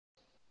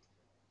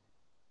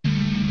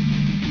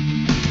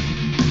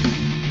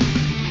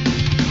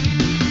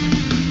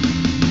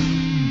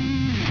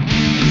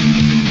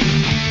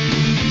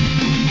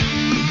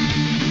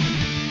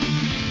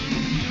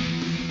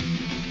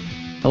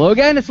Hello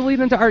again, it's the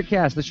Lead Into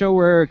Artcast, the show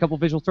where a couple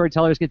visual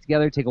storytellers get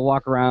together, take a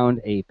walk around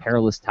a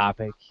perilous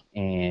topic,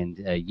 and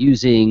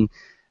using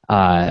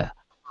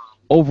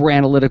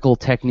over-analytical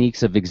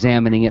techniques of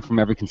examining it from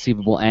every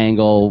conceivable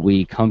angle,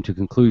 we come to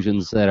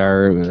conclusions that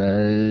are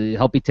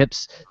helpy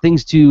tips,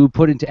 things to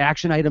put into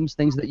action items,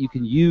 things that you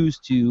can use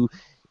to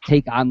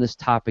take on this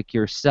topic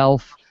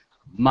yourself.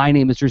 My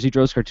name is Jersey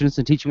Droz, cartoonist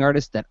and teaching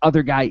artist. That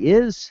other guy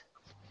is...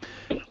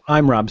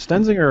 I'm Rob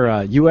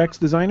Stenzinger, UX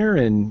designer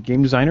and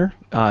game designer,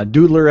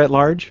 doodler at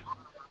large.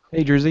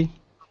 Hey, Jersey.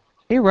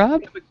 Hey,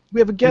 Rob. We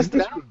have a guest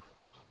this week.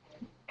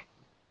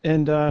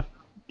 And,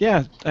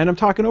 yeah, and I'm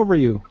talking over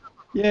you.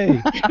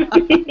 Yay.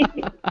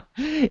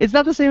 It's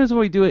not the same as when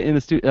we do it in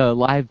a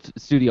live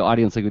studio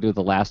audience like we did with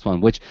the last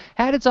one, which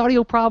had its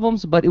audio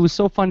problems, but it was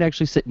so fun to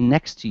actually sit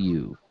next to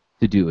you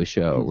to do a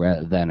show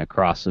rather than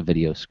across a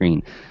video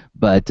screen.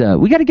 But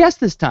we got a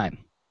guest this time.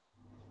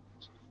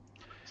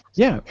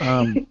 Yeah.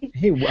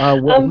 Hey,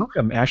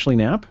 welcome, Ashley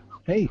Knapp.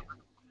 Hey.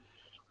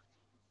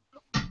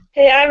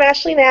 Hey, I'm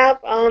Ashley Knapp.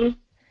 I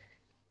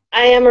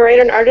am a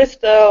writer and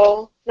artist,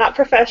 though not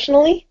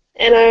professionally,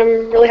 and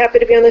I'm really happy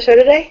to be on the show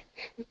today.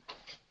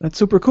 That's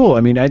super cool.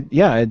 I mean,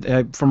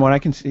 from what I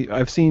can see,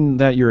 I've seen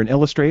that you're an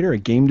illustrator, a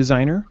game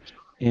designer,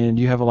 and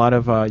you have a lot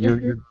of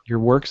your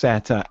works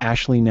at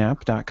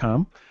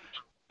ashleyknapp.com.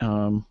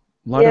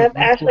 Yep,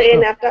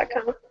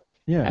 ashleyknapp.com.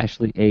 Yeah.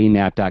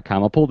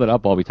 AshleyAKnapp.com. I'll pull that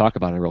up while we talk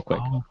about it real quick.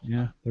 Oh,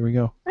 yeah, there we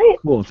go. Right.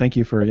 Cool. Thank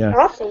you for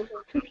Awesome.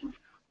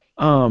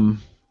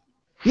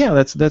 Yeah,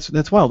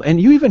 that's wild. And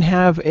you even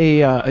have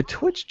a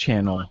Twitch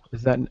channel.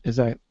 Is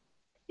that?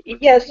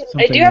 Yes,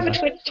 I do have a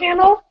Twitch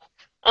channel.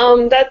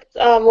 That's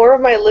more of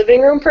my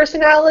living room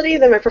personality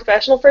than my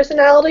professional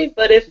personality.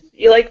 But if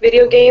you like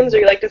video games or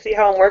you like to see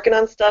how I'm working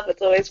on stuff,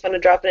 it's always fun to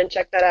drop in and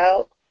check that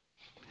out.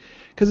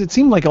 Because it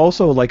seemed like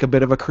also like a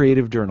bit of a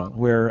creative journal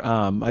where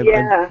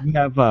you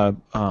have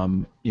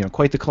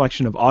quite the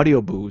collection of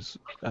audio boos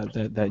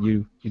that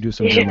you do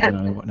some journaling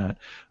on and whatnot.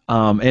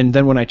 And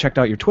then when I checked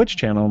out your Twitch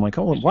channel, I'm like,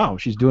 oh wow,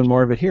 she's doing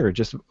more of it here,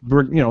 just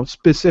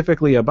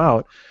specifically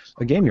about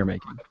a game you're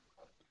making.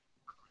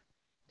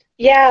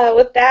 Yeah,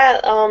 with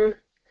that,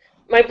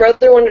 my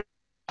brother wanted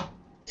to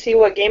see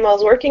what game I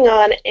was working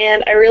on,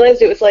 and I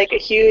realized it was like a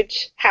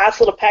huge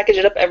hassle to package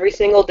it up every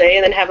single day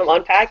and then have him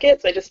unpack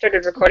it, so I just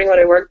started recording what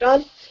I worked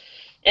on.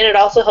 And it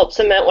also helped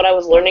cement what I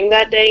was learning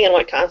that day and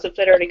what concepts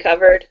I'd already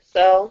covered,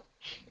 so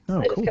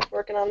I just kept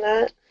working on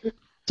that.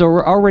 So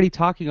we're already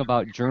talking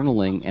about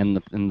journaling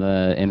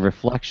and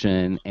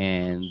reflection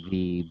and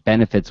the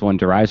benefits one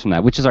derives from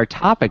that, which is our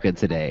topic of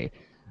today.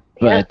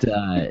 But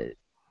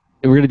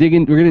we're gonna dig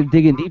in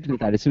deep into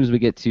that as soon as we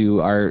get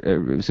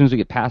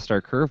past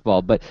our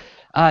curveball. But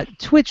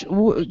Twitch,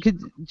 could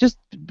just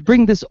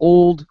bring this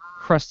old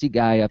crusty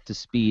guy up to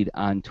speed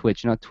on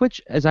Twitch. Now, Twitch,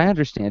 as I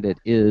understand it,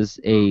 is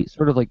a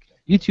sort of like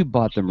YouTube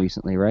bought them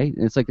recently, right?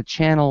 It's like a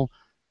channel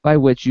by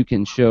which you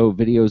can show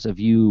videos of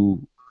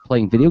you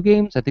playing video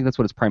games. I think that's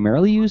what it's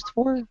primarily used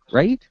for,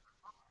 right?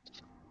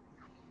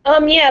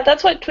 Yeah,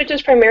 that's what Twitch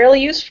is primarily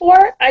used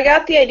for. I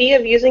got the idea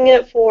of using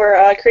it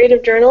for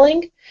creative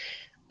journaling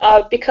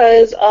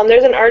because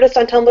there's an artist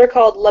on Tumblr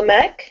called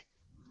Lamech,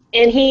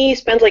 and he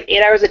spends like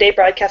 8 hours a day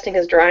broadcasting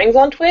his drawings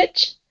on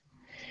Twitch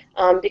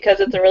because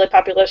it's a really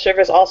popular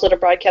service also to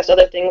broadcast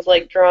other things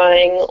like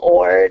drawing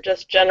or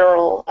just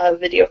general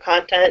video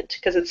content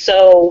because it's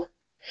a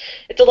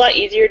lot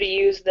easier to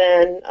use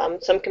than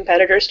some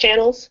competitors'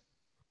 channels.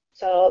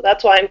 So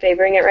that's why I'm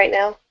favoring it right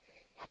now.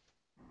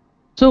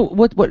 So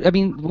what I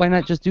mean, why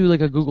not just do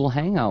like a Google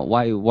Hangout?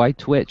 Why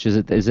Twitch? Is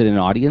it an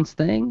audience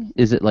thing?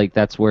 Is it like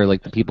that's where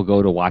like the people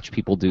go to watch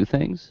people do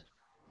things?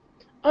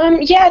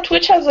 Yeah,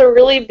 Twitch has a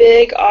really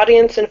big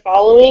audience and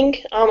following.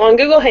 On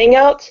Google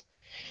Hangouts,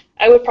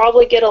 I would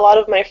probably get a lot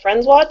of my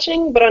friends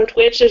watching, but on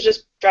Twitch, it's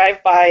just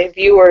drive-by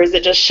viewers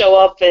that just show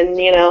up and,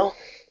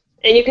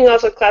 and you can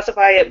also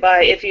classify it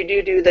by if you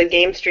do the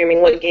game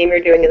streaming, what game you're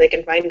doing, and they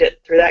can find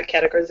it through that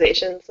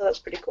categorization, so that's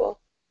pretty cool.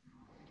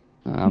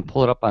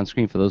 Pull it up on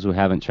screen for those who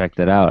haven't checked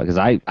it out, because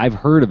I've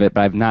heard of it,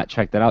 but I've not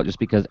checked it out just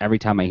because every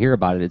time I hear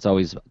about it, it's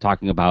always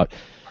talking about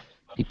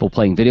people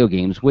playing video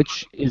games,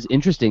 which is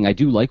interesting. I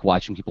do like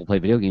watching people play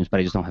video games,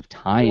 but I just don't have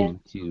time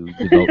to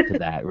devote to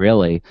that,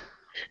 really.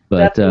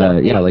 But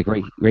yeah, like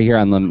right here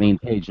on the main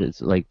page,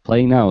 it's like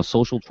play now,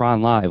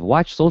 Socialtron Live.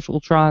 Watch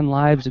Socialtron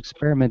Live's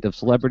experiment of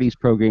celebrities,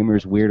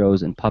 programmers,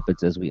 weirdos, and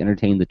puppets as we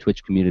entertain the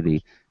Twitch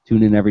community.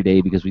 Tune in every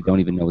day because we don't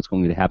even know what's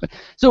going to happen.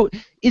 So,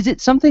 is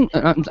it something?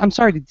 I'm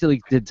sorry to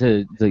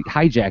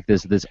hijack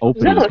this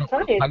opening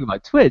talking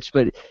about Twitch,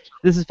 but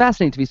this is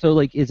fascinating to me. So,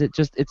 like, is it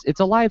just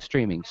it's a live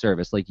streaming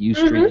service like you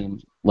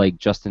stream like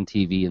Justin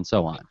TV and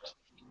so on?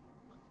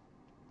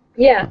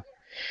 Yeah.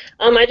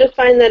 I just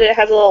find that it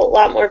has a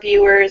lot more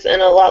viewers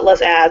and a lot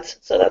less ads,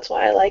 so that's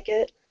why I like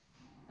it.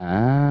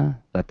 Ah,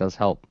 that does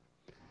help.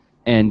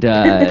 And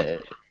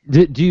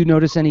do you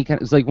notice any kind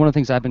of, it's like one of the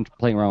things I've been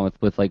playing around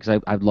with like,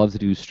 cause I'd love to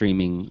do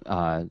streaming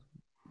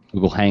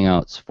Google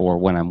Hangouts for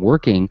when I'm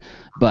working,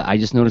 but I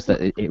just noticed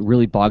that it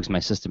really bogs my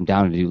system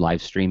down to do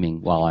live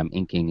streaming while I'm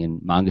inking in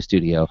Manga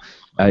Studio.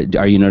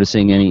 Are you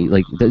noticing any,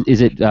 like,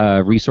 is it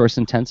resource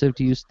intensive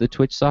to use the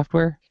Twitch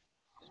software?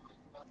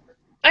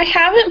 I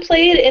haven't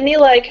played any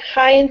like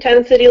high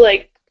intensity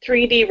like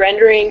 3D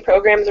rendering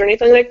programs or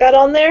anything like that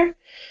on there,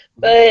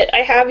 but I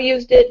have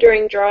used it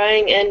during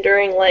drawing and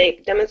during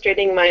like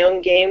demonstrating my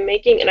own game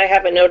making, and I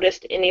haven't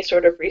noticed any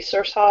sort of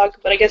resource hog,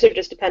 but I guess it would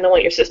just depend on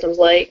what your system's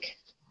like.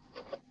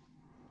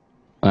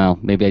 Well,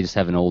 maybe I just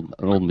have an old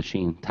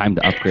machine. Time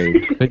to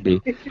upgrade. Could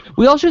be.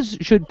 We also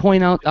should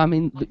point out. I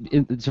mean,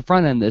 it's a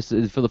front end. This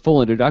is for the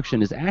full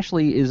introduction. Is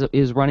Ashley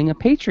is running a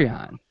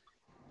Patreon.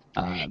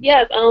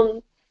 Yes.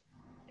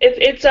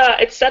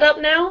 It's set up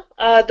now.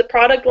 The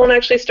product won't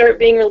actually start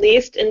being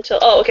released until.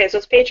 Oh, okay. So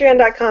it's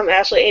patreon.com,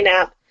 Ashley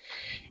Knapp,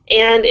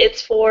 and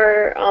it's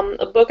for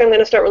a book I'm going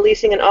to start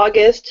releasing in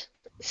August,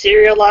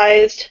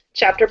 serialized,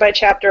 chapter by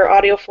chapter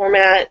audio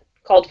format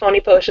called Phony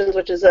Potions,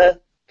 which is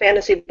a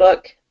fantasy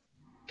book.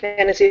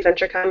 Fantasy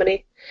adventure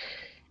comedy.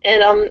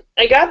 And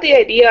I got the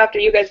idea after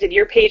you guys did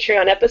your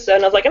Patreon episode,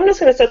 and I was like, I'm just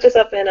going to set this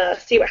up and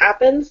see what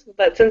happens.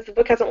 But since the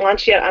book hasn't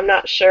launched yet, I'm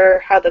not sure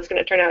how that's going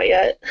to turn out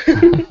yet.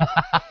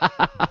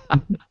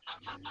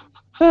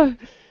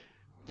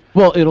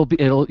 Well, it'll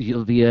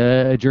be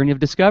a journey of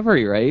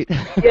discovery, right?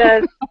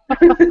 Yes.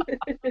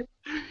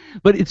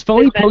 But it's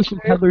Phony Potion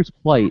Peddler's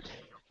Plight.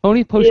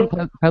 Phony Potion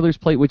Peddler's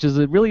Plight, which is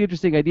a really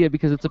interesting idea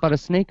because it's about a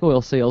snake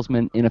oil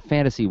salesman in a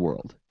fantasy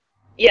world.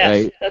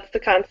 Yes, right? That's the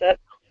concept.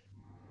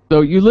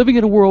 So you're living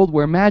in a world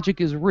where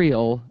magic is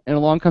real, and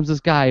along comes this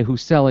guy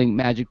who's selling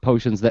magic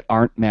potions that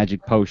aren't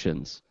magic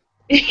potions.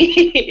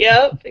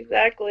 Yep,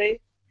 exactly.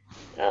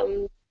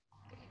 There's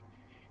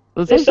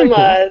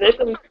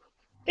some.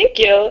 Thank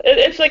you.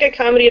 It's like a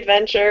comedy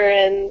adventure,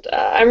 and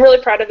I'm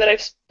really proud of it.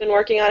 I've been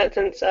working on it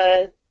since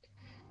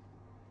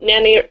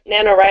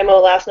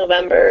NaNoWriMo last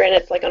November, and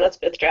it's like on its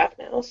 5th draft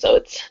now, so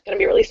it's going to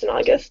be released in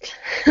August.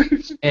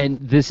 And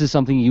this is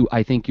something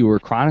I think you were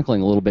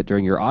chronicling a little bit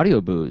during your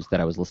audio booze that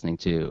I was listening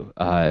to,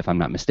 if I'm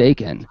not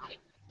mistaken.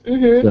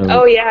 Mm-hmm. So,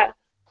 oh, yeah.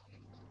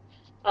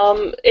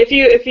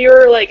 If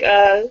you're like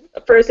a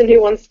person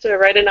who wants to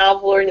write a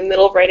novel or in the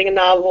middle of writing a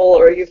novel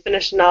or you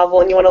finished a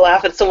novel and you want to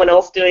laugh at someone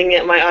else doing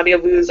it, my audio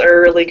booze are a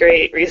really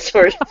great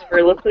resource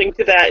for listening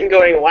to that and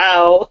going,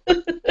 wow. So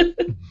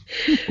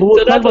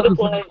that's what it's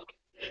like.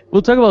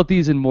 We'll talk about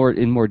these in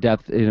more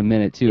depth in a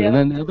minute too. Yeah. And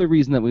then the other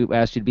reason that we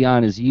asked you to be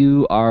on is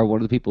you are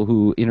one of the people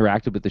who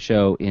interacted with the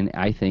show in,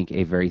 I think,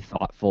 a very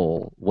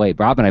thoughtful way.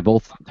 Rob and I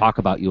both talk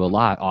about you a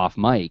lot off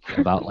mic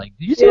about like,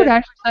 did you see what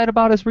Ashley said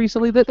about us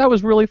recently? That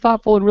was really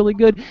thoughtful and really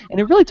good, and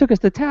it really took us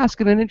to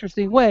task in an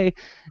interesting way,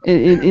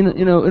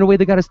 in a way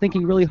that got us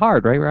thinking really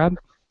hard, right, Rob?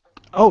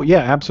 Oh yeah,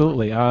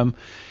 absolutely. I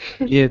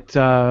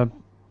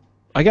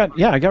got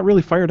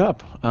really fired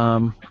up.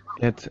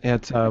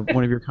 At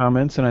one of your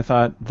comments, and I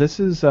thought this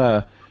is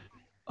a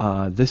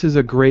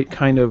great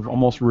kind of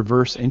almost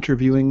reverse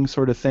interviewing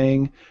sort of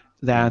thing.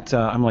 That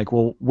I'm like,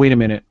 well, wait a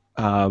minute,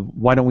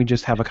 why don't we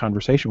just have a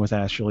conversation with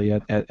Ashley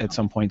at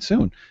some point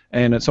soon?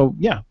 And so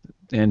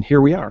and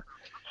here we are.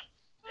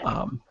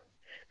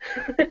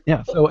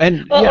 Yeah. So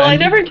I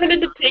never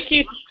intended to take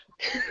you.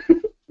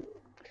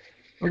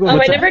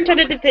 I never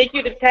intended to take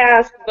you to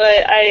task,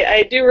 but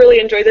I do really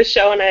enjoy this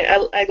show, and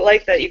I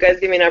like that you guys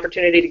give me an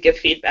opportunity to give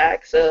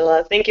feedback.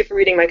 So thank you for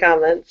reading my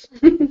comments.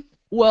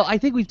 Well, I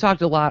think we've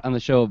talked a lot on the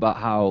show about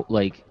how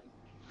like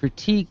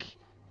critique.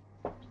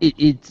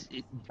 An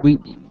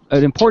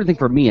important thing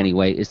for me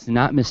anyway is to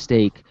not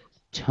mistake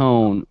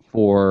tone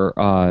for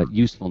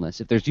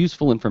usefulness. If there's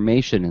useful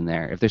information in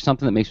there, if there's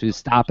something that makes me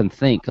stop and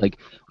think, like,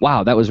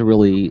 wow, that was a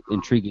really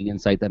intriguing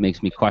insight that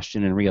makes me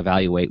question and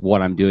reevaluate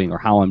what I'm doing or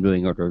how I'm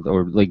doing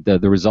or like the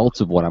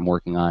results of what I'm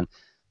working on,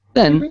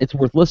 then it's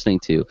worth listening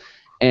to.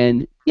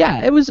 And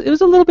yeah, it was a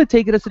little bit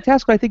taking us to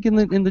task, but I think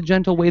in the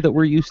gentle way that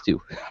we're used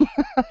to,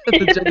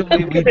 the gentle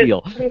way we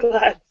deal. I'm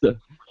glad. So,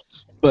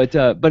 but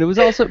it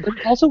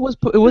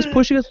was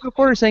pushing us to a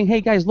corner, saying, "Hey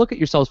guys, look at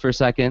yourselves for a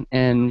second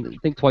and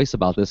think twice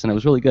about this." And it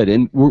was really good.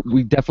 And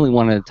we definitely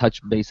want to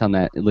touch base on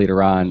that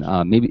later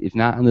on. Maybe if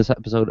not on this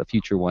episode, a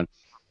future one.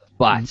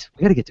 But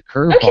we got to get to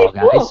curveball,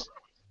 guys. Cool.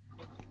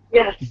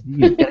 Yes.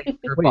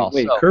 Curveball.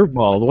 Wait,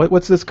 curveball.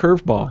 What's this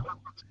curveball?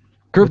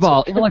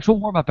 Curveball, intellectual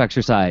warm-up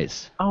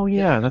exercise. Oh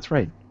yeah, that's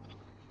right.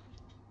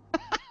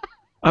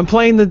 I'm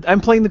playing the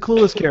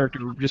clueless character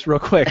just real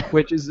quick,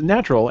 which is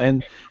natural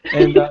and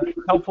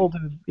helpful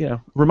to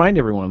remind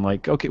everyone,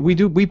 like, okay, we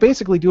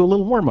basically do a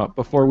little warm up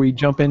before we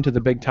jump into the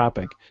big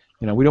topic.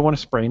 We don't want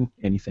to sprain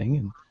anything,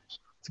 and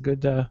it's a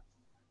good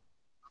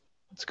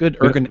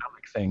ergonomic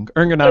thing.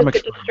 Ergonomics.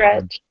 It's a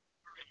stretch.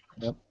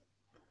 Yep.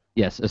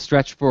 Yes, a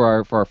stretch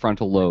for our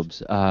frontal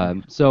lobes.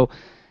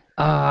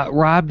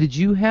 Rob, did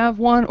you have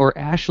one, or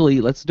Ashley?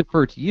 Let's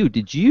defer to you.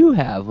 Did you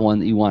have one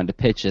that you wanted to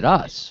pitch at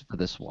us for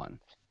this one?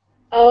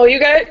 Oh, your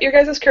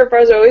guys'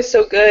 curveballs are always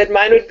so good.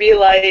 Mine would be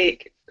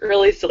like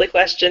really silly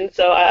questions,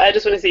 so I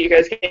just want to see what you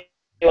guys came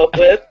up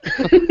with.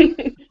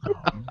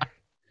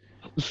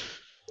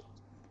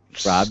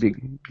 Rob,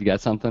 you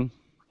got something?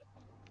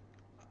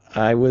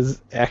 I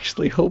was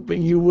actually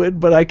hoping you would,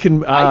 but I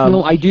can.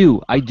 No, I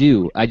do. I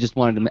just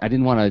wanted to. I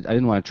didn't want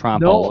to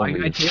tromp No, all over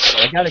you.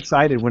 I got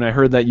excited when I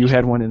heard that you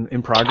had one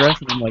in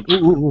progress, and I'm like,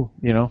 ooh,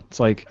 you know,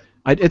 it's like,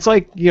 it's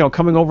like, you know,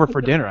 coming over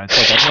for dinner. It's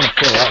like I want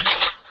to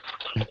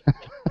fill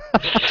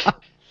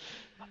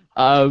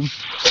up.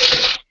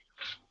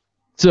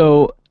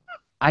 So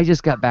I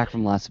just got back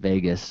from Las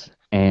Vegas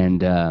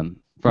and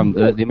from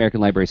the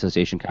American Library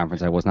Association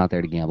conference. I was not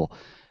there to gamble,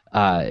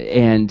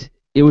 and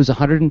it was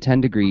 110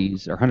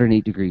 degrees or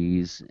 108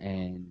 degrees,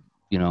 and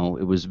you know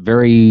it was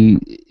very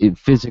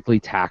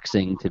physically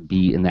taxing to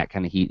be in that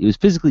kind of heat. It was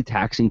physically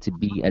taxing to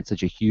be at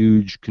such a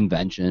huge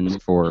convention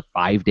for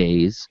 5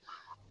 days.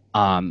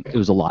 It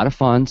was a lot of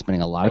fun,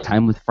 spending a lot of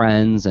time with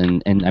friends,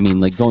 and I mean,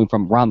 like going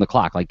from around the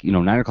clock, like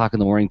 9 o'clock in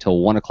the morning till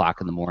 1 o'clock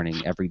in the morning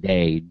every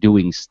day,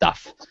 doing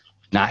stuff,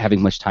 not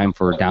having much time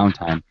for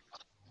downtime.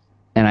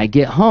 And I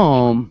get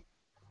home,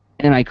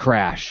 and I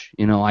crash.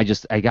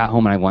 I got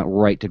home and I went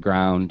right to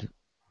ground.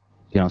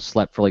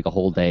 Slept for like a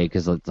whole day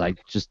because it's like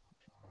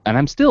and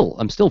I'm still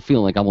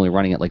feeling like I'm only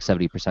running at like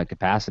 70%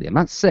 capacity. I'm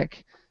not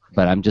sick,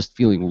 but I'm just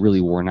feeling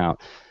really worn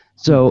out.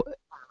 So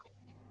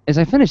as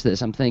I finish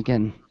this, I'm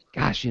thinking,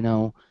 gosh,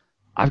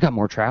 I've got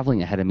more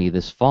traveling ahead of me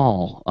this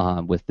fall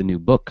with the new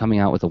book coming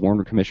out, with the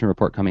Warner Commission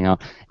report coming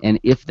out, and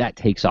if that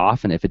takes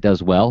off and if it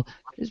does well,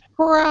 there's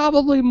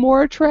probably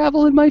more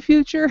travel in my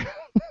future.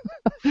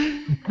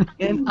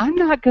 And I'm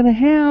not going to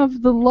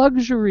have the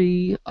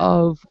luxury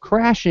of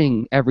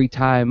crashing every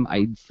time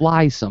I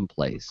fly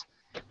someplace.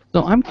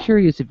 So I'm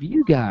curious if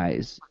you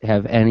guys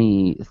have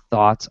any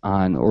thoughts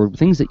on or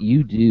things that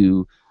you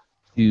do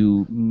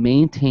to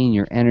maintain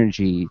your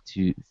energy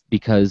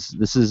because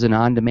this is an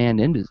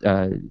on-demand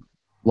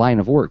line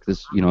of work.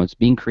 It's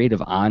being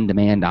creative on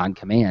demand, on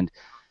command,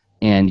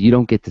 and you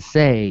don't get to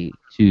say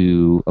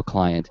to a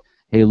client,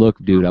 "Hey, look,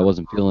 dude, I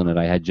wasn't feeling it.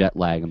 I had jet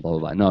lag and blah blah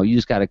blah." No, you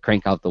just got to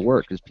crank out the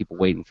work. There's people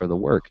waiting for the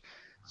work.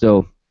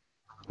 So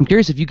I'm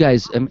curious if you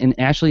guys, and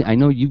Ashley, I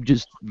know you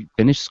just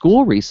finished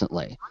school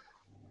recently.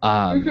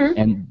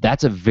 And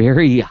that's a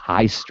very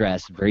high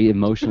stress, very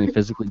emotionally,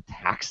 physically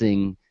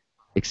taxing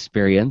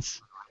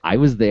experience. I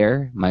was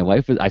there.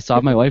 I saw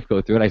my wife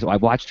go through it. I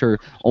watched her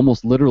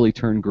almost literally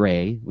turn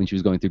gray when she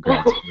was going through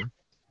grad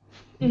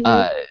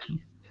school.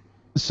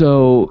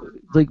 So,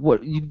 like,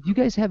 what you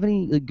guys have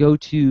any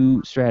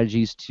go-to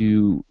strategies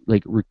to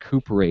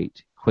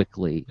recuperate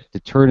quickly, to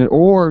turn it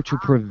or to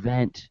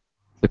prevent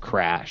the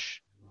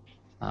crash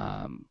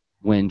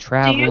when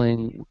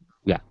traveling?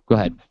 Yeah, go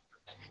ahead.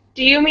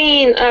 Do you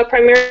mean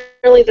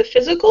primarily the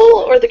physical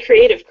or the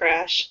creative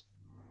crash?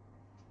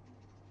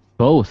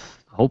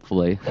 Both,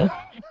 hopefully.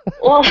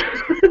 Well,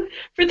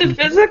 for the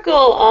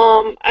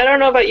physical, I don't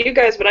know about you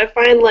guys, but I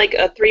find like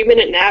a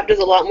 3-minute nap does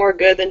a lot more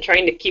good than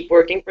trying to keep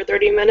working for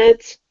 30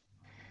 minutes.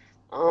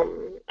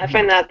 I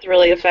find that's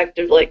really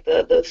effective, like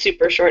the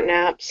super short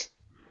naps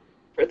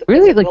for the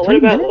really? physical. Like 3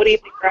 minutes? What do you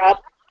think, Rob?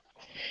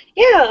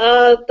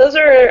 Yeah, those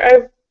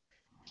are.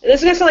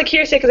 This is going to sound like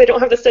hearsay because I don't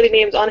have the study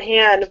names on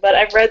hand, but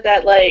I've read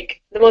that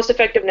like the most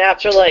effective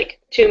naps are like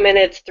 2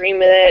 minutes, 3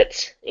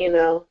 minutes,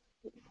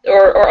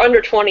 or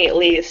under 20 at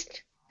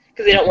least,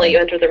 because they don't let you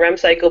enter the REM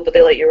cycle, but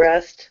they let you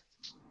rest.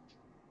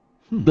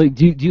 Like,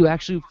 do you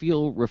actually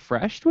feel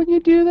refreshed when you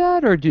do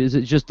that, or is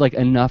it just like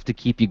enough to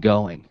keep you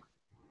going?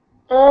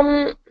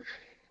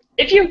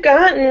 If you've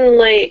gotten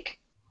like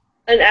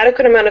an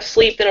adequate amount of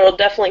sleep, then it'll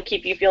definitely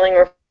keep you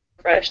feeling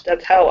refreshed.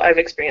 That's how I've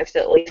experienced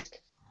it, at least.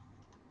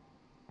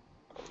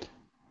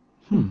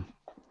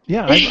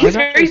 Yeah, He's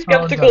very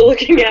skeptical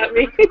looking at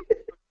me.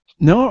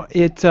 No,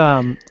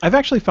 I've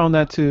actually found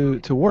that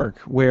to work,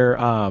 where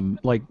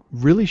like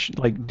really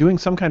like doing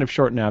some kind of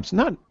short naps.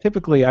 Not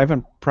typically, I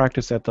haven't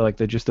practiced at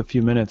the just a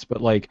few minutes,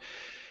 but like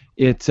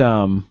it's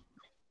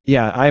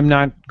yeah, I'm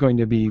not going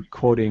to be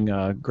quoting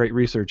great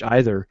research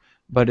either,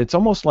 but it's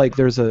almost like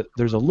there's a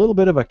little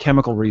bit of a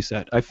chemical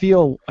reset. I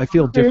feel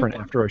different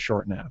after a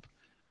short nap.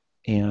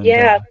 And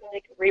yeah,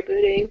 like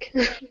rebooting.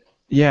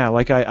 Yeah,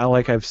 like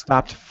I've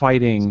stopped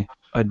fighting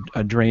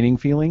a draining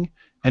feeling,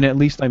 and at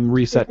least I'm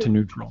reset to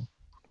neutral.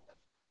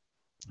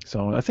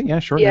 So I think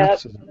short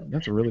naps,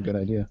 that's a really good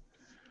idea.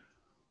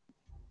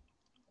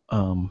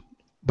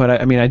 But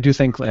I mean, I do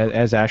think,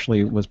 as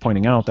Ashley was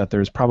pointing out, that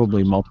there's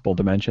probably multiple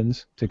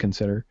dimensions to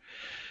consider.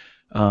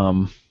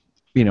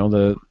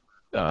 The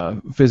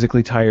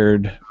physically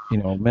tired,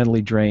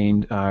 mentally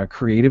drained,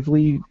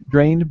 creatively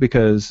drained,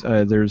 because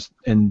there's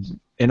and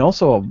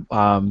also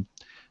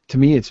to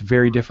me, it's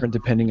very different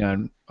depending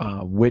on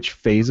which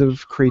phase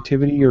of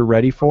creativity you're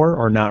ready for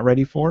or not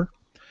ready for.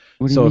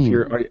 What do you mean?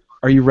 If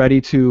are you ready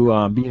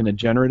to be in a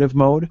generative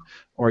mode,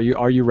 or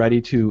are you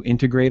ready to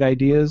integrate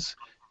ideas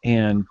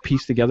and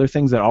piece together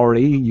things that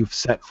already you've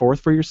set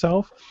forth for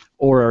yourself,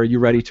 or are you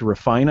ready to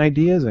refine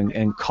ideas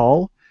and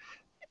cull,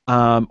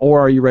 or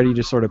are you ready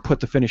to sort of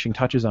put the finishing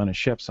touches on and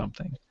ship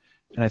something?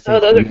 And I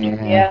think those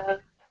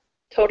are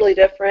totally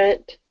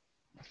different.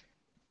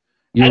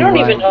 I don't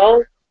even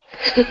know.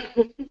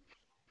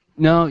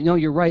 No,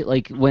 you're right.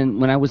 Like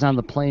when I was on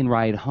the plane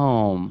ride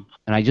home,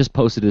 and I just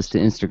posted this to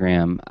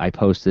Instagram. I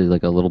posted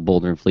like a little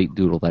Boulder and Fleet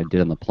doodle that I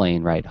did on the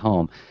plane ride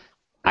home.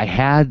 I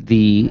had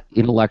the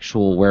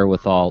intellectual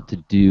wherewithal to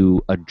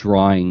do a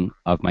drawing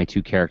of my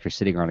two characters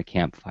sitting around a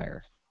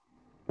campfire.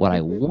 What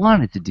I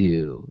wanted to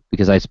do,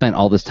 because I spent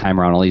all this time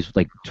around all these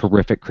like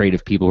terrific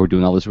creative people who are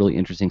doing all this really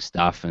interesting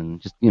stuff and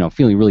just,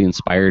 feeling really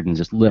inspired and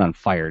just lit on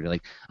fire.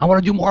 Like, I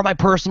want to do more of my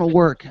personal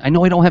work. I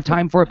know I don't have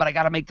time for it, but I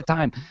got to make the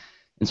time.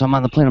 And so I'm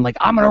on the plane. I'm like,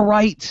 I'm going to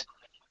write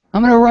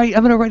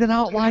an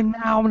outline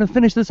now. I'm going to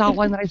finish this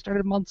outline that I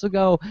started months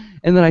ago.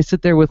 And then I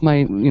sit there with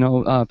my,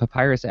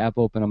 Papyrus app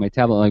open on my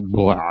tablet, like,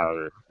 blah,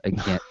 I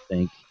can't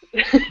think.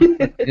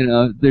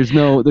 There's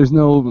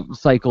no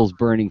cycles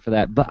burning for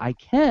that, but I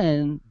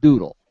can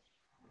doodle.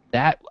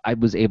 That I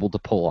was able to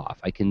pull off.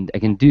 I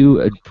can do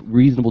a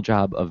reasonable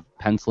job of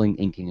penciling,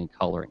 inking, and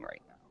coloring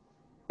right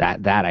now.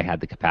 That I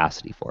had the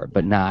capacity for,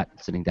 but not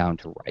sitting down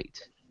to write.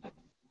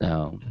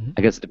 So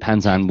I guess it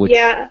depends on which.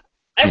 Yeah.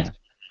 I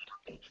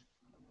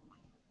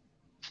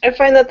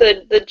find that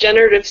the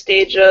generative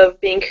stage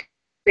of being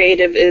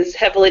creative is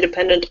heavily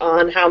dependent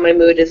on how my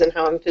mood is and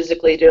how I'm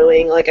physically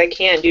doing. Like, I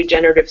can't do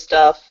generative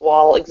stuff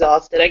while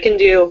exhausted. I can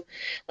do,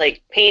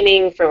 like,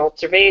 painting from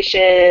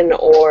observation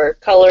or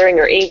coloring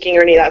or inking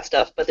or any of that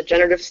stuff, but the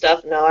generative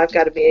stuff, no, I've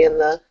got to be in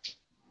the...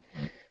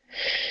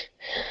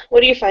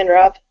 What do you find,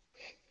 Rob?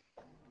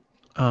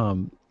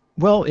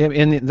 Well,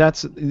 and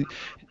that's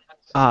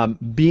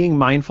being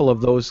mindful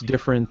of those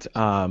different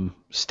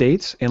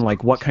states and,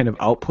 like, what kind of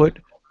output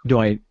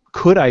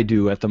could I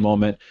do at the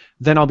moment,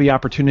 then I'll be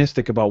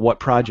opportunistic about what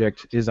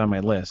project is on my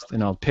list,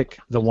 and I'll pick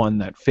the one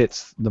that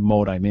fits the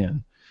mode I'm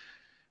in.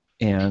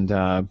 And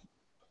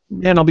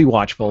I'll be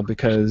watchful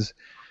because,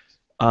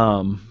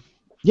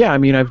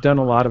 I've done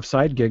a lot of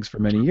side gigs for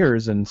many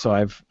years, and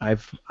so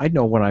I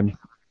know what I'm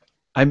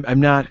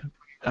not.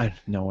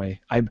 No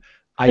way.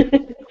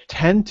 I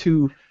tend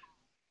to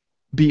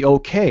be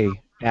okay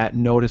at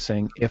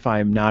noticing if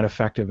I'm not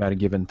effective at a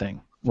given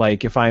thing.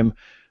 Like if I'm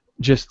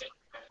just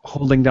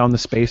holding down the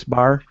space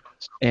bar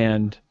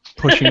and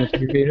pushing a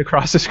period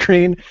across the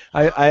screen,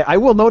 I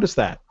will notice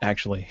that,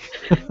 actually.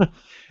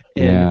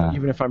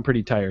 Even if I'm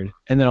pretty tired.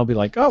 And then I'll be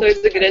like, oh, so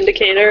it's a good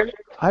indicator.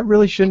 I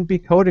really shouldn't be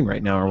coding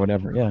right now or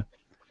whatever, yeah.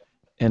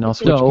 And I'll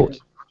switch gears.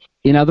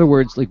 In other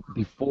words, like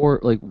before,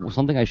 like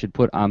something I should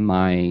put on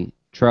my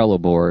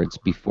Trello boards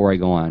before I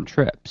go on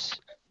trips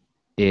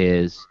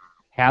is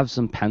have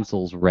some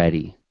pencils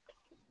ready.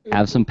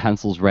 Have some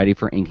pencils ready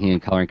for inking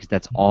and coloring, because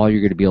that's all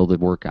you're going to be able to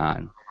work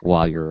on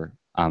while you're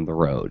on the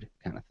road,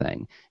 kind of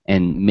thing.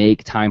 And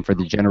make time for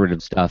the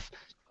generative stuff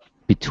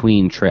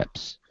between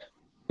trips,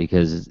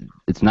 because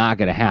it's not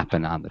going to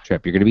happen on the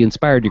trip. You're going to be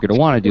inspired, you're going to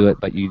want to do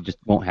it, but you just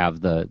won't have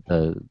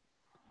the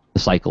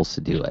cycles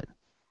to do it.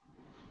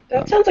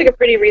 That sounds like a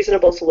pretty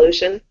reasonable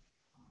solution.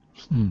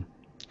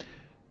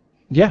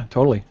 Yeah,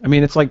 totally. I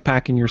mean, it's like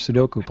packing your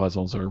Sudoku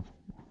puzzles or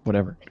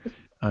whatever.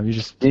 You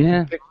just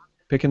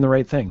picking the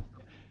right thing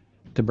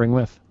to bring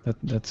with. I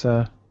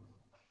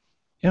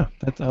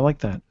like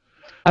that.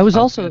 I was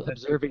also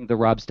observing the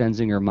Rob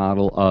Stenzinger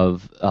model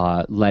of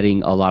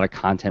letting a lot of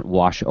content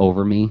wash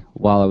over me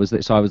while I was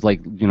there. So I was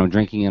like,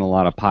 drinking in a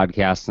lot of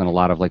podcasts and a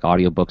lot of like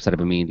audiobooks that I've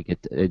been meaning to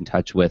get in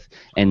touch with,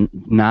 and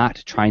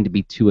not trying to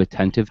be too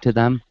attentive to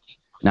them,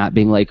 not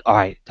being like, all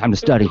right, time to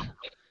study.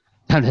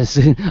 I'm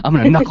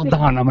gonna knuckle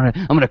down. I'm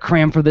gonna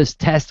cram for this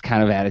test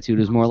kind of attitude.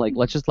 Is more like,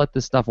 let's just let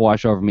this stuff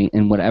wash over me,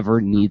 and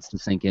whatever needs to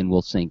sink in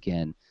will sink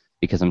in,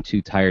 because I'm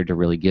too tired to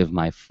really give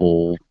my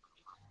full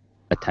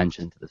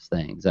attention to this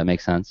thing. Does that make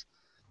sense?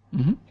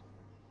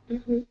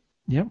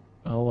 Yep.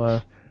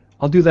 I'll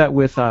do that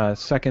with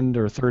second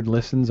or third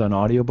listens on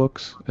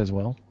audiobooks as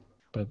well.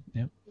 But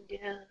yeah.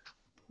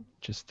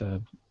 Just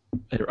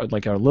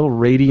like a little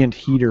radiant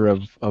heater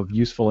of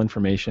useful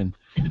information.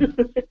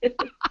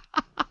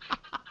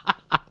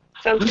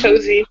 Sounds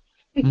cozy.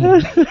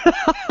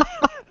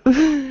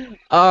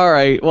 All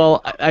right.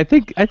 Well, I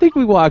think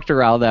we walked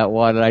around that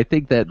one, and I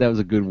think that was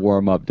a good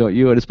warm up, don't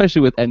you? And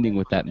especially with ending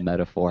with that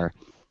metaphor.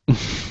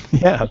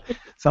 Yeah,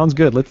 sounds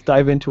good. Let's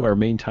dive into our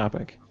main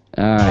topic.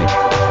 All right.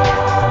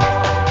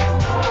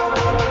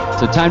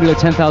 So time to go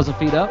 10,000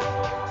 feet up.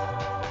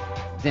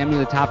 Examining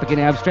the topic in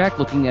abstract,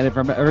 looking at it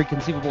from every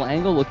conceivable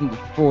angle, looking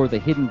for the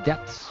hidden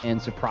depths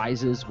and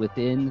surprises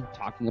within,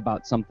 talking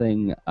about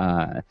something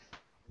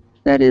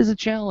that is a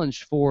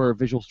challenge for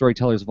visual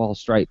storytellers of all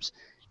stripes.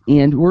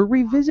 And we're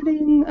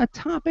revisiting a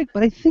topic,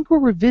 but I think we're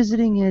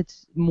revisiting it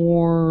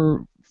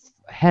more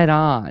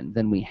head-on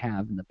than we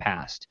have in the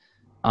past.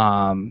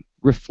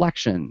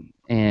 Reflection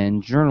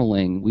and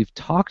journaling. We've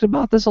talked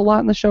about this a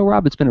lot in the show,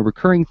 Rob. It's been a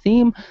recurring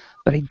theme,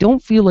 but I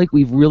don't feel like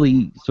we've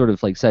really sort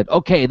of like said,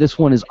 okay, this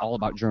one is all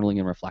about journaling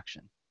and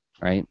reflection,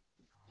 right?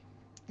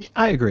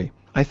 I agree.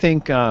 I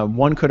think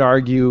one could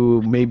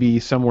argue maybe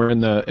somewhere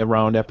in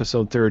around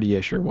episode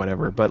 30-ish or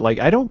whatever, but like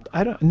I don't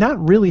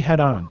not really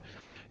head on.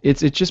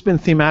 It's just been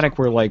thematic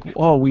where like,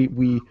 oh,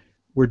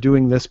 we're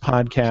doing this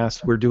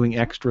podcast, we're doing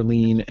Extra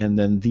Lean, and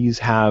then these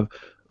have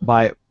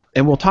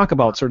and we'll talk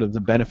about sort of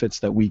the benefits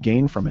that we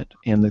gain from it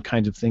and the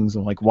kinds of things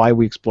and like why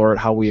we explore it,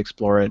 how we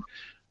explore it,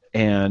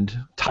 and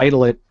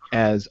title it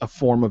as a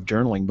form of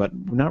journaling, but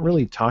we're not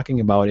really talking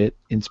about it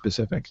in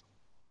specific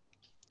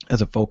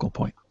as a focal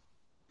point.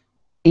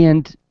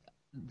 And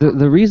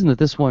the reason that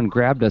this one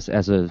grabbed us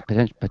as a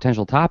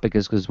potential topic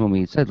is because when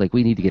we said like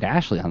we need to get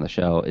Ashley on the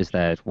show, is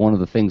that one of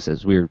the things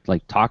as we were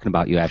like talking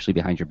about you, Ashley,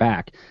 behind your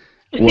back,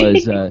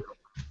 was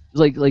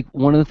like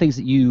one of the things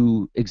that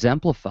you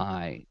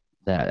exemplify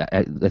that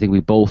I think we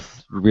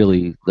both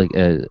really like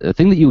a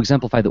thing that you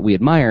exemplify that we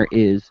admire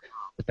is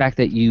the fact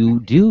that you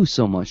do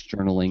so much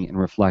journaling and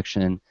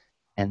reflection,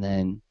 and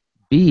then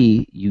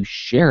B, you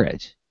share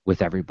it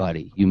with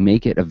everybody. You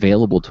make it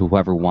available to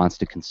whoever wants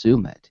to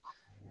consume it.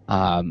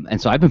 And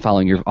so I've been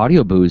following your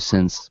audio booze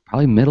since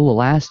probably middle of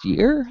last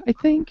year, I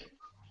think.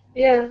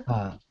 Yeah.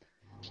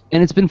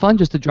 And it's been fun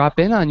just to drop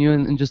in on you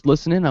and just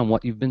listen in on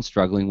what you've been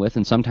struggling with.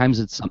 And sometimes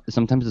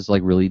it's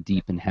like really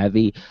deep and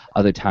heavy.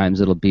 Other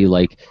times it'll be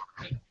like,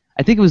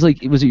 I think it was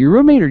it your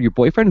roommate or your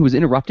boyfriend who was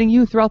interrupting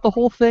you throughout the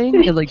whole thing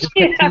and like just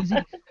kept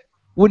teasing,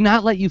 would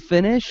not let you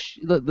finish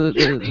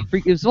the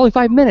freak. It was only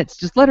 5 minutes.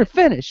 Just let her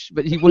finish.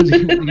 But he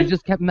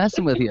just kept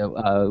messing with you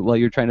while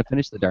you're trying to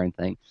finish the darn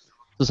thing.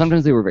 So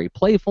sometimes they were very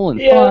playful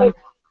and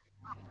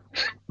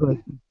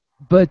fun.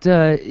 But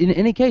in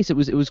any case, it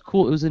was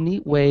cool. It was a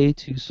neat way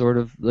to sort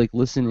of like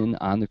listen in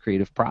on the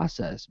creative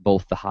process,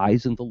 both the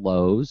highs and the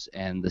lows,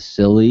 and the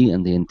silly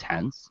and the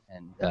intense.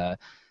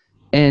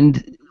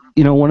 And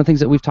you know, one of the things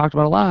that we've talked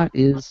about a lot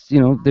is, you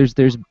know, there's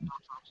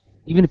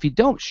even if you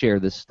don't share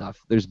this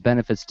stuff, there's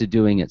benefits to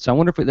doing it. So I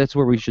wonder if that's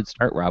where we should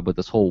start, Rob, with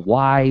this whole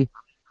why.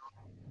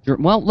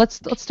 Well, let's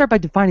start by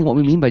defining what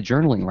we mean by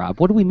journaling, Rob.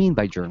 What do we mean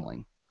by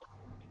journaling?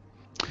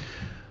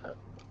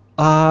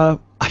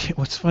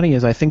 What's funny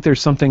is I think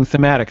there's something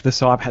thematic.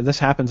 This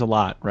happens a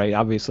lot, right?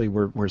 Obviously,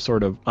 we're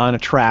sort of on a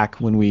track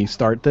when we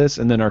start this,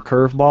 and then our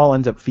curveball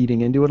ends up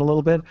feeding into it a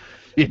little bit.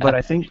 Yeah. But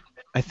I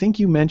think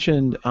you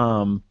mentioned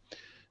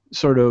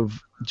sort of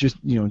just,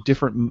 you know,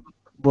 different.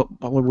 Well,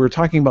 we're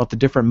talking about the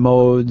different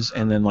modes,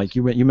 and then like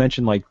you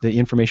mentioned like the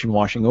information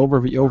washing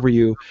over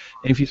you,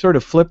 and if you sort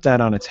of flip that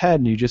on its head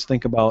and you just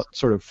think about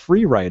sort of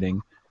free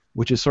writing,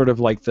 which is sort of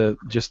like the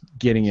just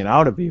getting it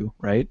out of you,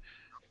 right?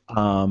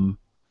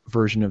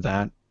 Version of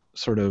that,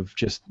 sort of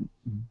just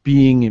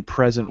being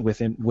present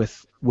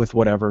with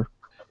whatever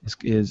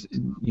is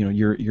you know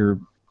you're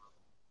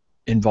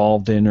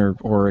involved in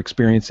or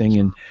experiencing,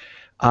 and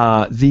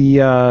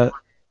the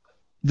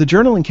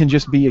journaling can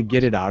just be a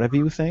get it out of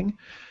you thing.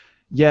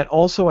 Yet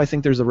also I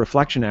think there's a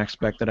reflection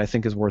aspect that I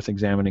think is worth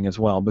examining as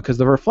well, because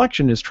the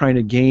reflection is trying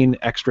to gain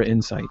extra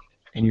insight,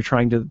 and you're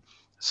trying to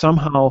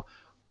somehow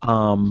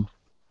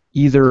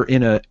either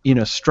in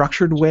a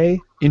structured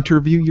way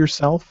interview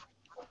yourself,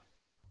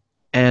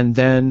 and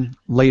then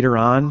later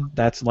on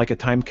that's like a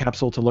time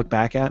capsule to look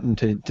back at and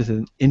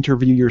to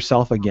interview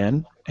yourself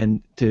again,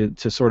 and to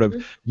sort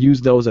of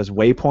use those as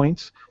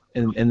waypoints,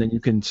 and then you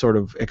can sort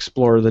of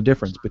explore the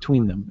difference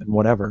between them and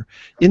whatever.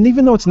 And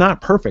even though it's not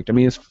perfect, I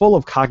mean, it's full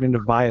of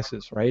cognitive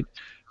biases, right?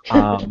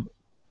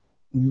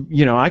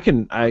 You know, I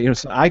could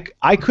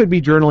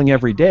be journaling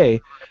every day,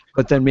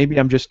 but then maybe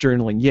I'm just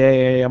journaling,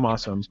 yay, I'm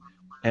awesome,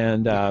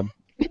 and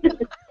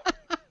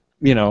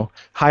you know,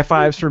 high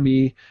fives for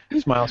me,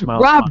 smile, smile.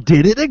 Rob smile.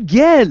 did it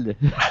again.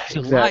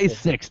 July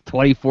 6th,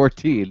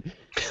 2014.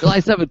 July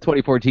 7th,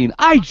 2014.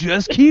 I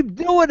just keep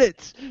doing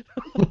it.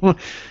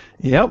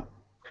 Yep.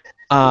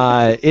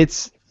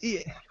 It's,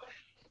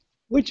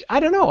 which I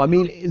don't know. I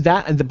mean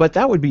but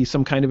that would be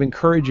some kind of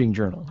encouraging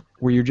journal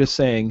where you're just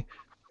saying,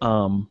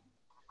 gosh,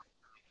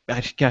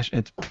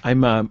 I'm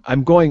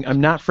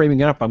not framing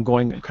it up. I'm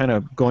kind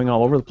of going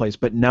all over the place.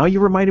 But now you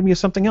reminded me of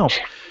something else.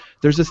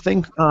 There's this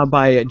thing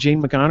by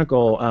Jane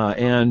McGonigal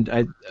and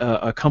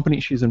a company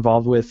she's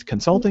involved with,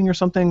 consulting or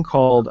something,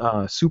 called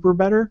Super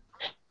Better.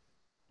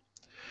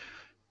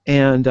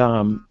 And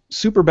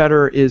Super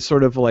Better is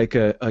sort of like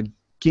a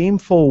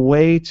gameful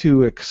way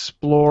to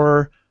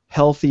explore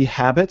healthy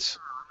habits,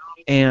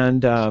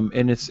 and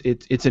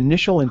its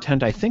initial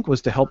intent, I think,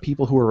 was to help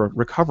people who are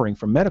recovering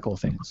from medical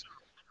things.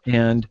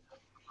 And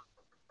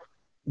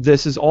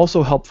this is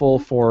also helpful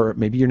for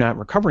maybe you're not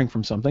recovering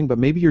from something, but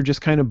maybe you're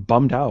just kind of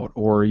bummed out,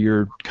 or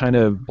you're kind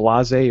of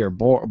blasé or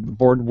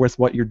bored with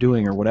what you're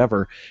doing or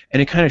whatever,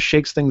 and it kind of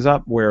shakes things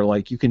up where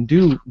like you can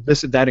do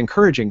that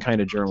encouraging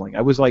kind of journaling.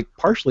 I was like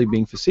partially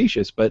being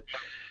facetious, but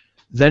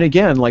then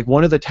again, like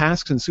one of the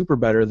tasks in Super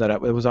Better that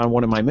it was on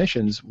one of my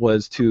missions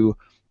was to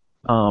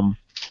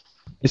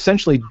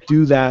essentially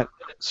do that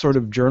sort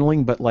of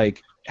journaling, but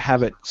like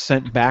have it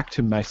sent back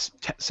to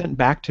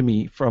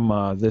me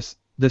from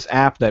this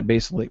app that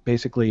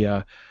basically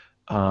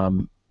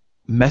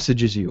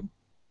messages you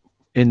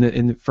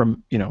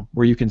from, you know,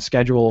 where you can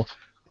schedule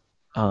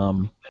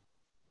iOS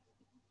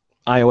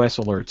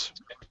alerts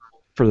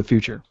for the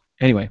future.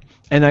 Anyway,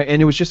 and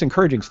it was just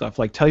encouraging stuff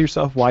like tell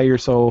yourself why you're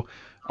so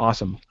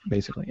awesome,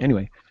 basically.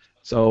 Anyway,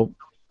 so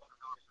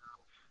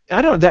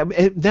I don't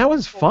know, that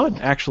was fun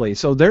actually.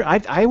 So there,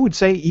 I would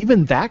say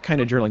even that kind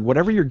of journaling,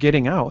 whatever you're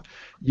getting out,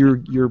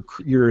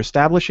 you're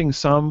establishing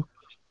some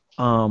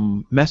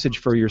message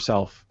for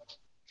yourself.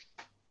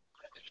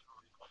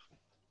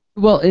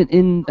 Well,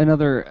 in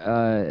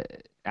another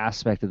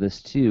aspect of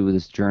this too,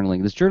 this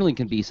journaling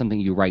can be something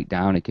you write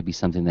down. It could be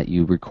something that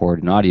you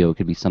record in audio. It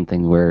could be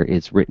something where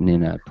it's written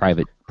in a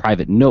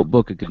private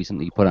notebook. It could be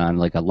something you put on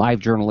like a live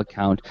journal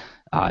account,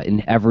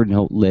 an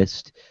Evernote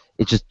list.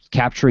 It's just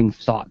capturing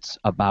thoughts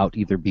about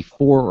either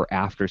before or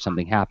after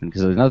something happened.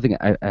 Because another thing,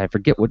 I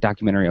forget what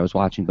documentary I was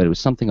watching, but it was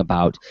something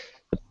about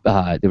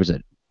there was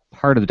a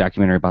part of the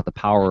documentary about the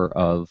power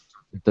of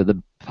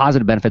the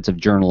positive benefits of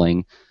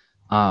journaling.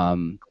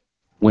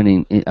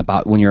 When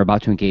you're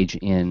about to engage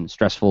in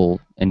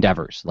stressful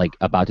endeavors, like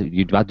you're about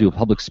to do a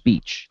public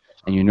speech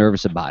and you're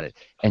nervous about it,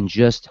 and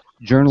just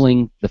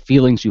journaling the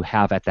feelings you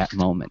have at that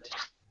moment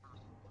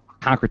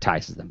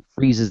concretizes them,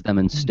 freezes them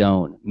in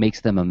stone, makes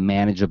them a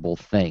manageable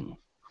thing.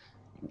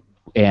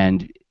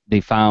 And they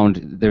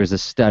found there's a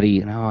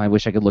study, and I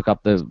wish I could look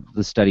up the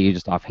study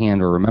just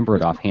offhand or remember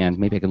it offhand.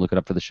 Maybe I can look it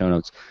up for the show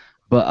notes.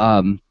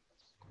 But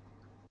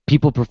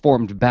people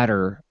performed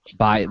better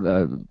by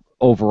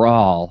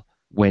overall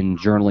when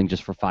journaling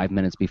just for 5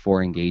 minutes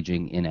before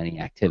engaging in any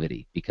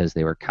activity, because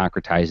they were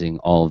concretizing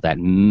all of that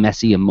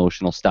messy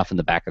emotional stuff in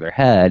the back of their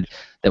head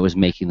that was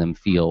making them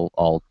feel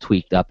all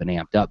tweaked up and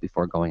amped up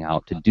before going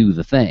out to do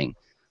the thing,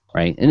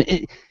 right?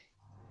 And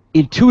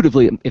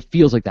intuitively, it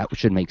feels like that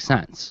should make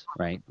sense,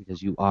 right?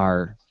 Because you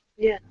are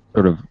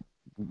sort of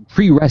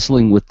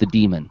pre-wrestling with the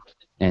demon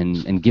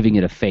and giving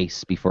it a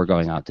face before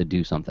going out to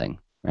do something,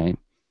 right?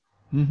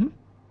 Mm-hmm.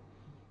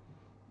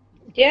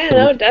 Yeah,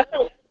 no,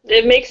 definitely.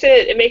 It makes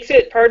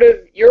it part of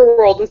your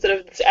world instead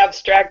of this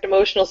abstract,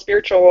 emotional,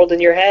 spiritual world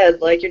in your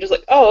head. Like, you're just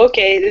like, oh,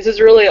 okay, this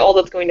is really all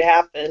that's going to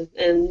happen.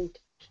 And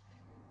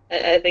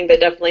I think that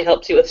definitely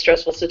helps you with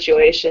stressful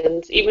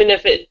situations, even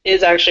if it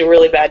is actually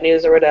really bad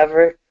news or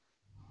whatever.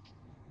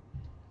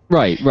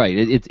 Right.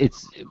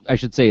 It's I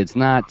should say it's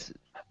not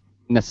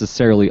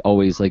necessarily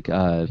always like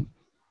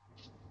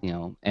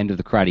end of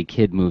the Karate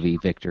Kid movie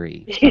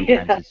victory.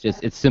 Sometimes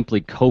it's simply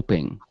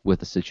coping with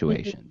the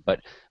situation, but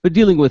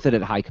dealing with it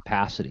at high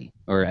capacity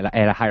or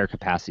at a higher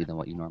capacity than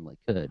what you normally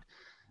could.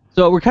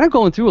 So we're kind of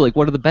going through like,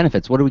 what are the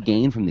benefits? What do we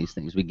gain from these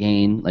things? We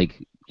gain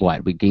like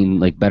what? We gain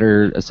like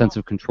a sense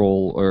of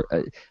control, or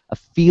a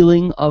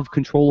feeling of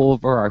control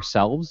over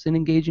ourselves in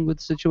engaging with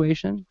the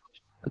situation.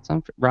 That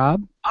sound,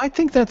 Rob? I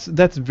think that's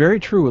very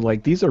true.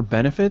 Like, these are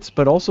benefits,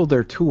 but also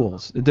they're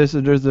tools. There's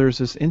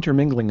this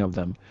intermingling of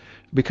them,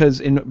 because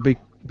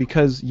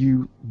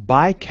you,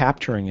 by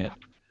capturing it,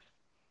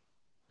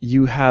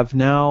 you have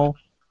now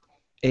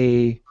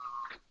a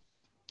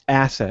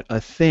asset,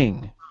 a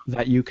thing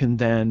that you can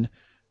then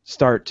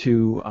start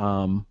to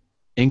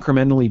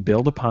incrementally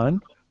build upon,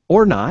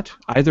 or not.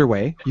 Either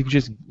way, you can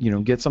just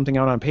get something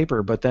out on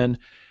paper, but then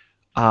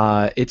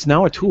it's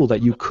now a tool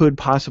that you could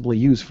possibly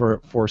use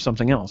for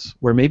something else,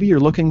 where maybe you're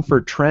looking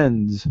for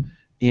trends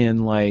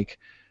in like,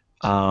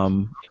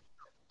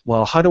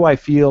 well, how do I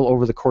feel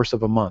over the course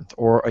of a month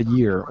or a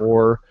year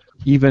or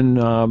even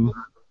a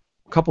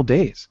couple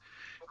days?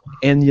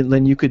 And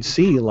then you could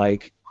see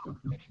like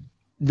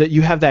that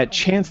you have that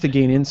chance to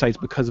gain insights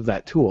because of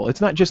that tool. It's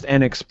not just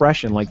an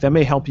expression. Like, that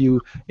may help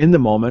you in the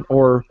moment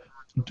or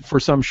for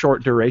some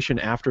short duration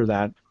after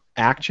that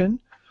action,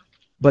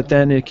 but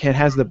then it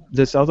has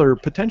this other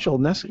potential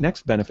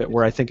next benefit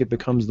where I think it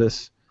becomes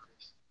this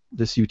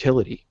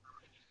utility.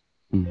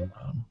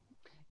 Mm-hmm.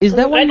 Is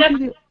that why you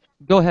do?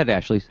 Go ahead,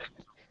 Ashley.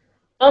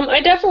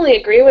 I definitely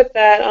agree with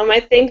that. I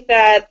think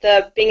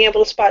that being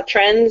able to spot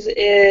trends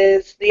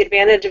is the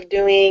advantage of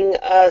doing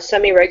a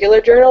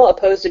semi-regular journal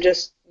opposed to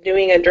just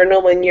doing a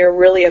journal when you're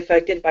really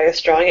affected by a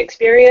strong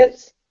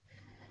experience.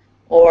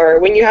 Or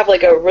when you have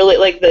like a really,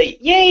 like the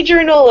yay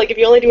journal, like if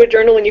you only do a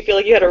journal when you feel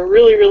like you had a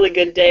really, really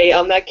good day,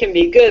 that can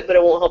be good, but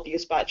it won't help you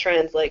spot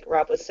trends like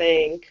Rob was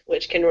saying,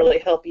 which can really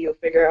help you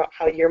figure out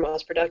how you're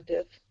most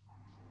productive.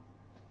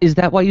 Is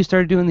that why you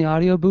started doing the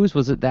audio booze?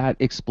 Was it that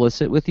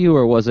explicit with you,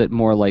 or was it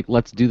more like,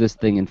 let's do this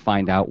thing and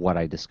find out what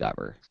I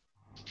discover?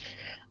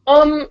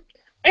 I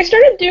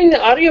started doing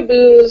the audio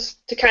booze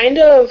to kind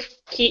of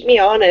keep me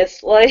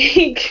honest,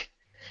 like,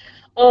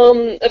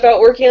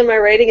 about working on my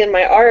writing and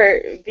my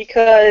art,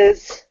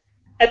 because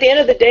at the end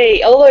of the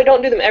day, although I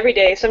don't do them every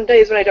day, some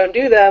days when I don't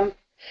do them,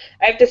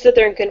 I have to sit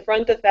there and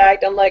confront the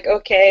fact. I'm like,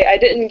 okay, I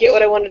didn't get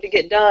what I wanted to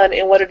get done,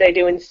 and what did I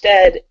do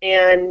instead?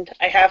 And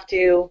I have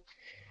to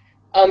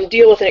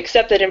deal with and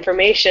accept that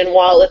information,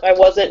 while if I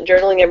wasn't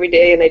journaling every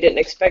day and I didn't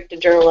expect to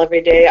journal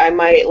every day, I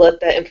might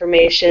let that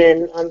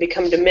information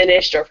become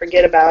diminished or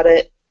forget about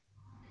it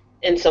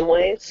in some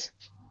ways.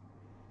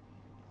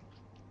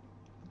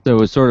 So it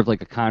was sort of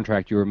like a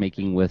contract you were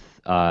making with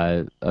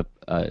a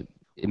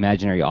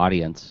imaginary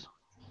audience.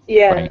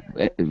 Yeah.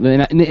 Right.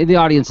 The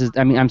audience is,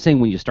 I'm saying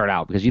when you start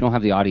out, because you don't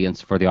have the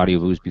audience for the audio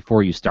booze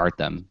before you start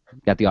them. You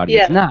got the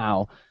audience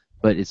now,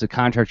 but it's a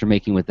contract you're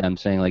making with them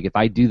saying, like, if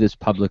I do this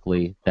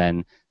publicly,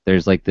 then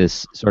there's like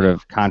this sort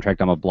of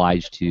contract I'm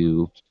obliged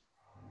to,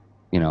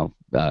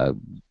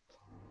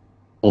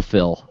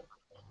 fulfill.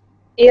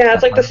 Yeah,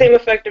 it's like the same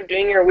effect of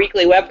doing your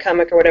weekly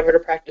webcomic or whatever to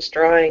practice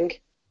drawing.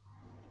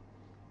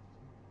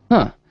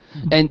 Huh.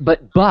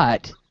 But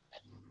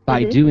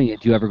By doing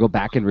it, do you ever go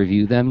back and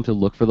review them to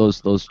look for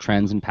those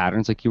trends and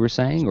patterns like you were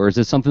saying? Or is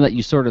it something that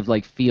you sort of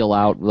like feel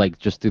out like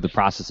just through the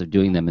process of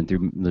doing them and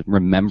through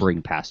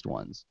remembering past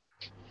ones?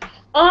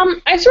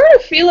 I sort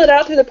of feel it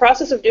out through the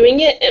process of doing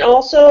it, and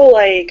also,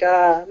 like,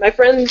 my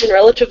friends and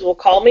relatives will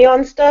call me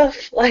on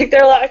stuff. Like,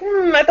 they're like,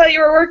 I thought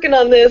you were working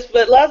on this,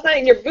 but last night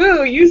in your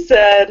boo, you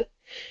said,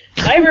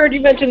 I've heard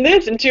you mention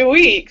this in 2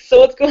 weeks,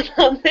 so what's going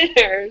on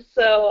there?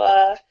 So,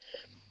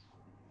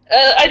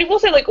 I will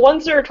say, like,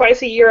 once or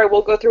twice a year I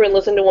will go through and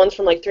listen to ones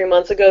from, like, 3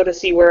 months ago to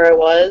see where I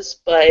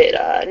was,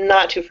 but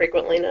not too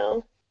frequently,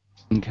 no.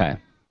 Okay.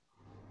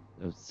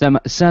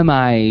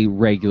 Semi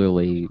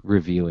regularly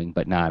reviewing,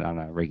 but not on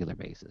a regular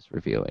basis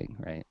reviewing,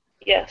 right?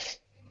 Yes.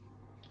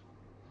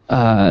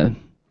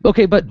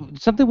 Okay, but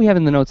something we have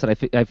in the notes that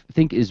I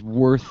think is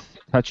worth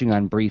touching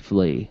on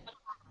briefly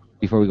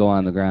before we go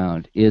on the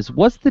ground is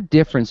what's the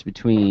difference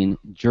between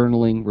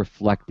journaling,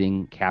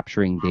 reflecting,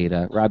 capturing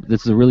data? Rob,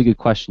 this is a really good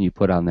question you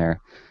put on there.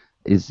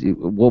 What's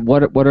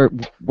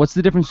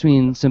the difference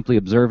between simply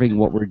observing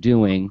what we're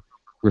doing,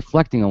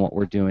 reflecting on what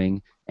we're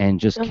doing,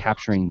 and just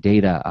capturing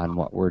data on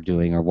what we're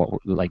doing or what we're,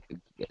 like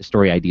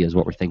story ideas,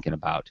 what we're thinking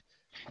about?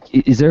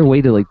 Is there a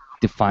way to like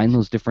define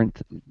those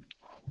different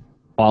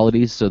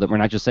qualities so that we're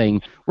not just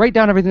saying write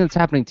down everything that's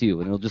happening to you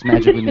and it'll just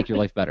magically make your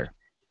life better?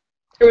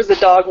 There was a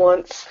dog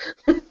once.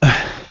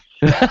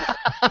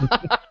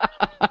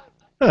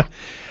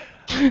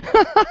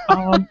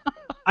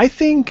 I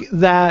think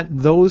that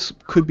those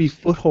could be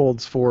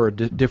footholds for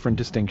different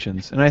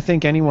distinctions, and I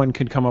think anyone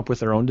could come up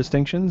with their own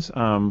distinctions.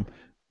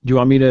 Do you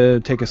want me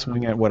to take a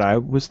swing at what I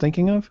was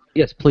thinking of?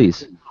 Yes,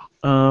 please.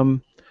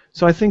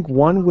 So I think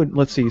one would,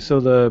 let's see,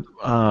 so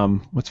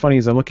what's funny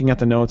is I'm looking at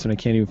the notes and I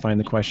can't even find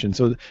the question.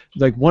 So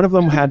like one of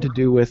them had to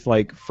do with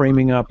like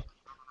framing up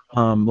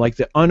like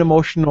the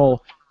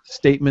unemotional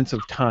statements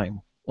of time.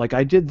 Like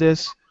I did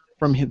this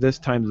from this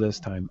time to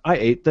this time. I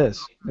ate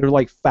this. They're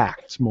like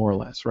facts more or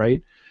less,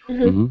 right?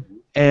 Mm-hmm.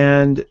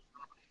 And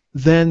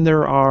then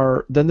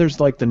there's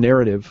like the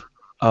narrative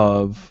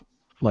of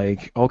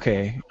like,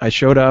 okay, I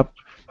showed up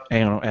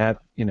at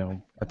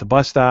the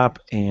bus stop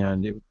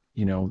and it,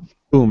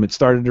 boom, it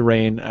started to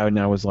rain, and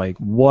I was like,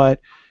 what?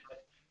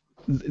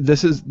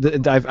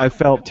 I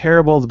felt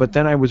terrible, but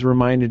then I was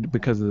reminded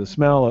because of the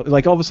smell.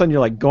 Like all of a sudden, you're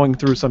like going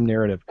through some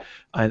narrative,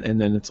 and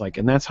then it's like,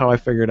 and that's how I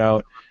figured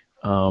out.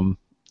 I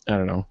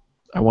don't know.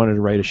 I wanted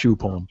to write a shoe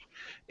poem,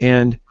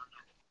 and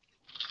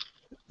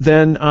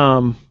then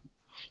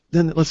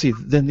let's see.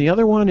 Then the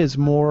other one is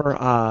more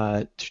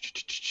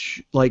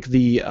like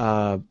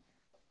the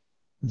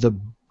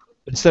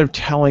instead of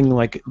telling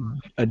like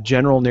a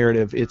general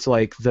narrative, it's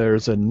like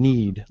there's a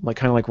need, like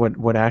kind of like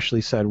what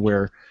Ashley said,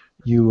 where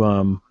you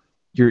I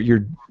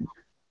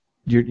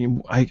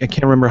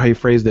can't remember how you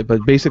phrased it,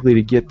 but basically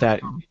to get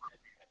that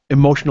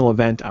emotional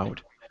event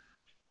out,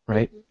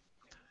 right?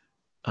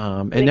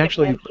 And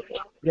actually,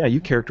 yeah,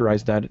 you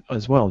characterized that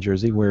as well,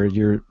 Jersey, where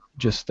you're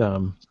just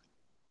I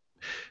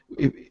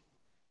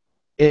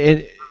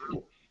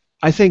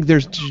think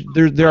there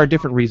are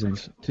different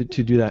reasons to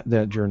do that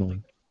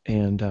journaling.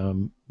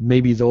 And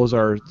maybe those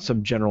are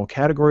some general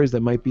categories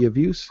that might be of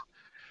use.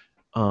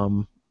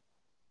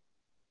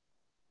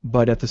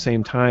 But at the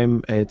same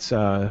time, it's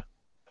like,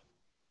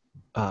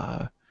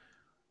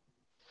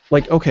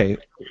 okay,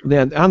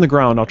 then on the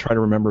ground, I'll try to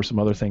remember some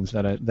other things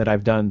that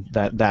I've done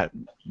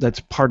that's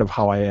part of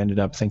how I ended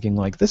up thinking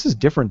like this is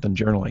different than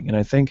journaling, and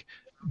I think,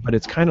 but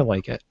it's kind of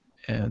like it,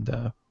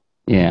 and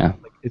yeah,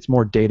 it's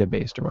more data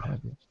based or what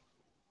have you.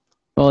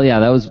 Well, yeah,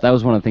 that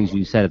was one of the things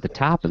you said at the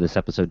top of this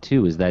episode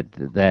too. Is that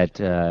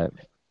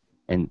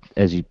and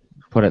as you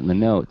put it in the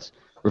notes,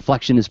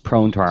 reflection is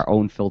prone to our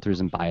own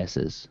filters and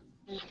biases,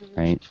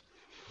 right?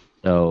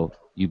 So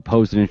you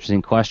posed an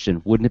interesting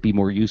question. Wouldn't it be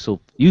more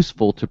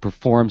useful to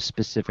perform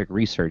specific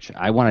research?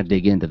 I want to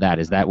dig into that.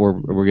 Is that where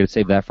we're going to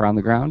save that for on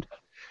the ground?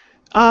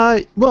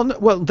 Well,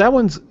 that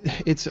one's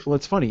it's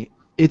funny.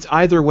 It's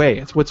either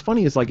way. What's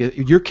funny is like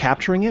you're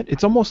capturing it.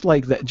 It's almost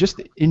like that. Just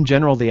in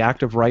general, the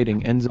act of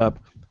writing ends up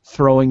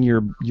throwing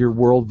your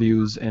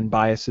worldviews and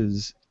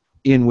biases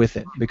in with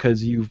it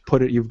because you've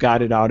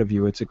got it out of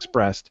you. It's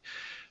expressed.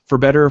 For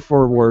better or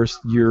for worse,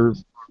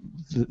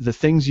 the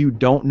things you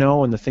don't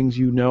know and the things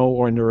you know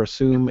or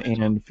assume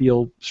and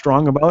feel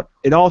strong about,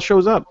 it all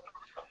shows up.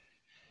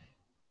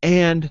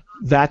 And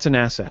that's an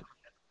asset.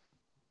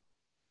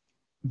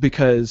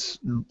 Because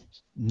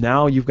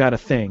now you've got a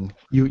thing.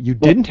 You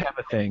didn't have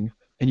a thing,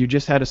 and you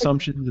just had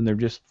assumptions, and they're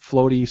just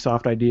floaty,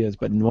 soft ideas.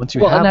 But once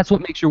you have, and that's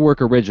what makes your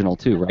work original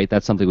too, right?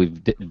 That's something we've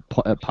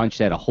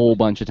punched at a whole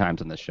bunch of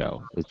times on the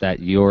show. Is that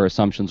your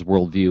assumptions,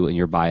 worldview, and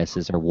your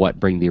biases are what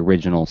bring the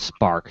original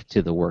spark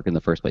to the work in the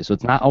first place. So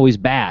it's not always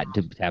bad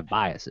to have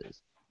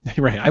biases.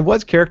 Right. I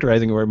was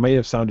characterizing it where it may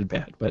have sounded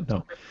bad, but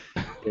no.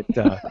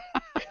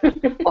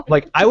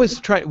 Like I was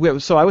trying.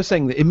 So I was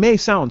saying that it may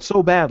sound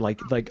so bad,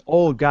 like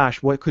oh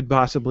gosh, what could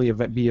possibly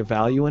be a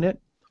value in it?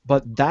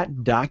 But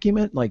that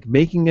document, like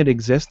making it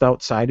exist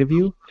outside of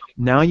you,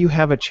 now you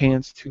have a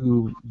chance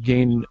to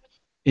gain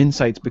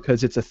insights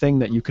because it's a thing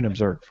that you can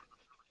observe.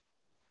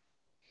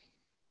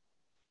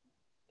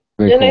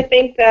 Very And I cool.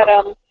 think that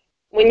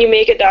when you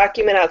make a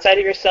document outside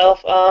of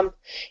yourself,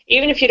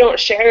 even if you don't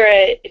share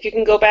it, if you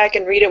can go back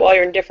and read it while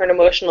you're in different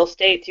emotional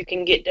states, you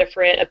can get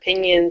different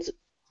opinions,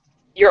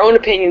 your own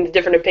opinions,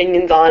 different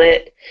opinions on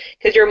it,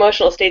 because your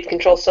emotional states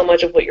control so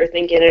much of what you're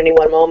thinking at any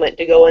one moment.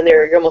 To go in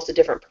there, you're almost a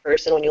different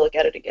person when you look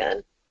at it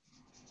again.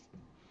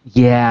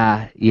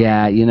 Yeah,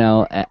 yeah.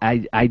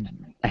 I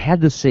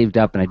had this saved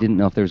up, and I didn't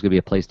know if there was going to be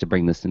a place to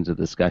bring this into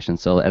the discussion.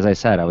 So, as I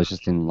said, I was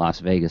just in Las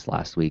Vegas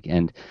last week,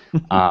 and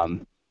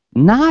um,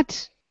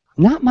 not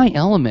not my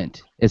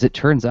element, as it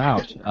turns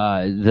out.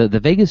 The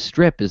Vegas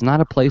Strip is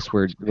not a place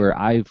where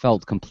I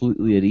felt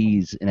completely at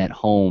ease and at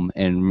home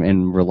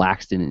and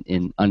relaxed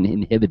and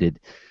uninhibited.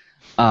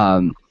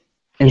 Um,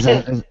 and,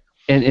 so,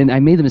 and I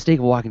made the mistake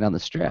of walking down the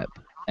Strip.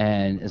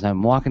 And as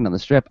I'm walking down the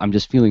Strip, I'm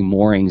just feeling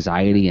more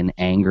anxiety and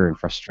anger and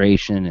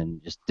frustration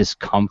and just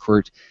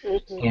discomfort. Hmm.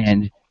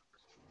 And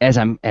as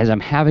I'm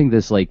having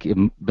this like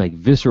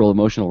visceral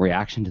emotional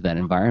reaction to that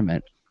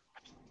environment,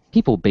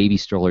 people with baby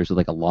strollers with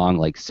like a long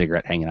like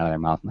cigarette hanging out of their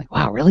mouth. I'm like,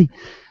 wow, really?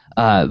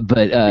 Uh,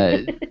 but uh,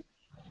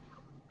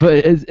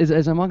 but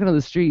as I'm walking down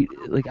the street,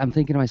 like I'm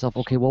thinking to myself,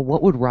 okay, well,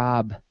 what would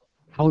Rob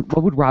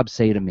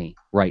say to me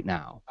right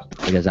now?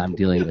 Like as I'm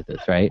dealing with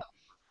this, right?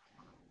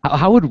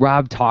 How would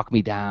Rob talk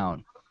me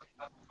down?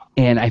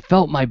 And I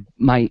felt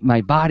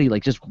my body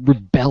like just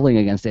rebelling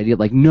against the idea,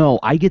 like, no,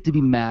 I get to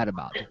be mad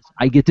about this.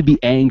 I get to be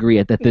angry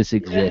at that this Yeah.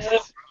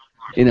 exists,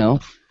 you know.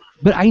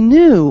 But I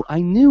knew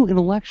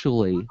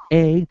intellectually,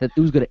 A, that it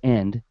was going to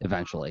end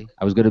eventually.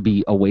 I was going to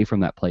be away from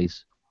that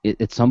place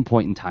at some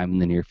point in time in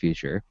the near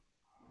future.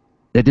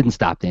 That didn't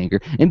stop the anger.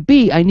 And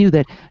B, I knew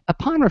that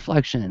upon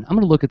reflection, I'm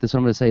going to look at this and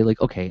I'm going to say,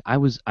 like, okay,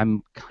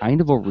 I'm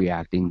kind of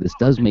overreacting. This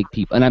does make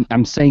people, and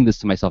I'm saying this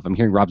to myself. I'm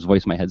hearing Rob's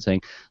voice in my head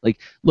saying, like,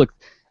 look,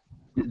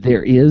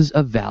 there is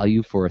a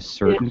value for a Yeah.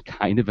 certain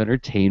kind of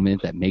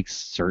entertainment that makes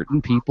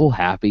certain people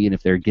happy, and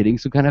if they're getting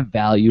some kind of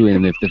value,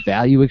 and if the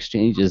value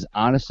exchange is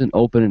honest and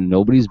open and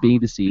nobody's being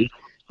deceived,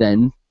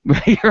 then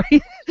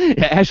right?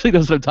 Yeah, Ashley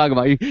knows what I'm talking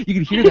about. You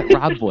can hear that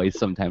Rob voice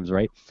sometimes,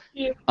 right?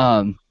 Yeah.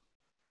 Um,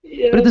 but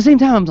Yeah. at the same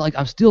time,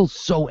 I'm still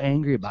so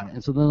angry about it.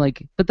 And so then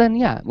but then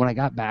yeah, when I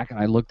got back and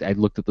I looked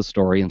at the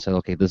story and said,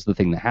 okay, this is the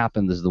thing that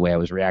happened. This is the way I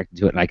was reacting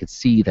to it, and I could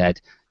see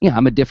that yeah,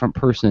 I'm a different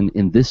person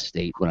in this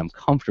state when I'm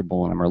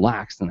comfortable and I'm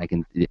relaxed and I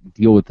can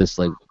deal with this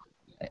like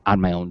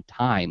on my own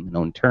time and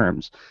own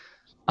terms.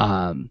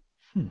 Um,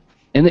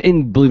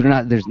 and believe it or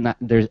not,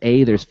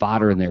 there's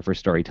fodder in there for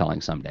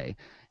storytelling someday,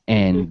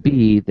 and Hmm.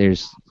 B,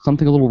 there's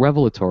something a little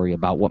revelatory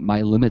about what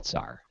my limits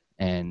are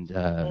and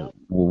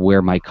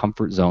where my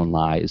comfort zone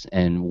lies,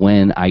 and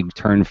when I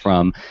turn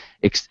from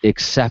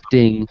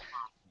accepting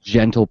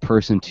gentle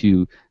person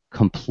to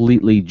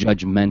completely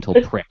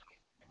judgmental prick.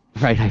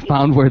 Right, I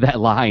found where that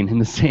line in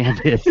the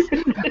sand is.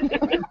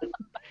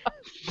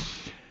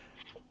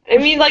 I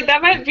mean, like,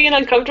 that might be an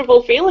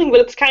uncomfortable feeling, but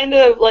it's kind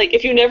of like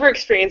if you never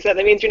experience that,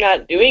 that means you're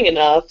not doing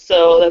enough.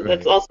 So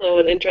that's Right. also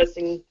an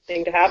interesting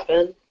thing to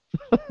happen.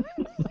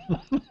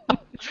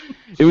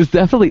 It was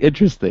definitely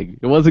interesting.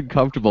 It wasn't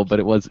comfortable, but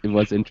it was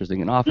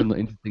interesting. And often the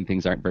interesting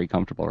things aren't very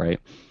comfortable, right?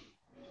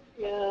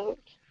 Yeah.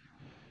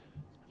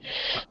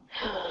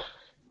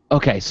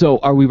 Okay, so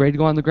are we ready to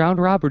go on the ground,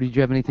 Rob, or did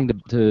you have anything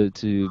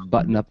to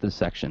button up this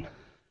section?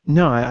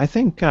 No, I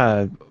think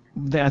I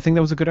think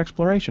that was a good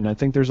exploration. I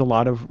think there's a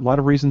lot of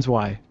reasons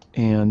why,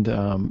 and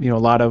a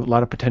lot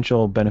of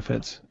potential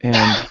benefits.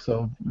 And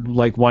so,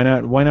 like, why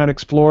not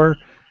explore,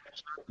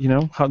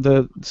 how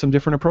the some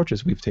different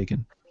approaches we've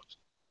taken.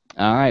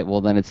 All right,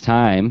 well then it's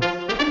time to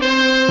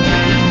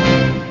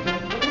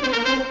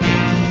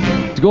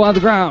go on the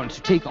ground,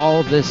 to take all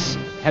of this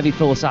heavy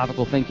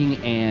philosophical thinking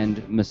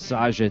and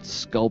massage it,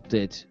 sculpt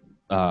it,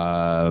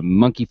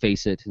 monkey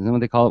face it. Is that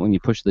what they call it when you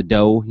push the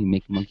dough? You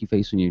make monkey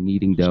face when you're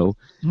kneading dough.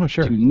 Oh, To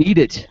sure. knead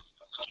it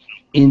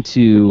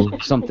into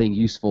something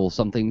useful,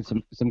 some kind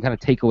of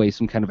takeaway,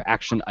 some kind of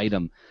action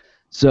item.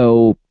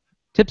 So,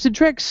 tips and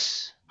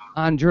tricks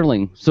on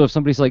journaling. So if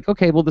somebody's like,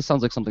 okay, well, this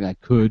sounds like something I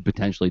could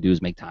potentially do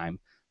is make time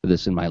for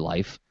this in my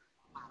life.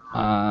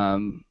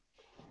 Um,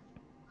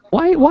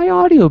 why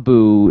Audio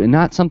Boo and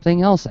not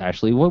something else,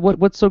 Ashley?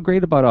 What's so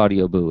great about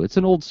Audio Boo? It's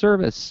an old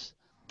service.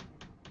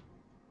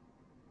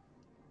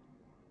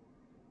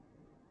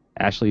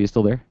 Ashley, you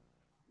still there?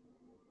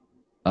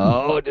 Hmm.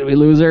 Oh, did we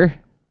lose her?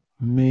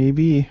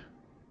 Maybe.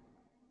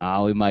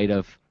 Oh, we might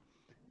have.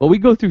 Well, we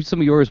go through some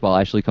of yours while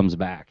Ashley comes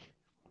back.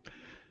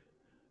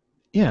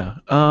 Yeah.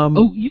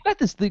 Oh, you got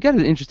this. You got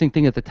an interesting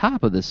thing at the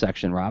top of this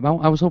section, Rob.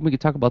 I was hoping we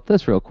could talk about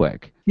this real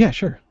quick. Yeah,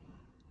 sure.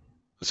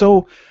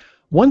 So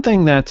one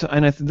thing that,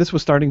 and this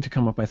was starting to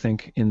come up, I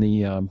think, in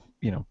the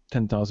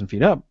 10,000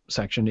 feet up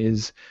section,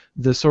 is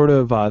the sort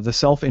of the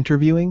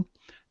self-interviewing,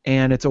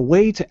 and it's a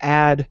way to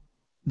add.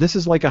 This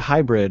is like a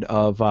hybrid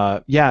of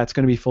yeah, it's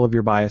going to be full of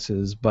your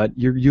biases, but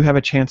you have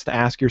a chance to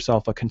ask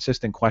yourself a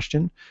consistent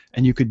question,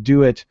 and you could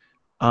do it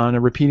on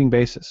a repeating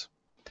basis.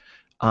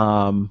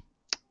 Um,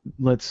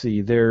 let's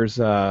see. There's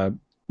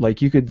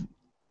like you could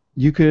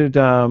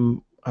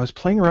I was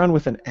playing around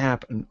with an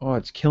app, and oh,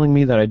 it's killing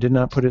me that I did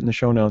not put it in the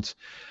show notes.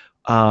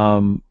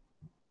 Um,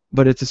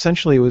 but it's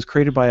essentially, it was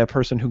created by a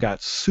person who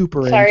got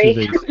super Sorry.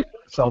 into the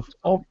self.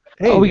 Oh,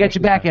 hey, Oh, we got you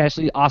Ashley's back,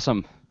 Ashley.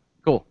 Awesome.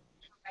 Cool.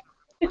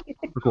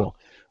 Super cool.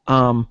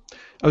 I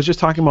was just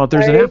talking about,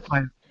 there's an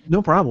Sorry. app.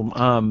 No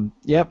problem.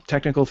 Yep,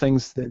 technical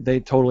things, they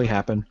totally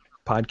happen.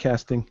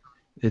 Podcasting,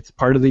 it's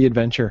part of the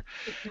adventure.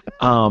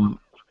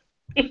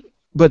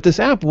 But this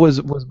app was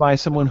by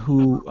someone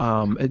who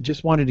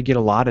just wanted to get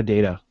a lot of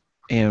data,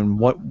 and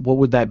what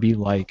would that be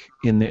like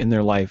in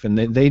their life, and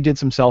they did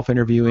some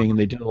self-interviewing, and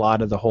they did a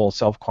lot of the whole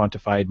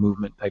self-quantified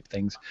movement type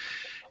things,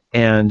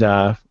 and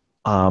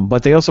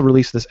but they also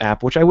released this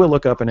app, which I will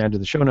look up and add to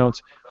the show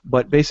notes.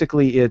 But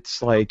basically,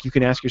 it's like you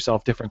can ask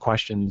yourself different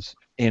questions,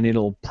 and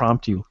it'll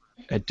prompt you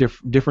at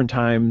different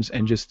times,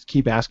 and just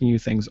keep asking you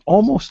things,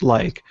 almost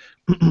like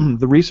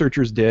the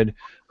researchers did,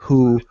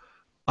 who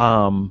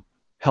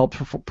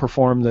helped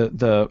perform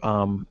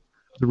the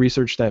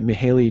research that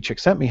Mihaly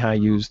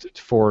Csikszentmihalyi used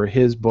for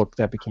his book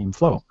that became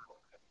Flow,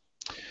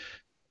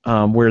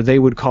 where they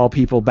would call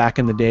people back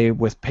in the day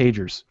with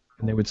pagers,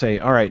 and they would say,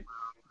 all right,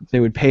 they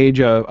would page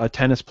a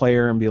tennis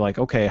player and be like,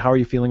 okay, how are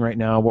you feeling right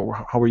now?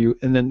 How are you?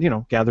 And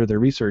then, gather their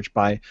research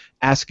by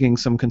asking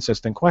some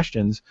consistent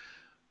questions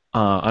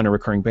on a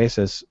recurring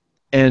basis.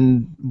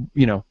 And,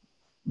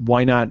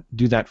 why not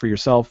do that for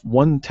yourself?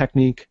 One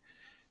technique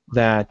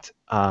that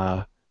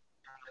I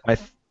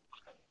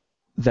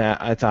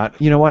thought,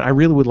 you know what, I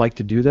really would like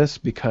to do this,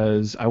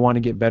 because I want to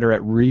get better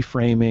at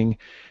reframing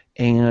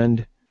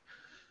and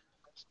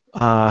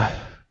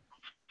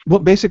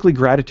basically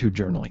gratitude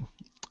journaling.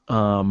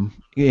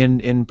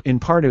 In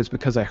part, it was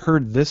because I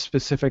heard this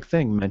specific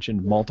thing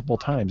mentioned multiple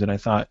times, and I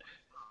thought,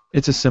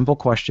 it's a simple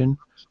question.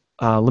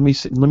 Let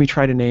me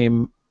try to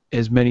name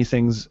as many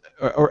things,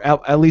 or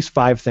at least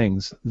 5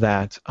 things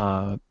that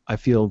I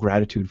feel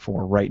gratitude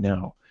for right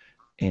now.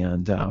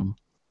 And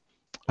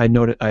I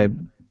noted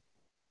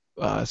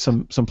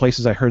some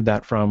places I heard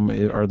that from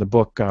are the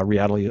book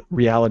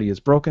Reality is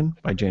Broken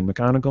by Jane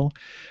McGonigal,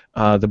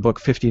 the book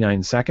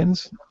 59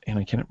 Seconds, and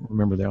I can't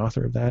remember the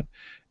author of that,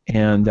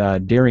 and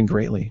Daring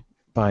Greatly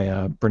by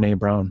Brene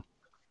Brown.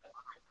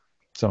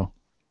 So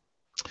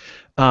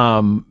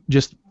and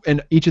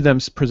each of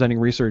them's presenting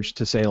research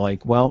to say,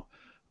 like, well,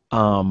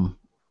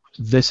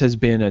 this has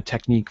been a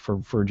technique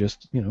for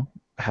just,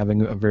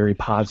 having a very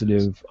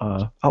positive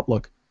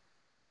outlook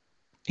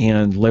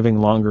and living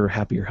longer,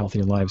 happier,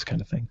 healthier lives,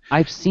 kind of thing.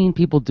 I've seen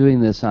people doing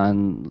this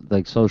on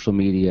like social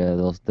media.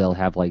 They'll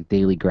have like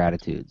daily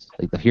gratitudes.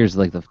 Like here's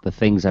like the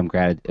things I'm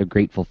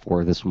grateful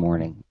for this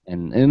morning,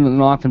 and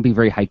it'll often be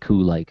very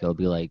haiku. Like it'll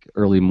be like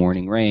early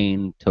morning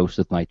rain, toast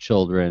with my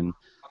children,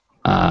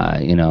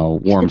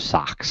 warm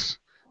socks,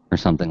 or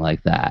something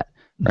like that.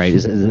 Right?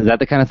 Is that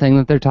the kind of thing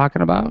that they're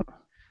talking about?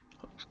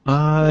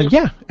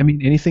 Yeah. I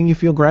mean, anything you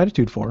feel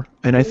gratitude for,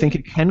 and I think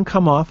it can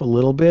come off a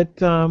little bit.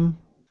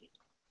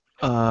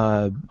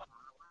 Motivational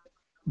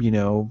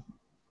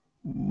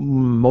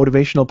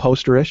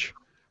posterish,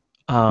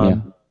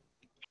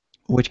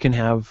 which can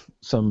have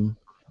some,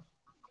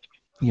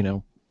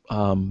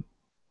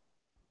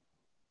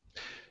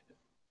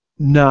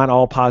 not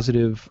all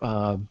positive,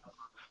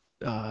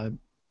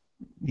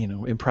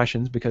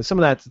 impressions, because some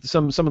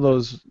of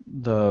those,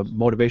 the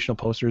motivational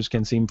posters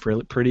can seem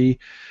pretty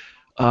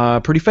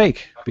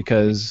fake,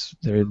 because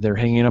they're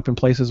hanging up in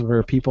places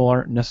where people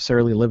aren't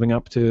necessarily living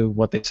up to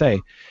what they say.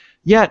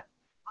 Yet,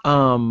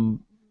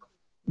 I'm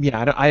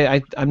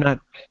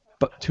not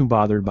too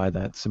bothered by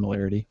that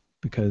similarity,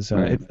 because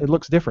it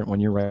looks different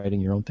when you're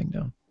writing your own thing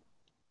down.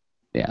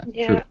 Yeah.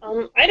 Yeah.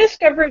 I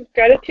discovered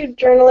gratitude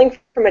journaling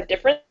from a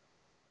different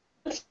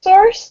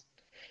source,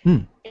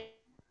 and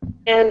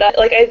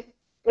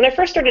when I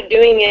first started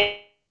doing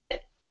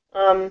it,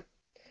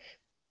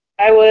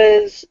 I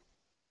was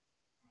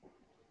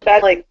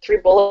back like 3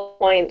 bullet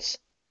points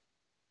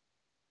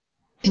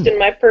in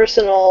my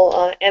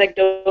personal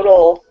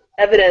anecdotal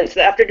evidence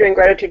that after doing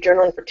gratitude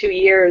journaling for 2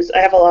 years, I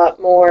have a lot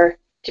more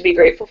to be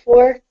grateful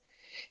for,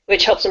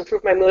 which helps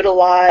improve my mood a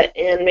lot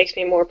and makes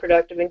me more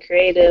productive and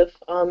creative.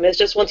 It's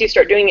just once you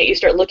start doing it, you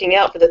start looking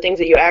out for the things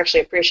that you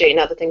actually appreciate,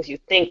 not the things you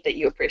think that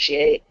you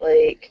appreciate,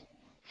 like,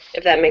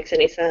 if that makes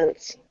any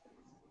sense.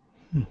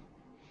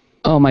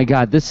 Oh my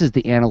God, this is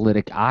the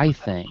analytic eye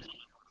thing,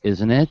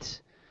 isn't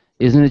it?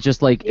 Isn't it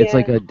just like, it's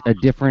like a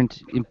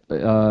different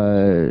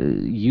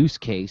use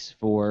case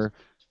for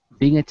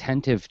being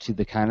attentive to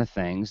the kind of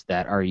things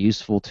that are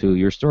useful to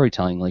your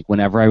storytelling? Like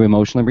whenever I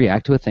emotionally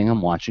react to a thing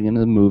I'm watching in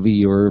a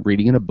movie or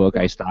reading in a book,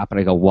 I stop and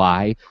I go,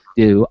 why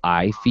do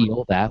I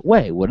feel that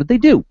way? What did they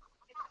do?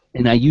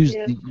 And I use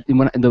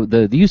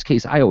the use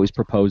case I always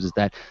propose is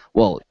that,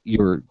 well,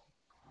 you're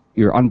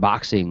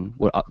unboxing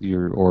what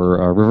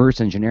or reverse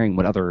engineering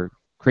what other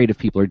creative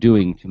people are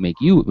doing to make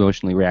you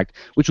emotionally react,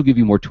 which will give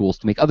you more tools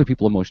to make other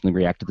people emotionally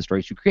react to the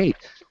stories you create.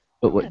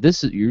 But what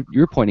this is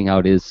you're pointing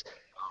out is,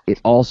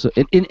 it also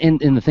and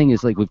the thing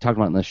is, like we've talked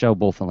about in the show,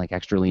 both on like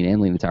extra lean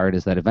and lean to art,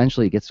 is that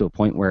eventually it gets to a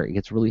point where it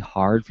gets really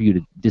hard for you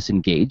to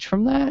disengage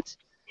from that.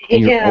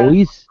 And you're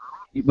always,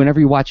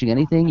 whenever you're watching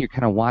anything, you're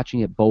kind of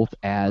watching it both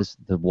as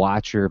the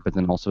watcher, but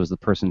then also as the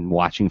person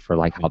watching for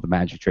like how the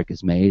magic trick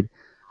is made.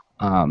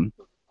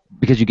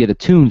 because you get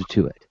attuned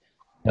to it.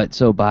 But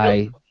so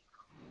gratitude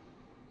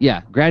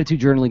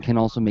journaling can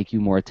also make you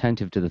more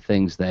attentive to the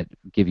things that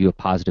give you a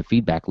positive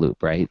feedback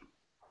loop, right?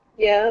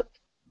 Yeah.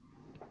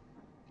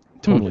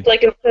 Totally. It's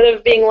like instead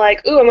of being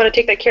like, ooh, I'm going to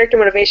take that character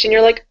motivation,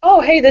 you're like,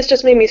 oh, hey, this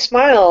just made me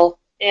smile,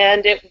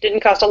 and it didn't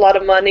cost a lot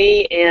of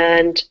money,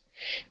 and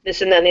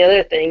this and that and the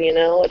other thing,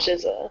 which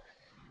is a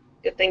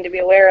good thing to be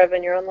aware of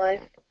in your own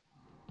life.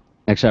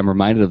 Actually, I'm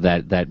reminded of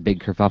that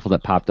big kerfuffle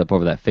that popped up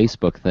over that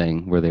Facebook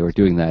thing where they were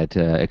doing that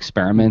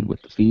experiment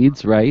with the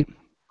feeds, right?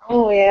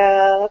 Oh,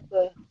 yeah.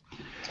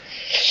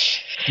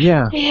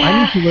 Yeah, Yeah.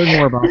 I need to learn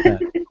more about that.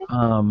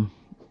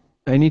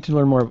 I need to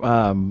learn more.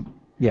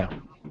 Yeah,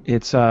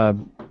 it's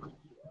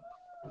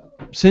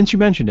since you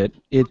mentioned it,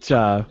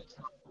 the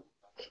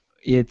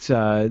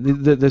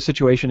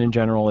situation in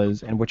general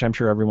is, and which I'm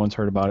sure everyone's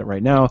heard about it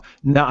right now.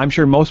 Now, I'm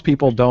sure most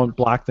people don't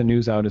block the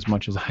news out as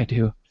much as I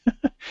do.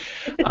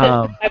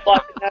 I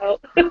blocked it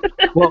out.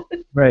 Well,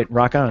 right,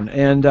 rock on.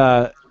 And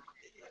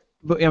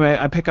but I mean,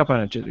 I pick up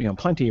on it,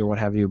 plenty or what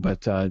have you.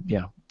 But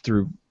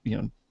through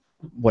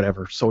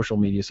whatever social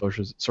media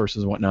sources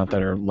and whatnot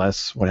that are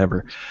less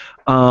whatever,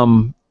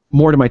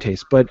 more to my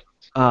taste. But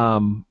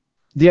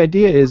the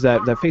idea is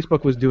that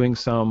Facebook was doing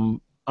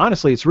some.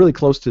 Honestly, it's really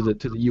close to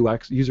the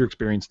UX user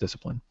experience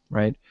discipline,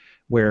 right?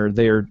 Where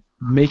they're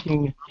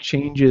making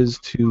changes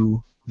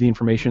to the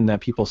information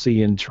that people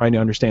see and trying to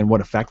understand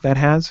what effect that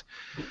has.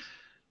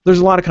 There's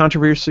a lot of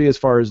controversy as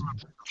far as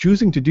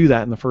choosing to do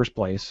that in the first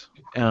place.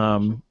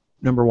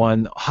 Number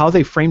one, how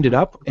they framed it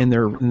up in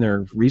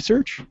their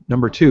research.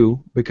 Number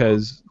two,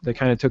 because they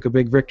kind of took a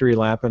big victory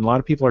lap, and a lot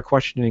of people are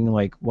questioning,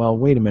 like, well,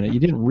 wait a minute, you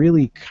didn't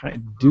really kind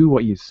of do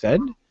what you said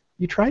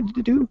you tried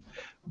to do,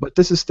 but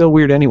this is still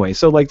weird anyway.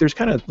 So like, there's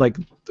kind of like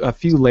a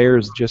few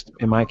layers, just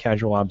in my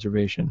casual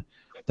observation,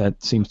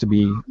 that seems to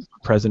be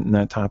present in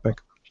that topic.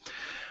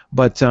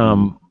 But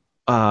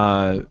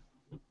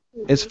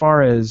as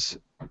far as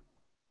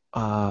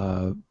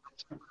I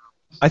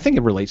think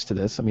it relates to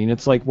this. I mean,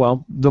 it's like,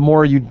 well, the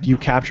more you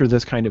capture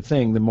this kind of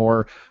thing, the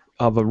more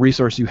of a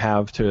resource you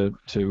have to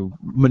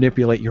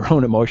manipulate your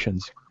own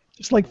emotions,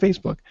 just like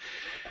Facebook.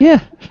 Yeah.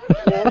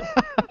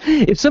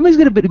 If somebody's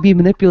going to be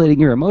manipulating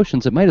your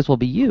emotions, it might as well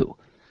be you.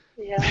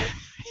 Yeah.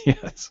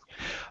 Yes.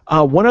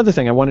 One other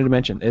thing I wanted to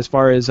mention, as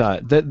far as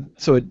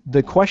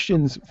the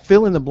questions,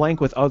 fill in the blank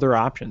with other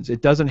options.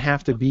 It doesn't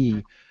have to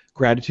be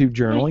gratitude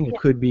journaling. It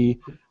could be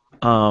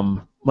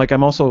like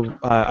I'm also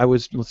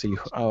let's see,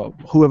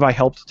 who have I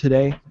helped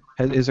today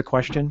is a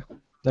question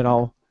that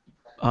I'll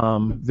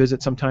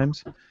visit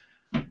sometimes.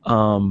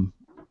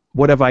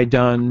 What have I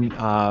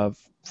done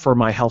for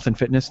my health and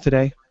fitness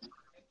today?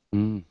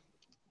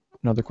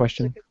 Another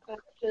question. Good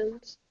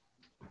questions.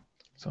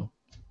 So,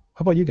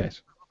 how about you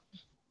guys?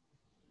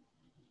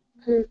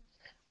 We're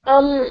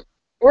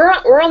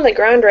on the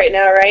ground right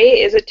now, right?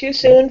 Is it too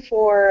soon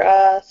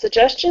for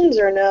suggestions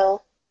or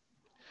no?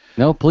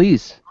 No,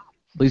 please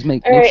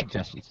make All right.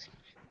 suggestions.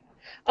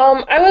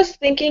 I was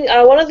thinking,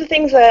 one of the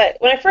things that,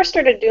 when I first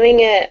started doing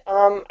it,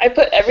 I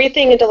put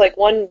everything into like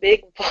one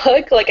big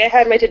book. Like I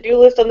had my to-do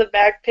list on the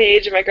back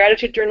page and my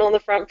gratitude journal on the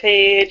front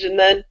page, and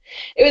then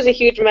it was a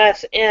huge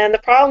mess. And the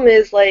problem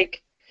is,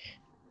 like,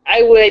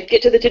 I would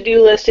get to the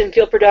to-do list and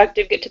feel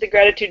productive, get to the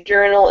gratitude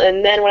journal,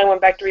 and then when I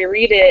went back to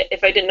reread it,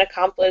 if I didn't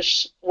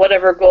accomplish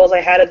whatever goals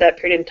I had at that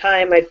period in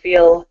time, I'd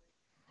feel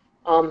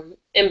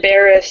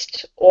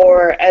embarrassed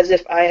or as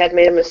if I had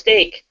made a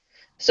mistake.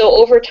 So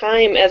over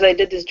time, as I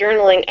did this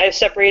journaling, I've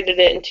separated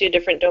it into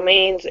different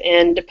domains,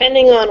 and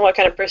depending on what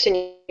kind of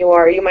person you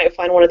are, you might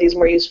find one of these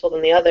more useful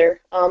than the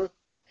other.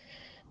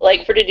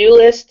 Like for to-do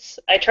lists,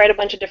 I tried a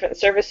bunch of different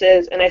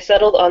services, and I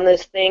settled on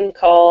this thing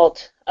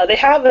called, they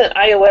have an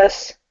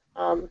iOS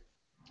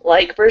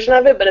like version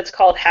of it, but it's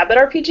called Habit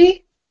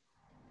RPG.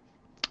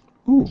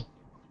 Ooh.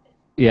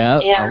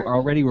 Yeah,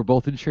 already we're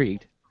both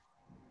intrigued.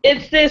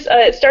 It's this,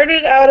 it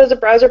started out as a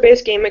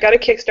browser-based game. It got a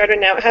Kickstarter,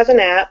 now it has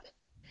an app.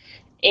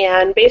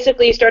 And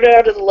basically, you started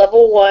out as a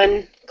level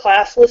 1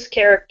 classless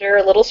character,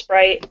 a little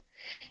sprite,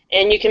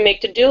 and you can make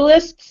to-do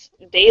lists,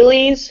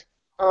 dailies,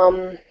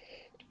 and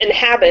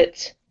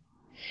habits.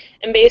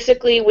 And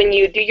basically, when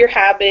you do your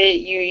habit,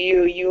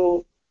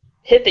 you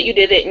hit that you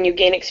did it, and you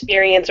gain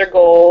experience or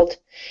gold.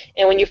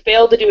 And when you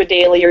fail to do a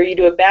daily or you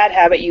do a bad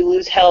habit, you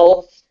lose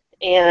health,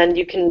 and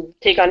you can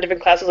take on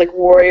different classes like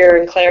warrior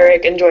and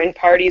cleric and join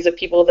parties of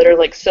people that are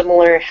like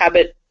similar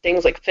habit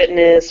things like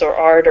fitness or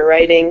art or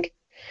writing.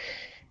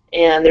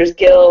 And there's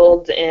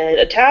guilds and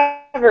a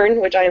tavern,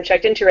 which I am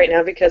checked into right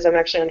now because I'm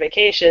actually on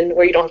vacation,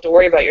 where you don't have to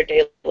worry about your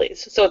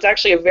dailies. So it's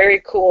actually a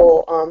very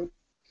cool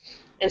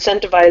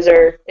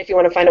incentivizer if you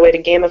want to find a way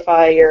to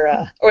gamify your,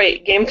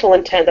 gameful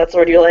intent, that's the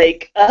word you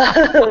like,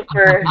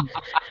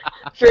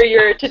 for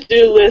your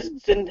to-do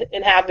lists and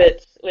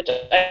habits, which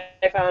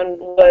I found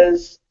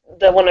was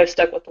the one I've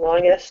stuck with the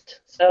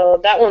longest.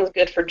 So that one's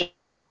good for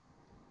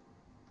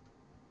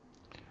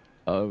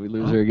Oh, we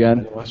lose her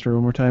again? I lost her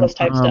one more time. those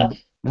type stuff.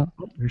 No,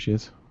 there she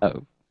is.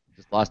 Oh,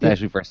 just lost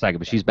Ashley for a second,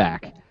 but she's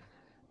back.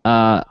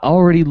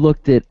 Already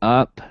looked it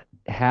up.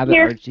 Habit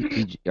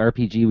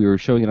RPG. We were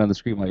showing it on the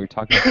screen while you were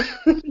talking.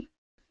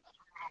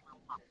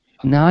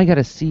 Now I got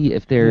to see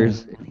if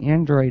there's an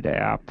Android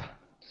app.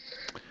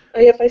 Oh,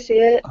 yep, I see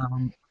it.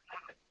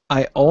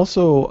 I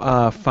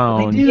also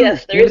found.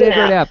 Yes, there is an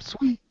Android app.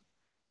 Sweet.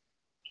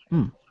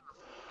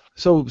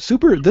 So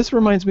this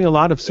reminds me a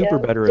lot of Super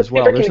Better as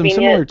well. There's some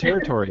similar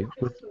territory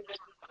with.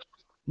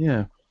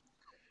 Yeah.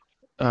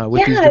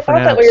 With these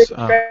different I thought apps. that we were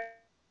describing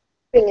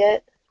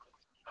it.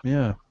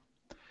 Yeah.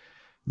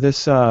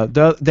 This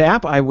the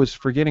app I was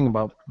forgetting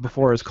about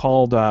before is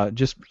called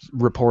just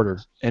Reporter,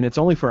 and it's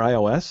only for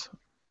iOS.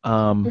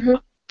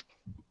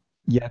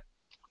 Yeah.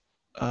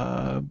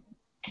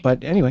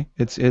 But anyway,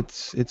 it's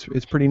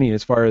pretty neat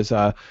as far as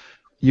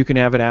you can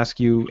have it ask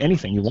you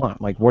anything you want,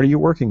 like what are you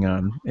working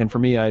on? And for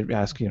me, I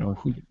ask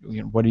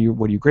what are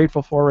you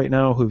grateful for right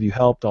now? Who have you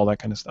helped? All that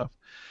kind of stuff.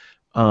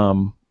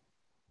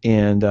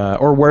 And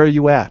or where are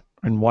you at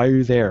and why are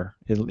you there?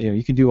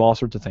 You can do all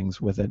sorts of things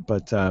with it,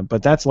 but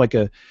that's not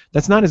as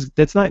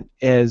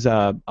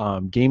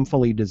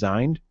gamefully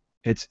designed.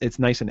 It's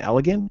nice and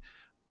elegant.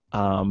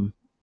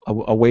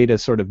 A way to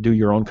sort of do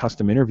your own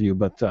custom interview,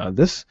 but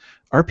this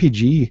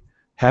RPG,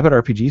 Habit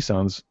RPG,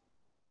 sounds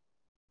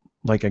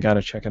like I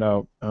gotta check it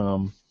out.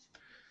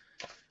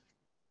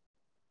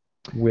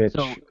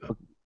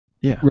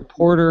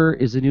 Reporter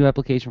is a new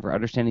application for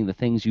understanding the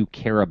things you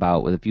care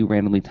about with a few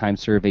randomly timed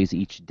surveys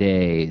each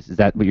day. Is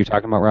that what you're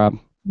talking about, Rob?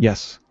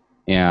 Yes.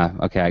 Yeah.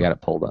 Okay, I got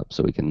it pulled up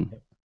so we can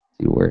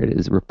see where it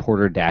is.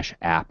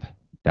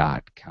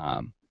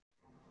 Reporter-app.com.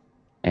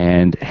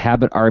 And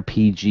Habit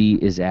RPG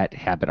is at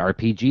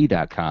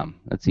habitrpg.com.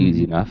 That's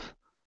easy enough.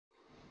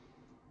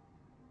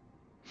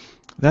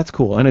 That's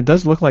cool, and it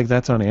does look like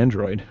that's on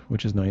Android,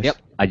 which is nice. Yep,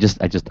 I just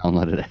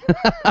downloaded it.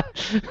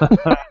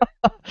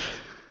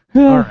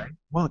 All right.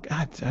 Well,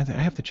 God, I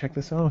have to check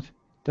this out.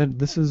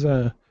 This is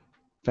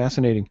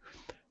fascinating.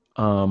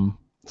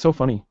 So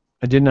funny.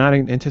 I did not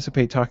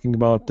anticipate talking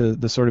about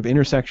the sort of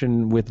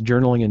intersection with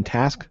journaling and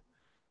task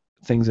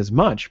things as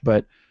much,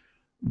 but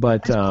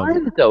that's part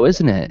of it, though,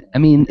 isn't it? I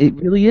mean, it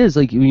really is.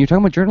 Like when you're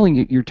talking about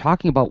journaling, you're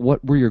talking about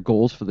what were your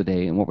goals for the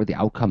day and what were the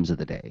outcomes of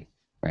the day,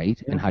 right?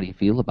 Yeah. And how do you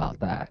feel about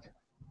that?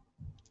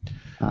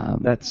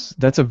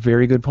 That's a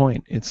very good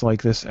point. It's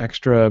like this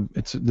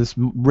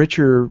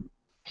richer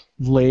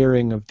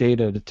layering of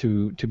data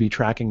to be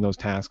tracking those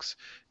tasks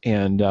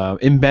and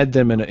embed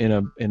them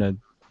in a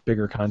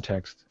bigger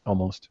context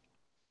almost.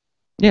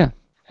 Yeah.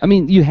 I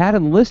mean, you had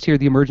on the list here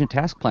the Emergent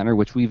Task Planner,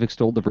 which we've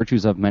extolled the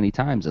virtues of many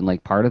times, and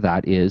like part of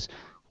that is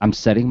I'm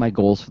setting my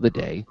goals for the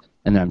day,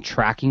 and then I'm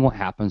tracking what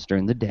happens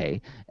during the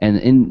day,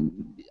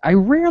 and I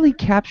rarely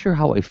capture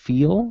how I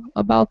feel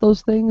about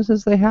those things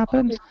as they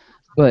happen,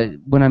 but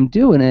when I'm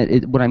doing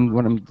it, what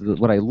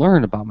I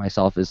learn about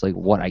myself is like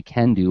what I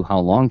can do, how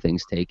long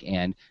things take,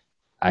 and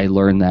I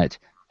learned that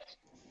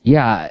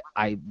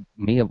I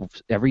may have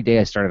every day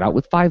I started out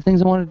with 5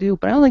 things I want to do,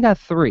 but I only got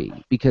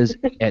 3 because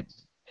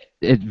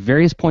at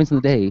various points in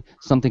the day,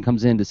 something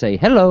comes in to say,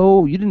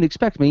 hello, you didn't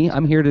expect me.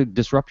 I'm here to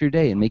disrupt your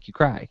day and make you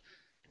cry.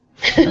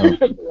 So.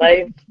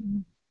 Life.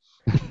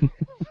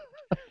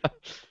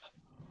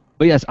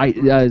 But yes,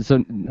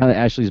 so now that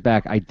Ashley's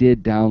back, I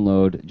did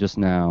download just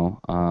now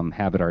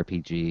Habit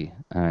RPG.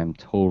 I'm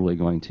totally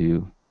going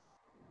to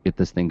get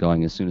this thing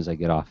going as soon as I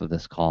get off of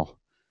this call.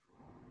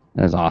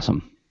 That is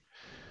awesome.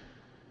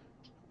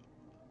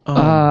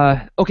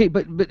 Okay,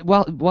 but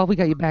while we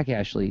got you back,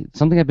 Ashley,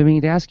 something I've been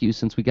meaning to ask you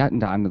since we got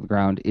into Onto the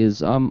Ground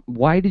is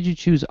why did you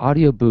choose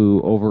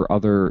Audioboo over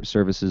other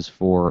services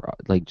for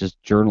like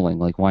just journaling?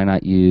 Like why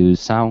not use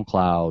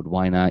SoundCloud?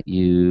 Why not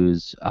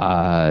use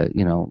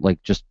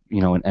like just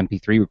an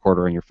MP3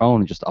 recorder on your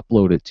phone and just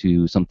upload it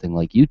to something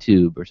like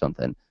YouTube or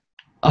something?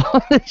 Oh,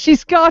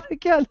 she's gone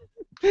again.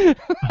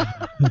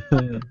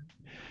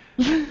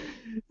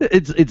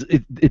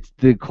 It's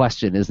the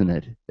question, isn't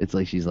it? It's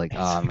like she's like,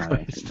 oh,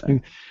 man.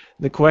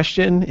 The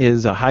question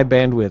is a high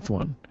bandwidth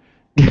one.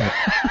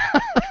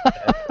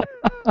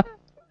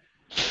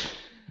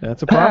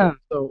 That's a problem.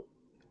 So,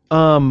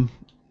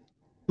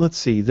 let's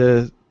see.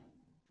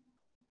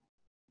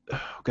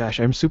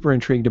 I'm super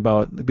intrigued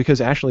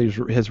because Ashley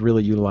has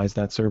really utilized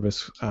that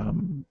service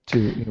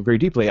very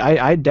deeply.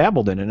 I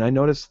dabbled in it, and I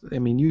noticed. I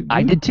mean,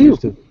 I did too.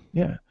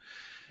 Yeah.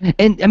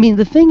 And I mean,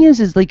 the thing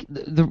is like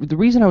the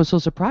reason I was so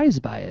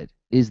surprised by it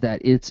is that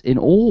it's an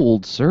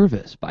old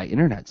service by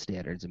internet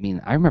standards. I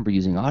mean, I remember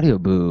using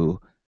Audioboo,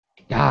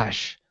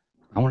 gosh,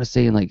 I want to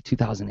say in like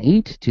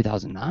 2008,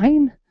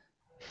 2009.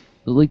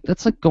 Like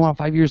that's like going on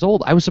 5 years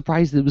old. I was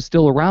surprised it was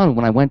still around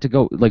when I went to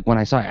go. Like when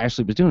I saw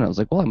Ashley was doing it, I was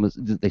like, well,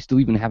 do they still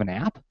even have an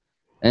app?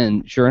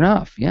 And sure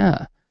enough,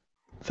 yeah.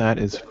 That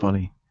is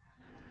funny.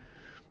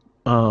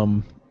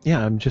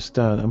 Yeah, I'm just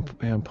I'm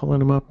pulling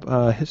them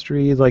up.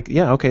 History, like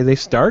okay, they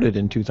started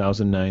in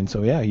 2009,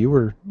 so yeah,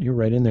 you're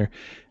right in there,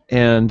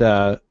 and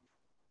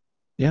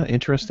yeah,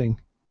 interesting.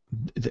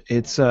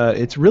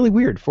 It's really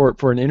weird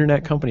for an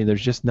internet company.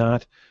 There's just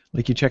not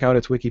like you check out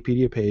its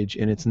Wikipedia page,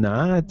 and it's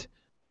not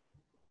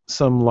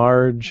some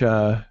large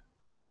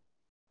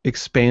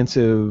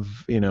expansive,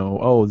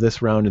 oh,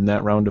 this round and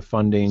that round of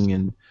funding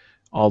and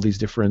all these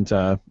different.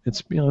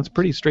 It's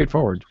pretty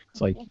straightforward.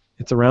 It's like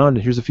it's around,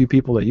 and here's a few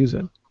people that use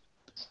it.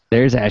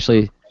 There's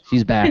Ashley.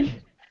 She's back.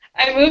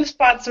 I moved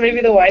spots, so maybe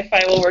the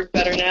Wi-Fi will work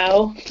better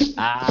now.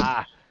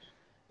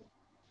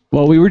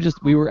 Well,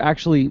 we were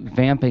actually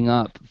vamping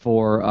up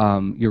for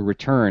your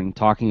return,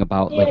 talking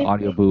about like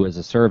AudioBoo as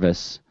a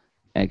service,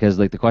 because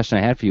like the question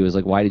I had for you is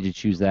like, why did you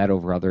choose that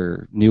over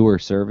other newer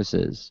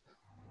services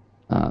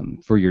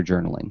for your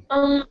journaling?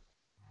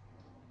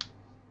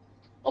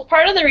 Well,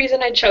 part of the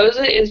reason I chose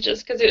it is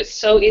just because it was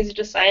so easy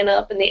to sign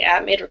up, and the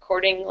app made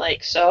recording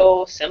like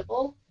so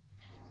simple.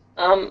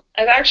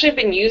 I've actually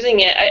been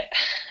using it.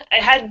 I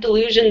had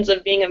delusions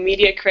of being a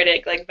media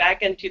critic like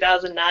back in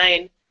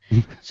 2009.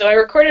 So I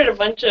recorded a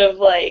bunch of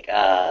like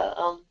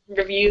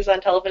reviews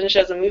on television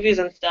shows and movies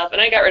and stuff,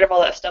 and I got rid of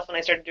all that stuff when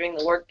I started doing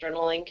the work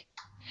journaling.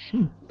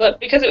 But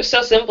because it was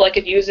so simple, I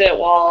could use it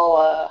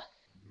while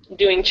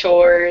doing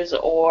chores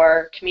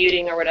or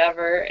commuting or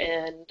whatever,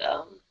 and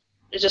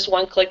it's just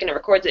one click and it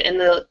records it. And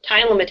the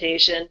time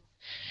limitation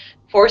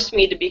forced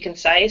me to be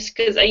concise,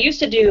 because I used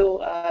to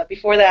do,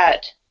 before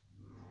that,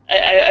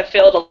 I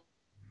failed a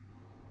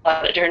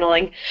lot of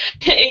journaling.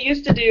 I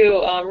used to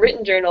do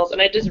written journals,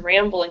 and I just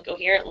ramble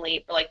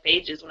incoherently for like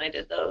pages when I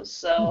did those.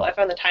 So I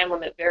found the time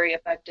limit very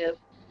effective,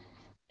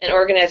 and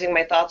organizing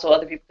my thoughts so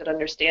other people could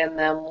understand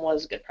them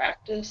was good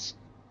practice.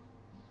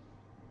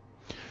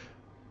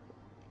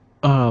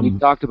 We've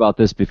talked about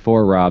this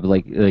before, Rob.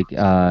 Like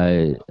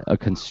a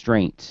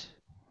constraint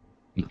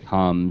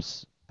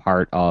becomes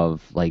part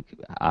of like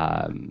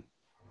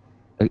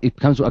it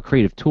becomes a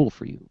creative tool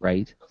for you,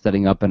 right?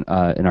 Setting up an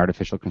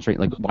artificial constraint.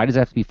 Like, why does it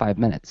have to be 5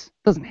 minutes?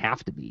 It doesn't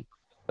have to be,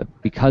 but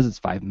because it's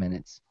 5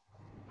 minutes,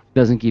 it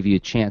doesn't give you a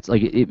chance.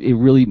 Like, it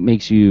really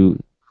makes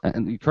you.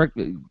 And correct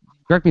me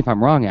if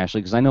I'm wrong,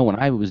 Ashley, because I know when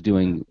I was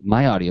doing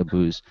my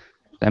AudioBoos,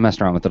 I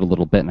messed around with it a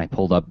little bit, and I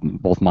pulled up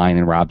both mine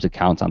and Rob's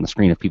accounts on the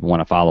screen if people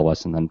want to follow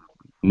us and then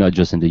nudge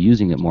us into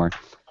using it more.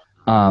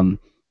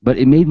 But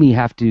it made me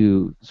have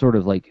to sort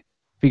of like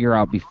figure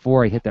out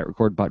before I hit that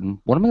record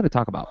button, what am I going to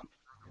talk about?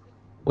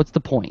 What's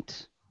the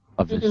point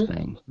of this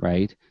thing,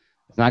 right?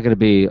 It's not going to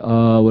be,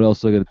 what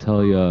else am I going to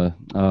tell you?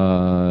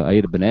 I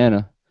ate a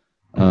banana,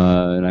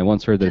 and I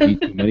once heard that if you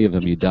eat too many of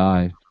them, you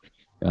die.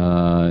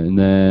 And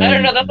then I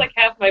don't know, that's like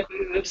half my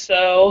booze,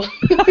 so...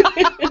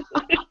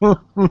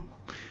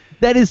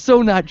 That is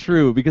so not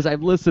true, because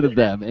I've listened to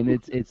them, and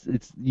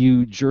it's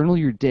you journal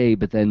your day,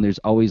 but then there's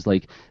always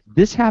like,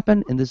 this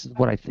happened, and this is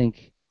what I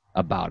think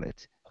about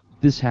it.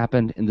 This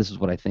happened, and this is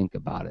what I think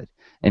about it.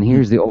 And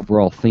here's the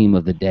overall theme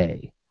of the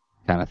day,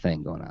 kind of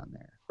thing going on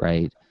there,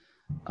 right?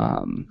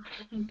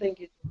 Thank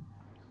you.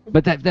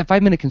 But that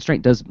 5-minute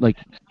constraint does like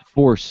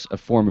force a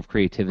form of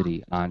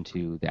creativity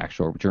onto the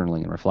actual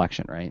journaling and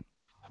reflection, right?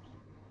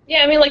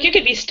 Yeah, I mean, like, you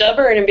could be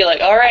stubborn and be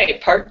like, all right,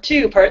 part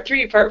 2, part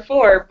 3, part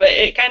 4, but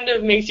it kind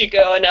of makes you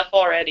go enough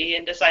already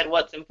and decide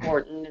what's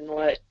important and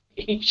what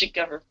you should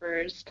cover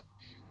first.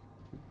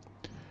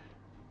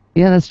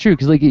 Yeah, that's true,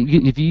 because like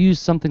if you use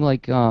something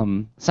like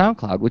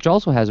SoundCloud, which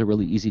also has a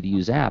really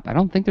easy-to-use app, I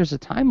don't think there's a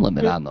time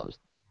limit on those.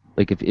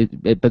 Like if you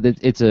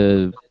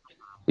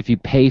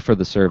pay for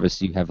the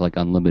service, you have like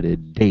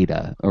unlimited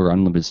data or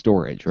unlimited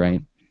storage,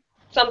 right?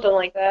 Something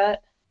like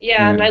that.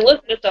 Yeah, and I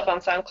listen to stuff on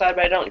SoundCloud, but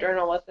I don't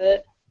journal with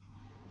it.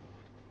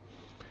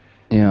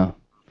 Yeah.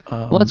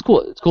 Well, that's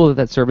cool. It's cool that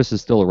that service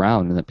is still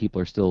around and that people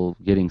are still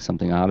getting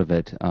something out of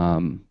it.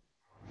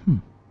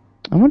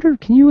 I wonder,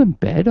 can you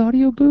embed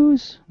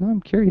AudioBoos? No,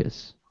 I'm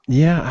curious.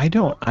 Yeah, I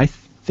don't. I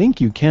think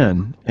you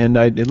can, and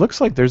it looks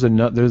like there's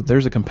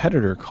a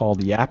competitor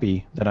called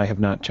Yappy that I have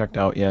not checked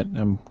out yet.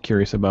 I'm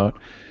curious about.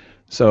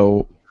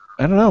 So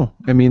I don't know.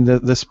 I mean,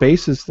 the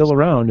space is still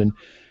around,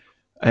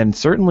 and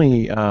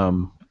certainly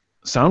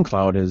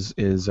SoundCloud is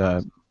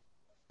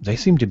they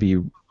seem to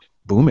be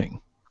booming.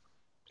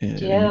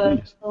 Yeah,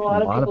 a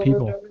lot of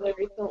people moved over there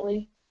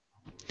recently.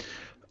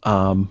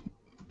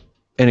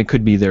 And it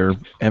could be their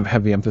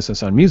heavy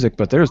emphasis on music,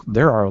 but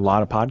there are a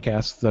lot of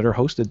podcasts that are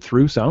hosted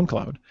through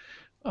SoundCloud.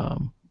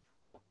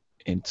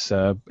 It's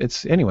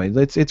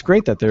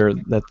great that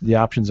the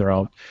options are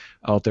out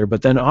there.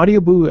 But then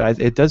AudioBoo,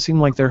 it does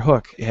seem like their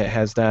hook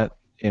has that,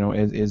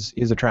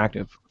 is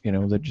attractive.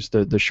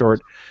 The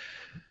short.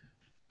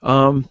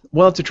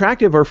 Well, it's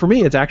attractive, or for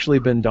me, it's actually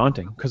been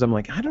daunting because I'm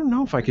like, I don't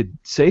know if I could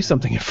say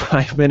something in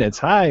 5 minutes.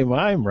 Hi,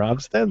 I'm Rob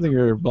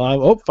Stenzinger. Blah.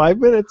 Oh, 5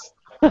 minutes.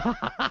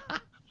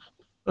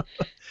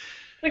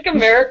 It's like a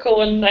miracle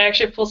when I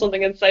actually pull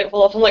something insightful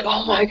off. I'm like,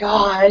 oh my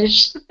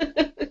gosh.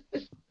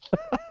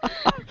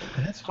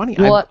 That's funny.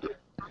 What?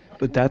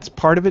 But that's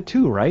part of it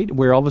too, right?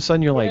 Where all of a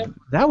sudden you're like,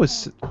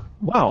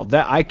 wow,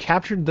 that I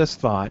captured this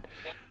thought.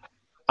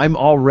 I'm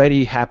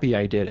already happy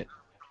I did it.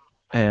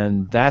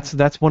 And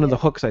that's one of the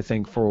hooks, I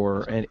think,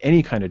 for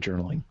any kind of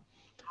journaling.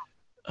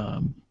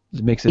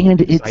 It makes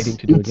it exciting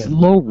to do again. It's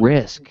low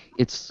risk.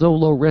 It's so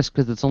low risk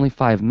because it's only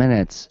 5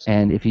 minutes,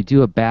 and if you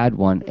do a bad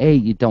one, A,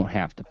 you don't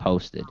have to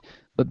post it.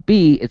 But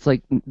B, it's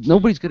like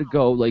nobody's going to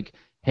go like,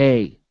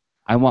 hey,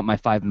 I want my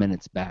 5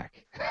 minutes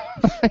back,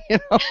 you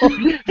know,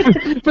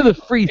 for the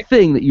free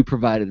thing that you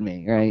provided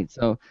me, right?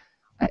 So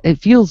it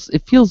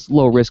feels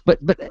low risk, but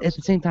at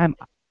the same time,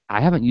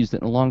 I haven't used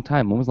it in a long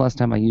time. When was the last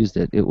time I used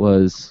it? It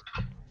was,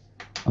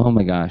 oh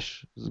my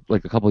gosh, it was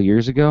like a couple of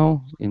years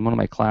ago in one of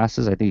my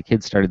classes. I think a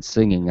kid started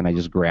singing, and I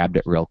just grabbed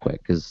it real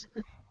quick because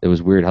it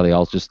was weird how they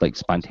all just like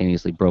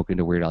spontaneously broke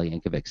into Weird Al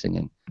Yankovic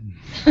singing.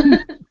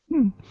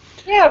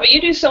 Yeah, but you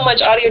do so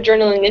much audio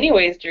journaling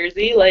anyways,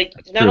 Jersey. Like,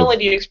 not only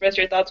do you express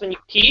your thoughts when you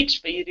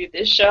teach, but you do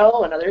this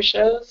show and other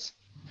shows.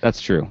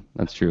 That's true.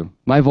 That's true.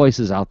 My voice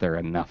is out there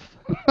enough.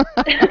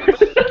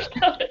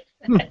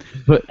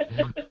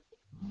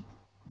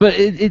 but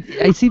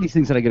I see these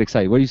things and I get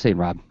excited. What are you saying,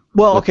 Rob?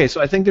 Well, okay,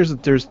 so I think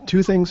there's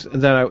two things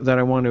that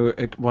I want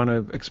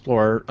to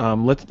explore.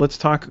 Let's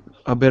talk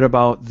a bit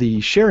about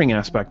the sharing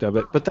aspect of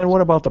it, but then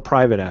what about the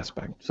private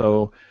aspect?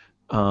 So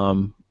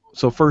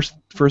first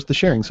the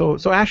sharing. So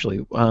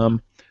Ashley,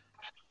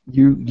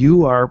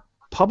 you are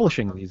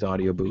publishing these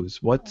audio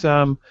boos.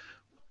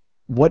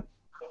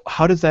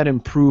 How does that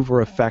improve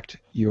or affect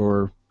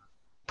your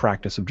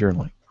practice of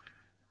journaling?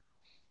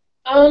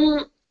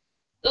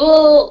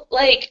 Well,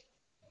 like,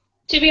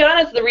 to be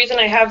honest, the reason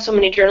I have so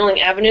many journaling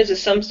avenues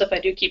is some stuff I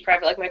do keep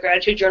private, like my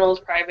gratitude journal is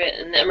private,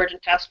 and the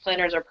emergent task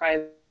planners are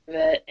private,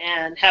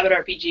 and Habit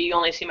RPG, you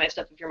only see my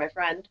stuff if you're my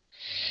friend.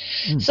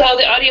 So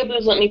the audio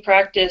boos let me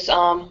practice,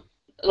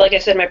 like I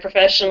said, my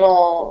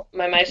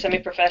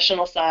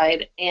semi-professional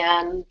side,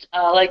 and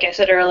like I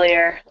said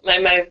earlier,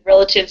 my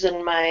relatives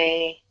and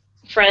my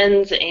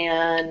friends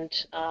and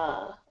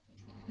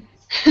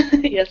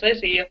yes, I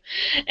see you,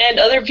 and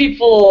other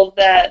people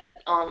that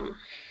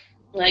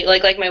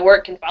like my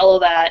work can follow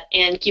that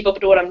and keep up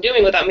to what I'm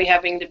doing without me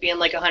having to be in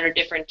like 100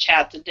 different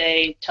chats a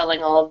day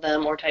telling all of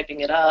them or typing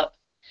it up.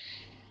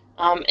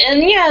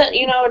 And yeah,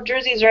 you know,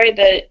 Jersey's right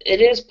that it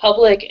is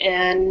public,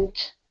 and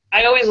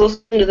I always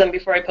listen to them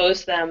before I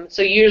post them.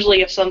 So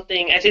usually if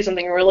I say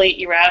something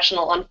really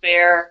irrational,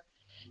 unfair,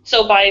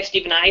 so biased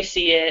even I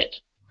see it,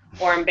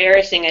 or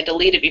embarrassing, I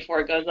delete it before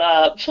it goes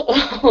up,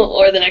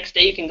 or the next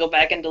day you can go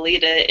back and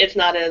delete it. It's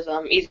not as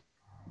easy.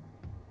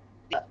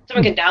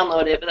 Someone can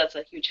download it, but that's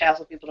a huge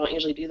hassle. People don't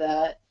usually do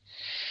that.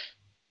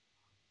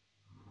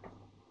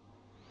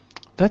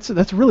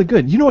 That's really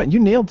good. You know what? You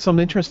nailed some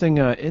interesting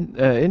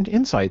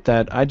insight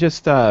that I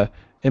just, in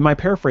my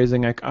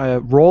paraphrasing,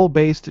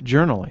 role-based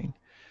journaling.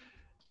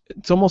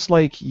 It's almost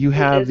like you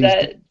have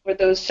Were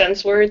those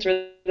sense words?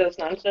 Were those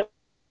nonsense?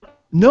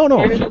 No,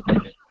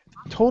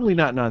 totally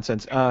not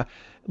nonsense.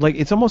 Like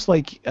it's almost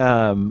like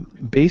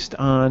based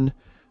on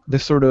the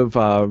sort of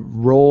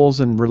roles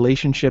and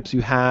relationships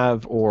you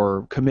have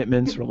or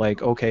commitments, or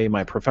like, okay,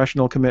 my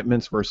professional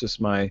commitments versus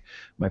my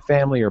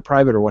family or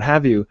private or what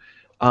have you.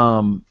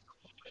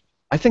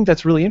 I think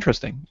that's really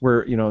interesting.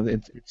 Where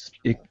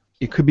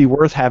it could be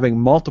worth having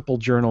multiple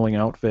journaling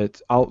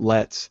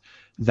outlets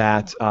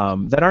that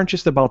aren't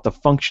just about the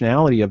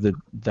functionality of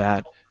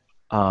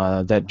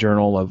that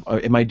journal of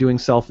am I doing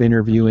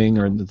self-interviewing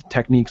or the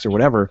techniques or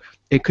whatever.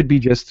 It could be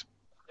just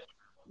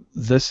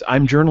this,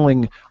 I'm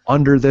journaling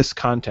under this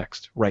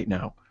context right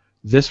now.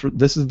 This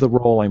is the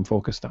role I'm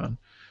focused on.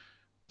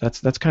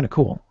 That's kind of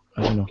cool.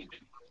 I don't know.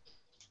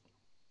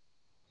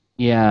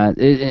 Yeah,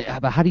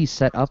 but how do you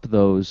set up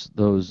those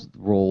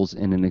roles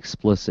in an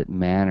explicit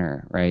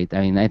manner, right?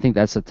 I mean, I think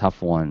that's a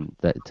tough one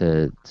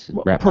to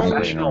wrap my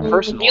brain around.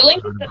 Personal.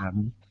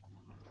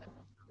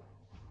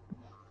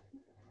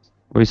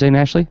 What are you saying,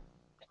 Ashley?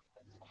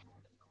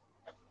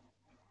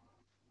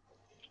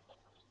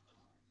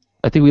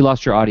 I think we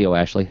lost your audio,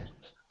 Ashley.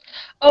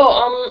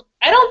 Oh,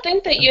 I don't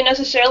think that you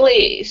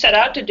necessarily set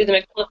out to do them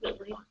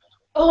explicitly.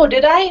 Oh,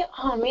 did I?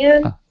 Oh,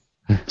 man. All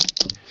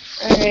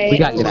right. We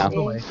got you now.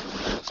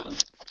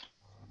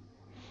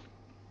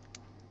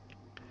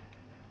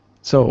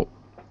 So,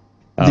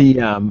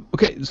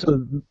 okay,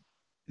 so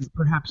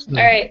perhaps... All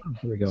right,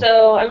 there we go.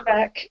 So I'm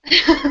back.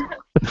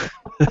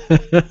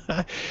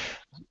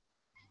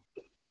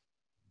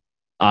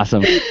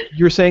 Awesome.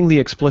 You're saying the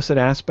explicit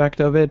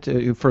aspect of it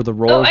for the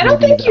roles, I don't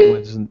maybe think you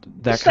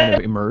wasn't that kind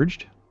of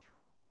emerged?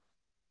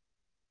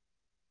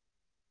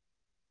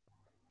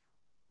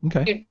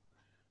 Okay.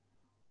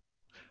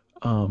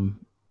 I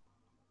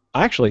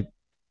actually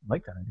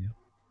like that idea.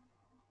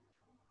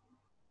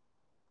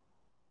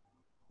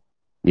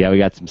 Yeah, we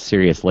got some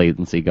serious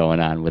latency going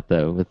on with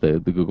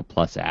the Google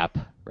Plus app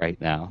right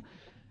now.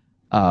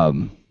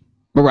 But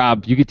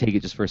Rob, you could take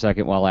it just for a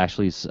second while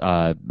Ashley's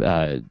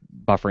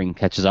buffering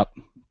catches up.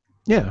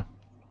 Yeah.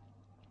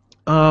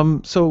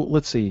 So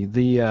let's see.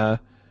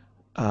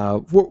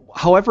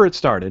 However it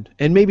started,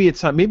 and maybe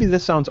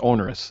this sounds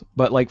onerous,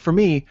 but like for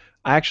me,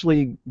 I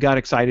actually got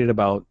excited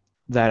about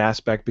that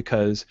aspect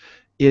because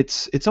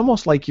it's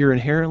almost like you're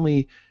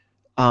inherently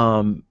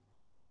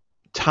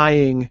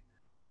tying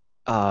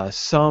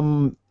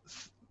some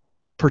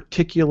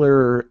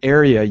particular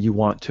area you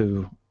want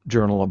to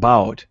journal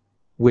about,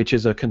 which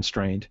is a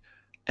constraint,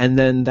 and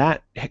then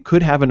that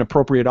could have an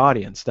appropriate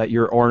audience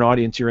or an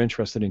audience you're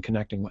interested in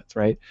connecting with,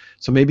 right?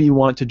 So maybe you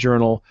want to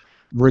journal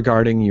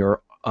regarding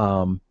your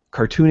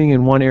cartooning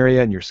in one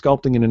area and you're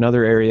sculpting in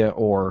another area,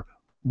 or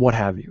what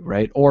have you,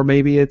 right? Or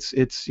maybe it's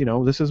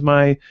this is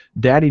my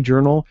daddy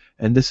journal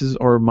and this is,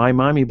 or my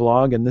mommy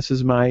blog, and this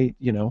is my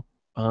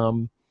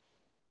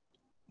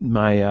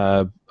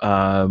my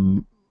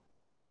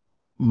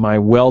my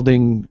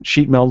welding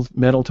sheet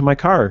metal to my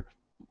car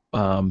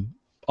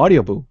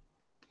audio boo.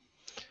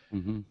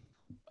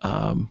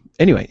 Mm-hmm.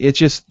 Anyway, it's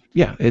just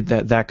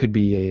that could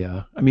be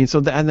a I mean, so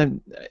and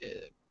then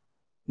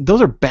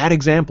those are bad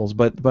examples,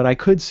 but I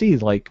could see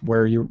like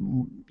where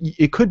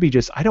it could be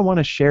just, I don't want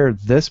to share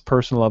this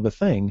personal of a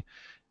thing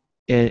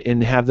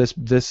and have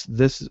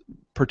this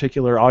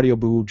particular audio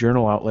boo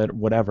journal outlet,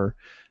 whatever,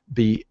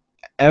 be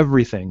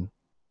everything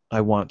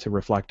I want to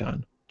reflect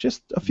on.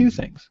 Just a few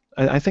things.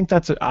 I think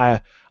that's I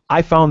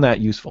found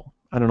that useful.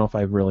 I don't know if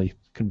I've really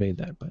conveyed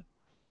that, but.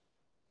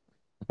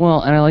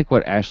 Well, and I like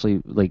what Ashley,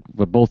 like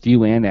what both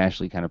you and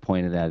Ashley kind of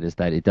pointed at, is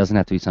that it doesn't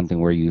have to be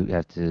something where you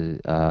have to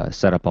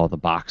set up all the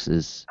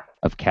boxes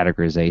of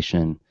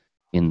categorization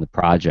in the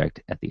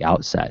project at the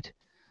outset.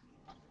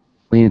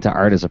 Lean Into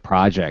Art as a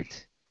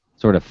project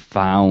sort of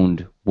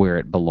found where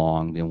it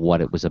belonged and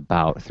what it was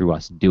about through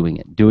us doing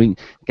it.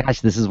 Gosh,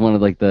 this is one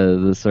of like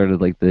the sort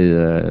of like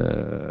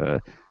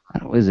the I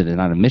don't know, is it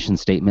not a mission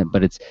statement,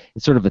 but it's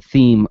sort of a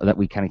theme that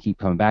we kind of keep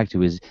coming back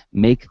to, is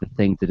make the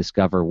thing to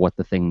discover what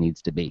the thing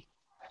needs to be.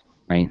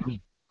 Right.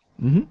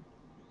 Mm-hmm.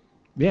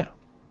 Yeah.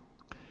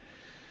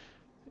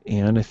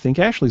 And I think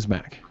Ashley's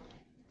back.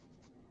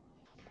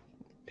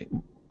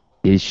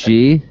 Is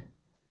she?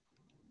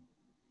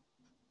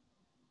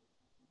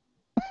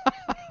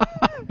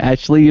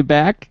 Ashley, you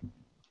back?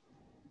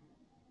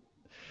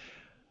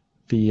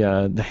 The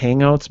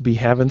Hangouts be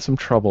having some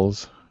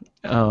troubles.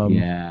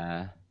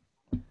 Yeah.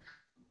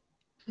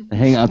 The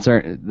Hangouts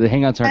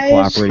aren't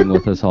cooperating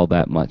with us all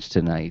that much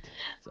tonight.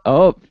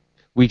 Oh,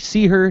 we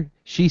see her.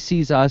 She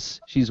sees us.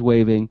 She's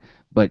waving,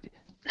 but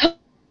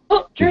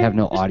we have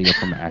no audio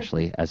from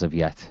Ashley as of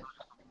yet.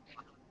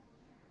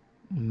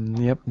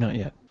 Yep, not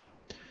yet.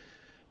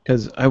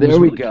 Because there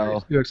we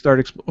go.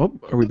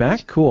 Are we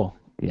back? Cool.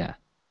 Yeah.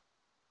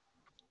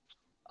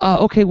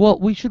 Okay. Well,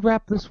 we should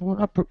wrap this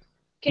one up.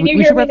 Can you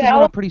we hear should me wrap this one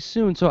now? up pretty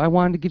soon. So I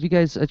wanted to give you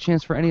guys a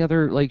chance for any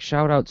other like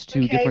shout outs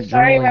to different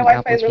sorry, my journaling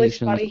Wi-Fi is really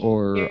applications spotty.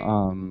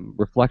 or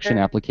reflection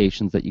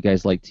applications that you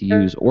guys like to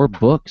use, or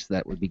books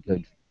that would be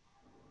good.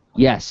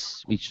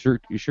 Yes, you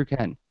sure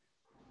can.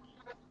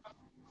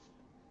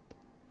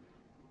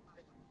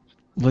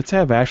 Let's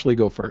have Ashley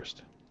go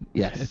first.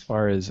 Yes. As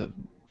far as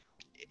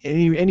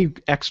any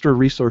extra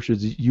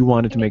resources you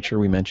wanted to make sure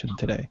we mentioned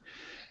today.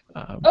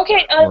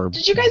 Okay. Or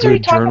did you guys good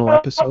already talk journal about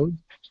episode?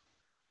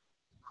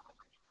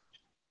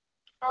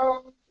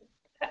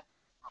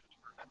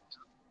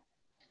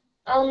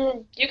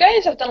 You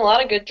guys have done a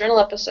lot of good journal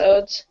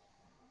episodes.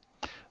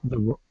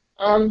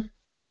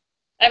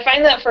 I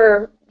find that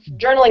for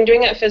journaling,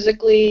 doing it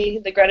physically,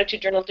 the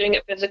gratitude journal, doing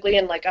it physically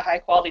in like a high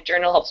quality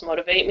journal helps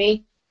motivate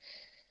me.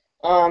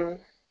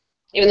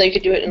 Even though you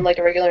could do it in like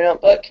a regular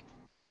notebook.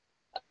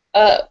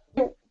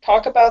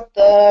 Talk about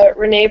the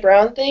Renee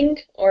Brown thing,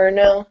 or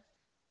no?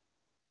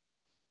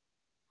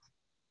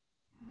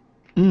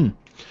 No,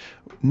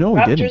 we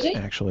Rob didn't Jersey?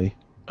 actually.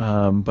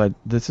 But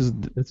this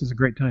is a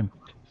great time.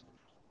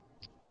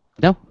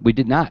 No, we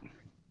did not.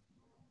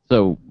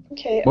 So,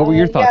 okay, what were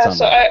your thoughts on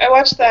that? I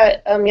watched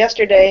that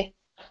yesterday.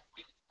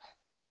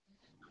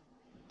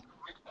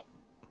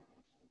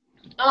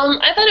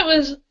 I thought it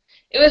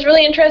was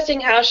really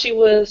interesting how she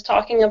was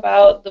talking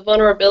about the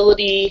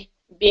vulnerability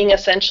being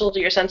essential to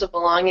your sense of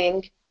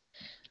belonging,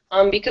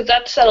 because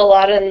that's said a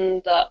lot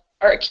in the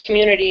art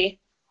community,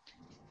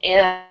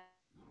 and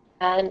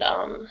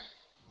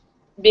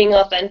being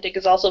authentic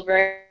is also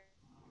very.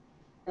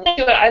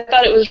 I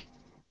thought it was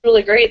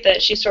really great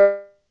that she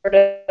sort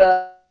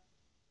of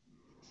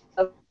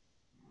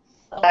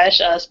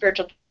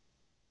spiritual.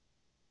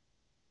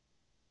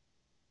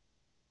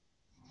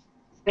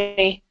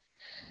 I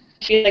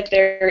feel like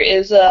there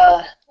is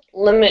a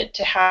limit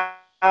to how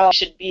it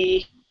should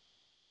be,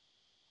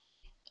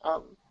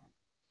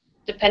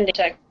 depending on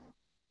text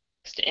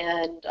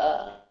and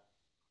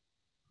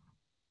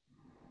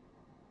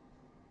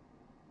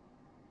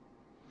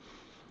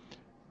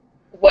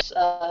what's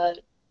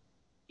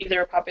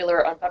either a popular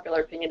or unpopular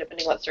opinion,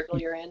 depending on what circle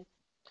you're in.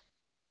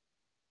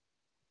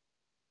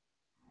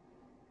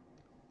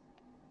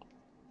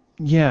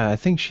 Yeah, I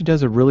think she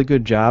does a really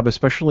good job,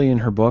 especially in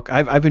her book.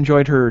 I've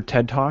enjoyed her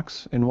TED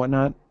Talks and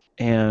whatnot,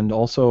 and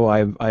also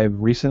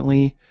I've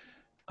recently,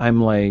 I'm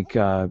like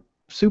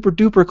super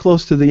duper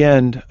close to the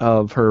end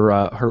of her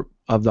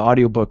of the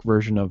audiobook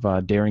version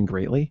of Daring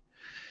Greatly,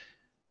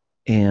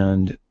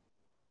 and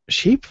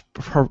she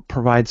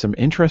provides some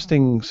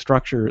interesting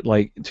structure,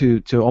 like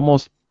to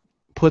almost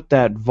put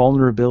that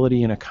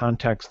vulnerability in a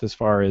context as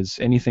far as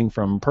anything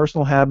from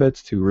personal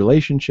habits to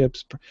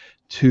relationships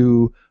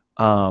to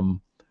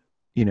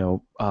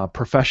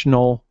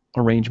professional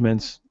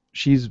arrangements.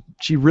 She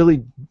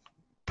really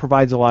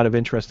provides a lot of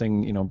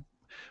interesting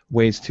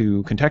ways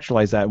to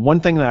contextualize that. One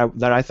thing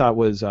that I thought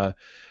was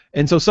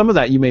And so some of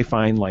that you may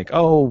find like,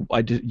 oh,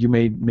 you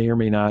may or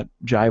may not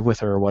jive with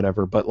her or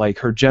whatever, but like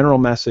her general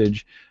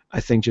message, I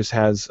think just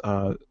has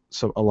a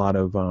lot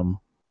of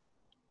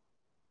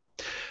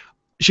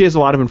she has a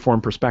lot of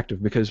informed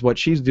perspective, because what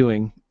she's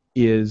doing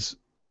is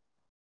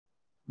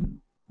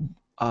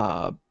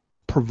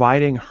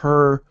providing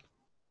her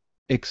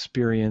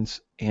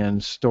experience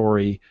and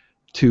story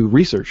to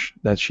research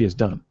that she has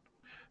done.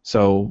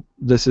 So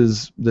this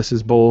is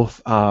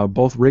both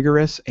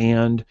rigorous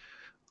and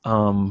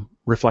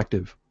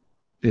reflective.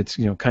 It's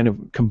kind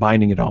of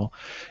combining it all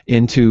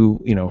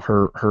into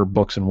her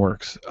books and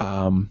works.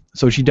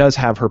 So she does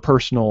have her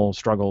personal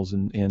struggles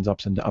and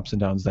ups and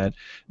downs that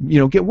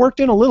get worked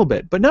in a little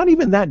bit, but not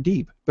even that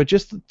deep. But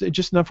just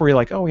enough where you're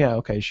like, oh yeah,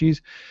 okay,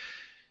 she's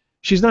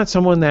not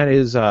someone that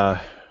is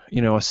a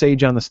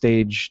sage on the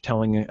stage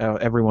telling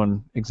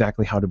everyone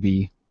exactly how to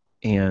be,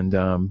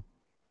 and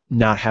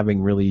not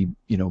having really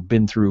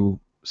been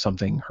through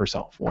something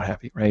herself, what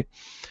have you, right?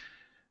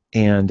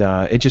 And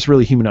it just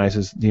really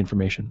humanizes the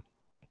information.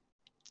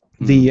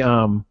 The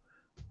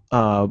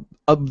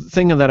a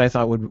thing that I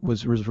thought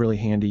was really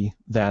handy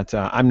that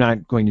I'm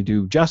not going to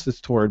do justice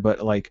toward,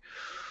 but like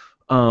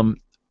one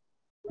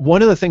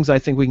of the things I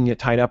think we can get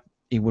tied up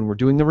in when we're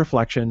doing the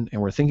reflection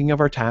and we're thinking of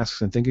our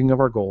tasks and thinking of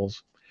our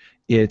goals,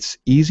 it's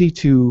easy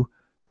to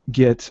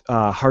get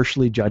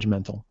harshly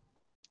judgmental,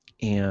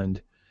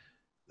 and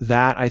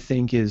that I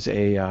think is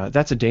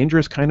that's a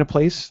dangerous kind of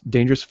place,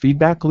 dangerous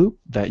feedback loop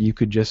that you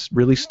could just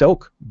really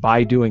stoke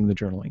by doing the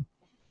journaling.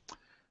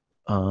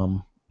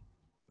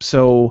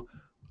 So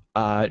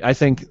I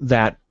think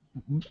that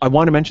I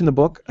want to mention the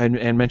book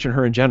and mention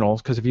her in general,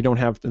 because if you don't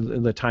have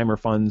the time or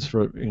funds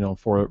for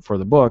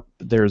the book,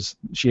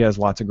 she has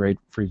lots of great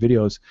free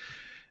videos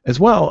as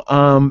well,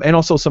 and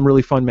also some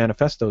really fun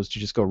manifestos to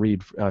just go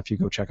read if you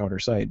go check out her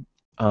site.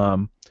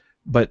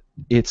 But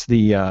it's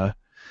the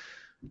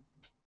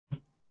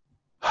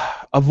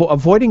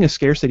avoiding a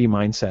scarcity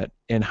mindset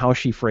and how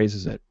she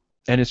phrases it,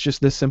 and it's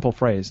just this simple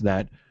phrase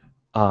that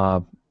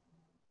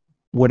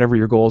whatever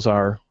your goals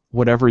are,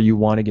 whatever you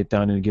want to get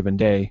done in a given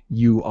day,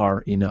 you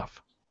are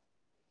enough.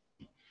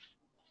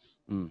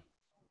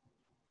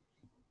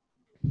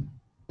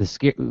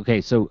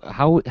 Okay, so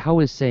how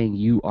is saying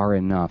you are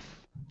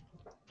enough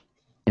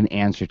an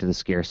answer to the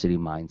scarcity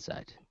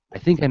mindset? I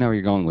think I know where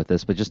you're going with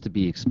this, but just to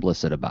be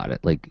explicit about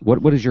it, like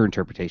what is your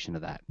interpretation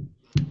of that?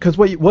 Because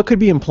what could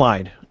be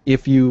implied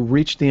if you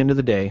reach the end of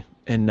the day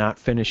and not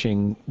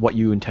finishing what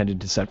you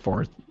intended to set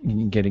forth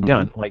getting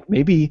done? Like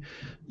maybe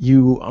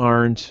you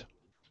aren't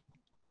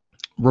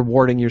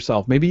rewarding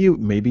yourself. Maybe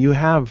you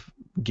have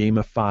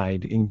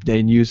gamified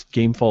and used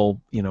gameful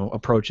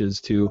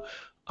approaches to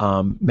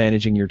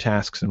managing your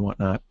tasks and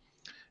whatnot,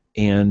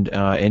 and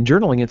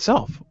journaling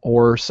itself,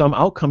 or some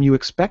outcome you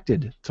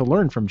expected to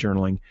learn from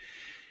journaling.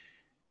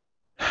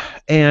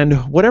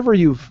 And whatever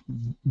you've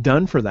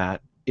done for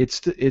that,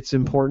 it's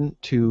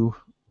important to,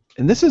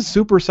 and this is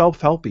super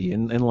self-helpy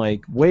and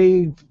like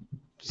way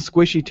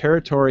squishy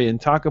territory, and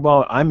talk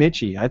about I'm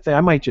itchy. I think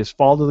I might just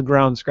fall to the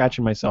ground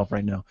scratching myself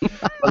right now.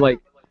 But like,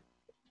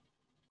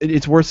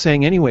 it's worth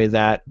saying anyway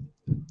that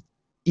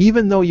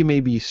even though you may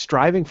be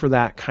striving for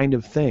that kind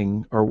of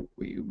thing, or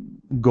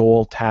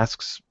goal,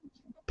 tasks,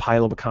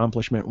 pile of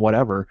accomplishment,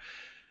 whatever,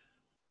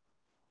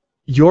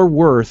 your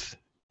worth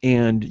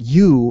and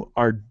you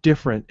are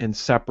different and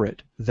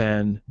separate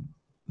than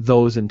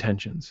those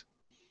intentions.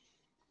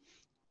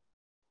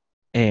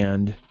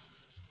 And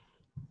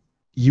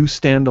you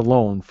stand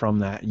alone from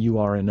that. You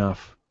are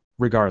enough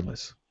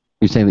regardless.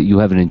 You're saying that you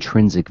have an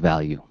intrinsic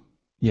value.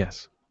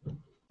 Yes.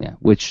 Yeah,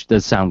 which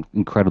does sound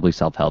incredibly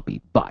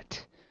self-helpy,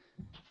 but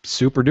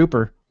super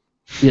duper.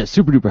 Yeah,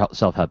 super duper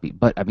self-helpy.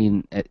 But I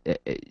mean,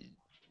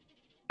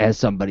 as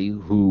somebody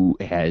who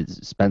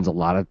spends a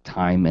lot of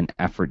time and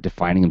effort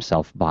defining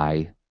himself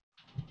by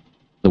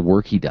the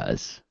work he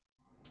does,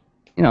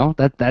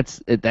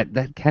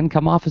 that can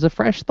come off as a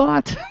fresh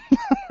thought.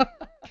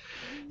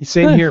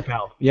 Same here,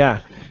 pal.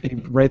 Yeah,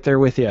 right there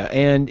with you.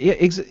 And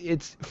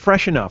it's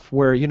fresh enough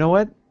where, you know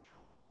what?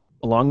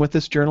 Along with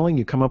this journaling,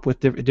 you come up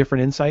with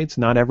different insights.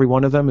 Not every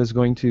one of them is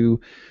going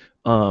to,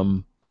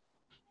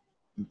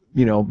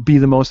 be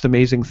the most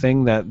amazing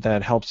thing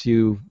that helps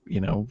you,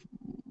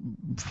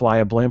 fly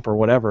a blimp or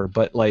whatever.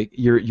 But like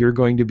you're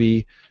going to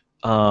be,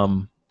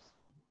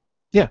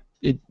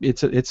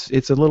 it's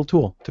a little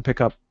tool to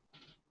pick up.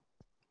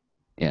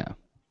 Yeah,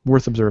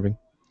 worth observing.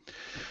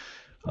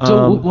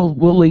 So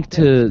we'll link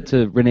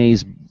to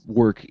Renee's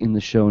work in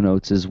the show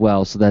notes as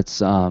well. So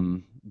that's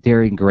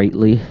Daring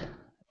Greatly.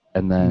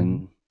 And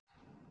then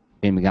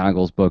Jane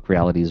McGonigal's book,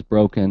 Reality is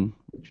Broken,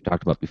 which we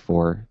talked about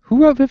before.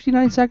 Who wrote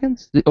 59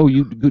 Seconds? Oh,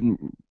 you'll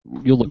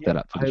look that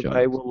up for the show.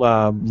 I will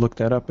look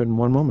that up in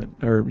one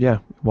moment, or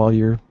while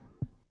you're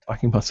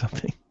talking about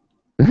something.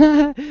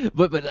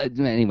 but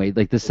anyway,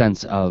 like the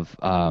sense of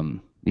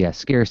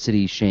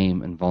scarcity,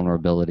 shame, and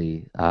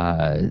vulnerability,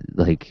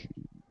 like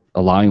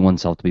allowing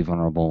oneself to be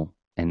vulnerable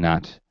and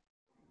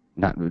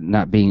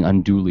not being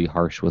unduly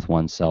harsh with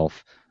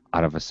oneself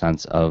out of a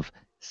sense of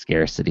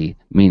scarcity,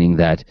 meaning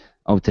that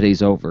oh,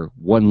 today's over.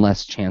 One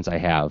less chance I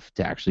have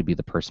to actually be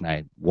the person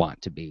I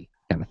want to be,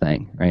 kind of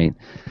thing, right?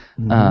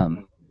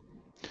 Mm-hmm.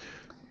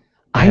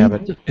 I have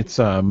it. It's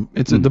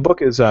the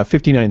book is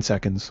 59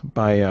 Seconds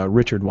by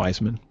Richard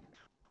Wiseman.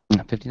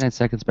 59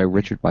 Seconds by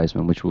Richard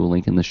Wiseman, which we'll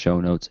link in the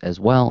show notes as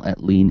well at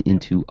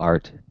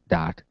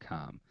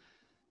leanintoart.com.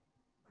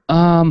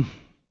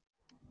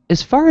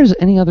 As far as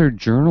any other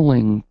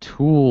journaling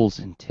tools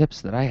and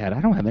tips that I had,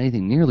 I don't have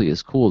anything nearly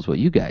as cool as what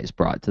you guys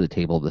brought to the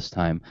table this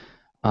time.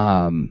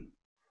 For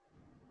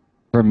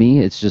me,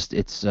 it's just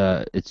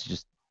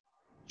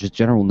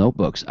general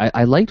notebooks.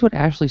 I liked what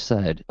Ashley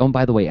said. Oh, and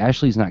by the way,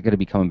 Ashley's not going to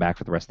be coming back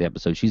for the rest of the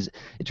episode.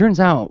 It turns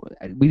out,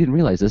 we didn't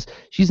realize this,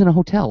 she's in a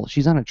hotel.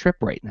 She's on a trip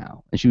right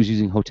now, and she was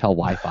using hotel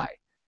Wi-Fi,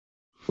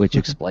 which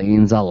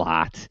explains a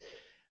lot.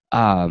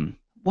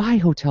 Why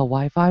hotel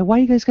Wi-Fi? Why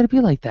you guys got to be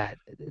like that?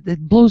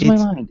 It blows my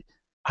mind.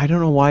 I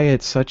don't know why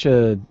it's such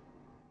a...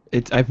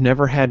 I've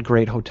never had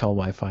great hotel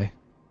Wi-Fi.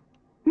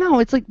 No,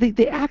 it's like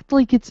they act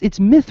like it's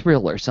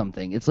Mithril or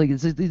something. It's like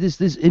it's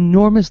this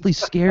enormously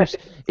scarce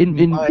by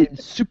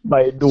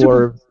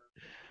dwarves.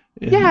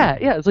 Yeah,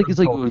 it's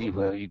like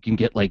well, you can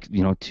get like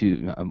 1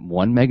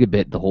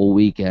 megabit the whole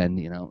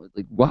weekend.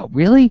 Like wow,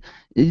 really?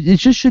 It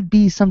just should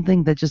be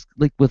something that just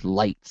like with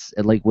lights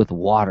and like with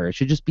water. It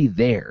should just be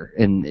there,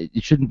 and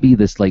it shouldn't be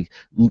this like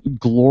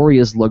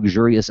glorious,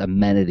 luxurious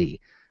amenity.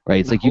 Right,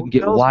 it's like you can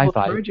get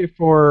Wi-Fi. Charge you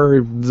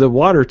for the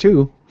water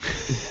too,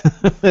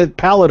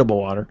 palatable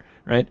water,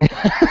 right?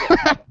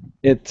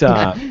 Do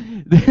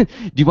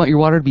you want your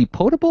water to be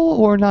potable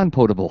or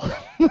non-potable?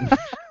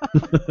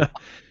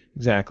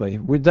 Exactly.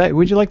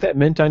 Would you like that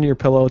mint on your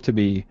pillow to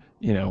be,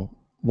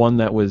 one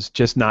that was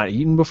just not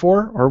eaten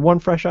before, or one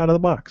fresh out of the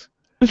box?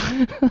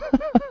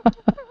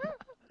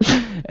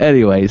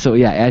 Anyway, so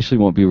yeah, Ashley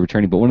won't be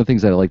returning, but one of the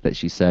things that I like that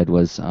she said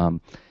was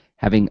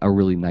having a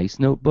really nice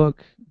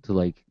notebook to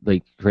like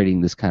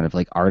creating this kind of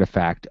like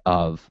artifact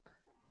of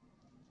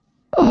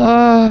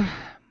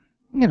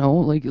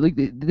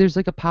there's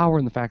like a power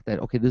in the fact that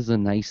okay, this is a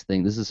nice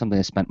thing, this is something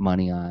I spent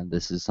money on,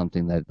 this is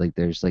something that like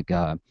there's like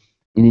an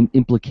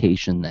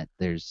implication that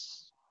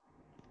there's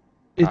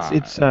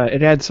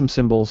it adds some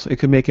symbols. It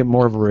could make it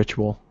more of a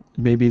ritual.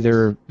 Maybe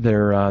they're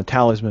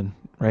talisman,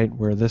 right?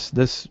 Where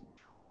this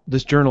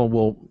journal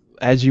will,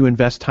 as you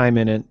invest time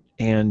in it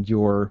and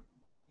your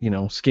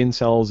skin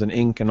cells and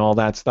ink and all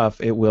that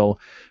stuff, it will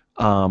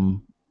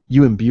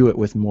you imbue it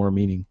with more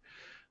meaning.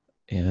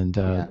 And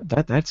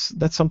that's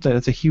something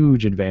that's a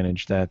huge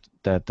advantage that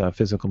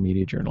physical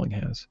media journaling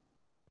has.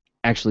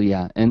 Actually,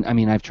 yeah, and I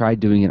mean I've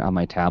tried doing it on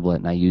my tablet,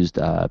 and I used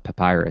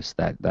Papyrus,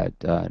 that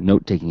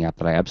note-taking app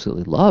that I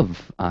absolutely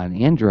love on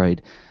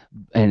Android,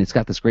 and it's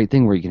got this great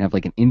thing where you can have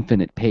like an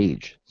infinite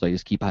page. So I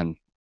just keep on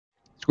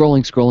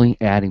scrolling,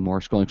 adding more,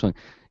 scrolling.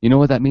 You know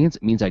what that means?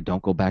 It means I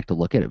don't go back to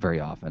look at it very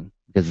often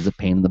because it's a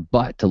pain in the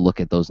butt to look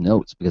at those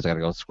notes because I got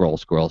to go scroll.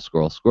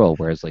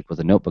 Whereas like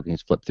with a notebook, you can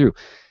just flip through.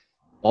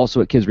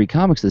 Also at Kids Read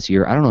Comics this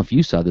year, I don't know if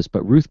you saw this,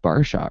 but Ruth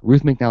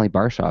McNally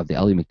Barshaw of the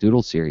Ellie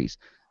McDoodle series,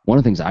 one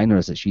of the things I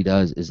noticed that she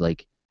does is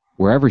like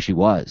wherever she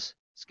was,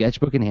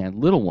 sketchbook in hand,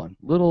 little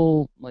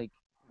like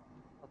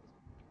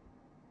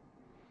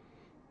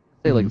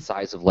say like the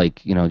size of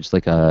like just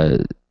like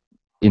a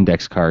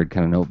index card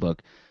kind of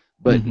notebook,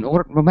 but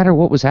no matter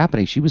what was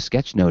happening, she was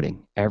sketchnoting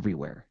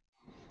everywhere.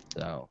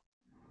 So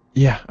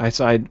yeah, I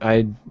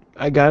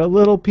got a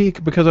little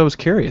peek because I was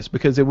curious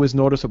because it was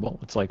noticeable.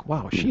 It's like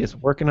wow, she is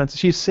working on.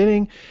 She's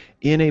sitting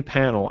in a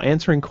panel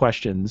answering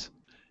questions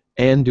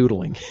and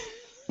doodling.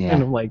 Yeah.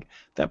 And I'm like,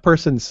 that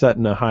person's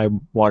setting a high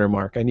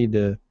watermark. I need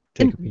to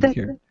take a peek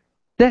here.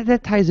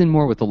 That ties in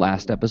more with the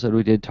last episode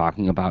we did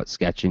talking about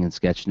sketching and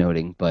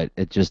sketchnoting, but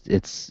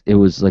it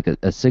was like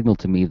a signal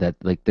to me that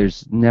like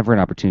there's never an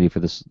opportunity for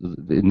this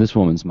in this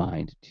woman's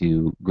mind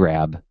to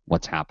grab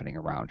what's happening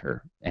around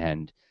her,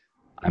 and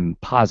I'm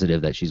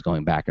positive that she's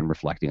going back and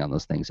reflecting on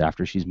those things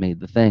after she's made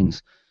the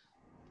things.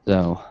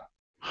 So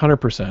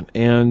 100%.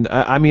 And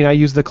I mean, I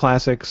use the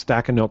classic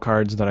stack of note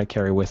cards that I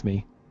carry with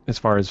me as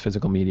far as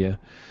physical media.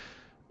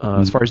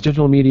 As far as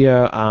digital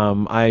media,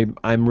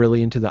 I'm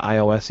really into the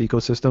iOS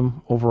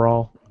ecosystem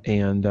overall,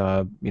 and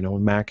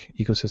Mac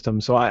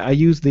ecosystem. So I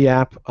use the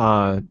app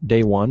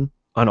day one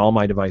on all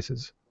my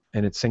devices,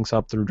 and it syncs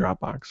up through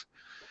Dropbox.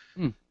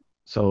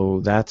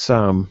 So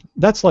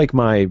that's like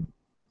my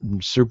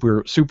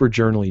super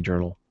journaly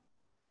journal.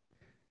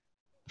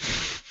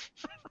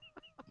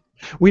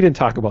 We didn't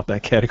talk about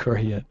that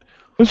category yet.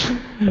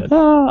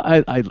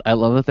 I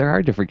love that there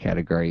are different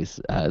categories.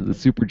 The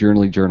super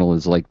journaly journal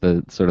is like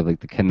the sort of like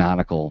the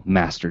canonical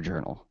master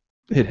journal.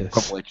 It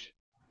is.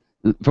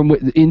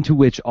 Into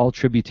which all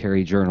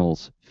tributary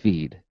journals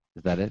feed.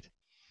 Is that it?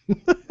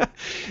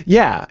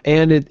 Yeah,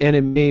 and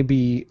it may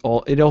be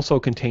it also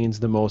contains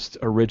the most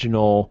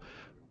original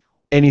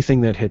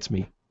anything that hits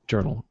me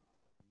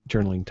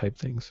journaling type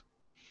things.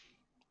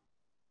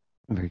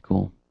 Very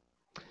cool.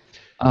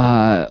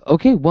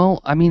 Okay, well,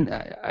 I mean,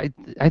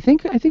 I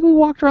think we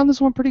walked around this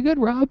one pretty good,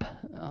 Rob,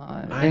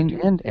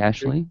 and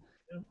Ashley.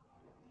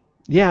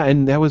 Yeah,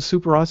 and that was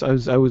super awesome.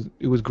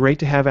 It was great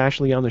to have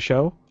Ashley on the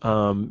show.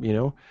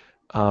 Bummer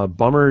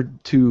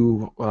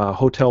to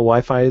hotel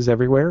Wi-Fi is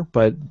everywhere,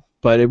 but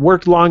it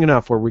worked long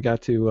enough where we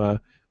got to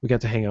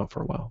hang out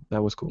for a while.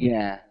 That was cool.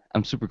 Yeah,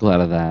 I'm super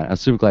glad of that. I'm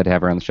super glad to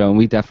have her on the show, and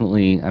we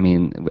definitely, I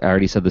mean, I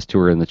already said this to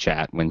her in the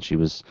chat when she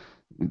was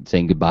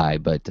saying goodbye,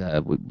 but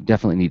we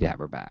definitely need to have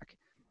her back.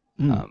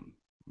 Mm.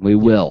 We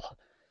will.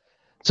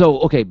 So,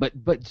 okay, but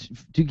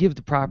to give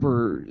the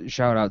proper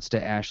shout outs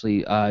to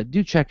Ashley,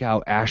 do check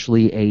out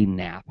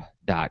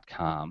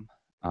ashleyknapp.com.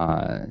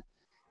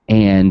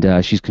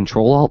 And she's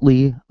Control Alt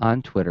Lee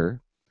on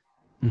Twitter.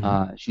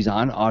 Mm-hmm. She's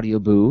on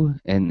Audioboo,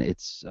 and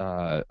it's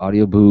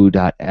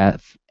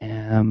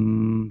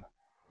audioboo.fm.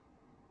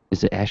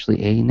 Is it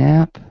Ashley A.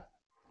 Knapp?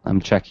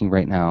 I'm checking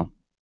right now.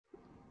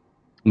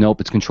 Nope,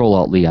 it's Control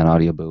Alt Lee on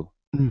Audioboo.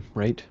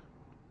 Right.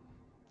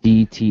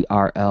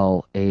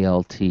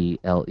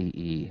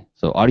 DTRLALTLEE.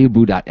 So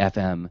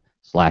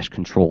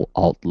audioboo.fm/Control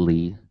Alt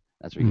Lee.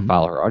 That's where you can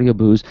follow her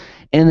audioboos.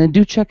 And then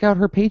do check out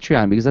her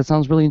Patreon, because that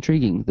sounds really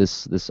intriguing.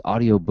 This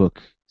audiobook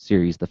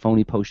series, The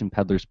Phony Potion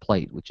Peddler's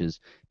Plight, which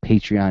is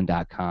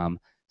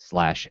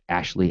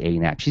patreon.com/Ashley A.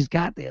 Knapp. She's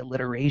got the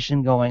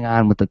alliteration going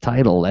on with the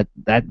title.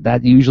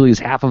 That usually is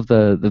half of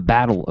the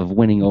battle of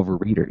winning over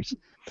readers.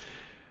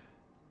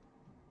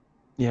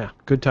 Yeah,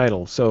 good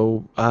title.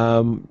 So,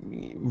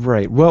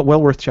 right, well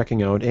worth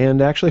checking out.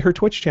 And actually, her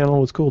Twitch channel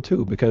was cool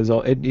too, because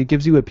it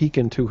gives you a peek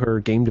into her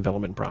game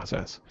development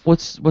process.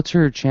 What's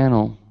her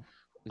channel?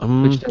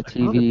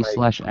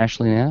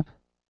 Twitch.tv/Ashley Knapp?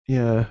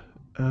 Yeah,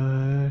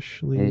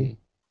 Ashley. Hey.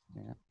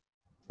 Yeah.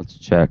 Let's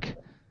check.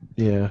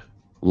 Yeah.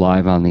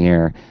 Live on the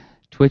air.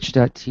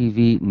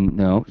 Twitch.tv.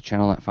 No,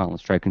 channel not found.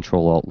 Let's try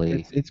Control Alt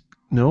Lee. It's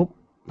nope.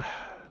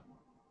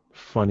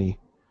 Funny.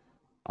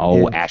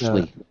 Oh,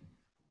 Ashley.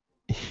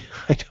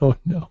 I don't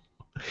know.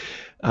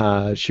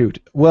 Shoot.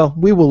 Well,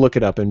 we will look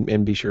it up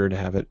and be sure to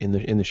have it in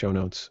the show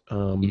notes.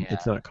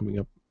 It's not coming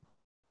up.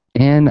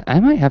 And I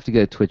might have to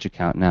get a Twitch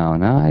account now.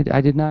 Now, I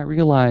did not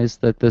realize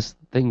that this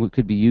thing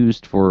could be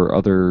used for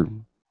other,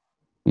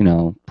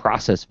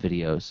 process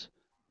videos.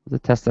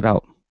 Let's test it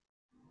out.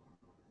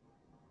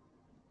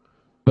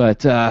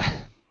 But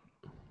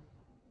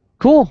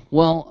cool.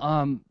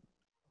 Well,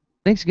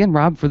 thanks again,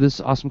 Rob, for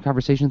this awesome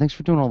conversation. Thanks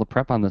for doing all the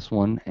prep on this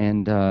one,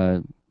 and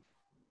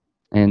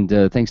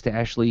thanks to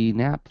Ashley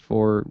Knapp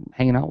for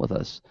hanging out with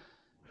us.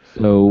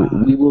 So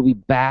we will be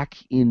back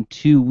in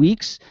 2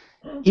 weeks.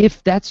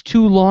 If that's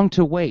too long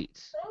to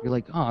wait, you're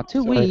like, oh,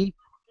 2 weeks?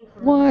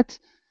 What?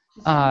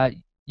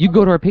 You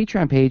go to our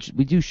Patreon page.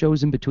 We do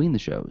shows in between the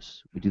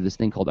shows. We do this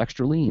thing called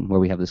Extra Lean, where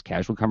we have this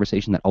casual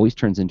conversation that always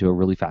turns into a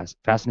really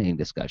fascinating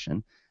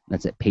discussion.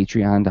 That's at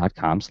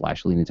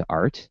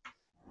patreon.com/leanintoart.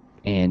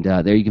 And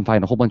there you can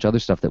find a whole bunch of other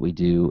stuff that we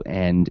do,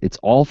 and it's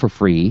all for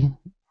free.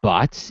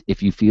 But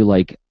if you feel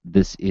like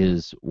this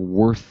is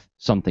worth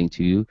something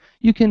to you,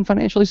 you can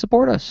financially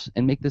support us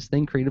and make this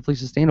thing creatively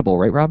sustainable,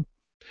 right, Rob?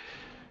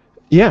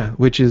 Yeah,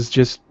 which is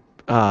just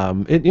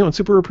it's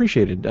super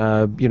appreciated.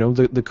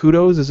 The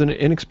kudos is an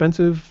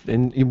inexpensive,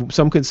 and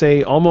some could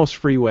say almost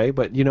free way,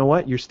 but you know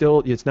what?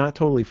 It's not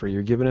totally free.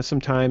 You're giving us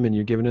some time, and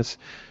you're giving us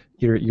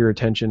your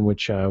attention,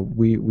 which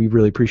we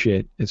really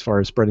appreciate as far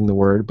as spreading the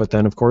word. But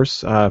then, of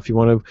course, if you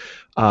want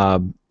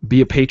to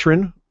be a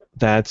patron,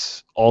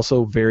 that's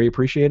also very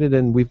appreciated,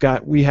 and we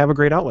have a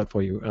great outlet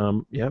for you.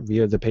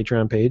 Via the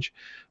Patreon page,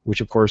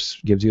 which of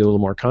course gives you a little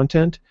more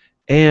content,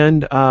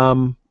 and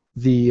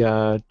we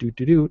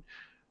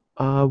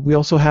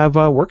also have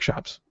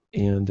workshops,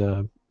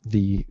 and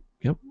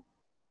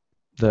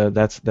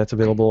that's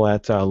available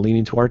at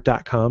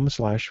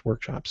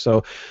leaningtoart.com/workshops.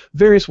 So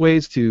various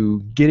ways to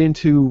get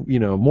into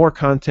more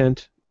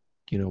content,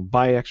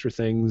 buy extra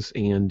things,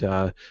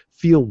 and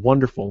feel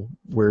wonderful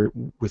where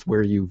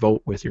you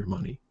vote with your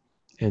money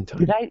and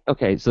time.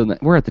 Okay, so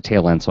we're at the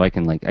tail end, so I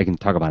can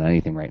talk about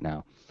anything right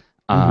now.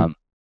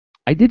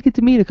 I did get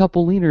to meet a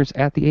couple leaners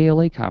at the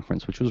ALA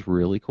conference, which was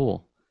really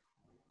cool.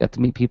 Got to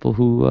meet people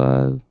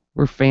who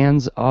were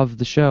fans of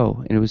the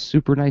show, and it was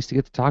super nice to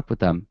get to talk with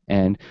them.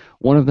 And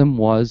one of them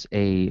was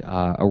a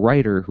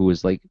writer who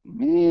was like,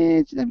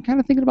 I'm kind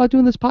of thinking about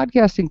doing this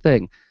podcasting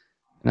thing.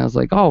 And I was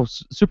like, oh,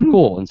 super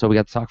cool. And so we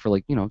got to talk for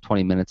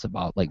 20 minutes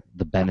about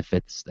the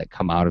benefits that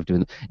come out of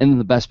doing it. And then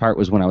the best part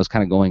was when I was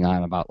kind of going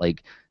on about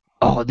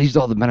oh, these are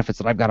all the benefits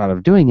that I've got out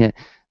of doing it.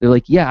 They're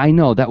like, yeah, I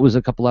know. That was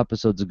a couple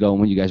episodes ago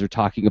when you guys were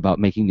talking about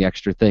making the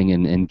extra thing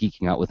and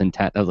geeking out with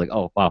intent. I was like,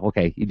 oh, wow,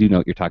 okay, you do know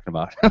what you're talking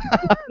about.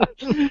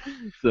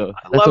 So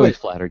that's always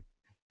flattering.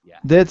 Yeah.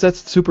 That's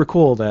super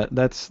cool.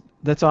 That's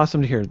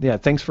awesome to hear. Yeah,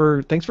 thanks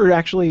for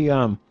actually.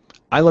 I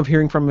love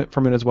hearing from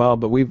it as well.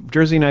 But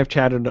Jersey and I have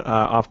chatted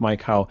off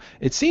mic how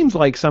it seems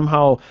like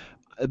somehow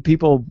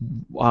people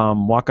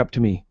walk up to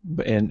me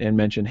and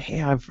mention,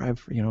 hey, I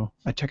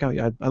check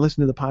out, I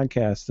listen to the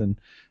podcast and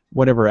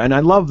whatever, and I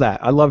love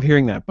that. I love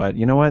hearing that. But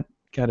you know what?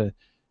 Gotta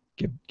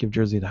give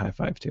Jersey the high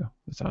five too.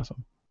 That's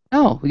awesome.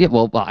 Oh yeah,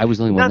 well I was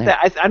the only one there.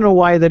 I don't know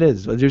why that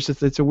is.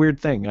 It's a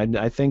weird thing.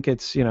 I think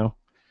it's I'm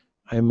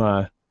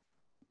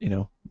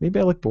maybe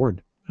I look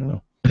bored. I don't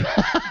know.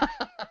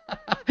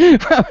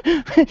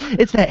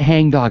 It's that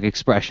hangdog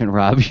expression,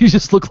 Rob. You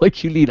just look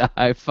like you need a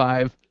high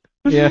five.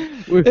 Yeah,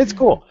 it's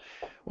cool.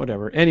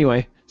 Whatever.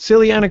 Anyway,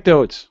 silly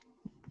anecdotes.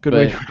 Good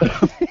way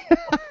to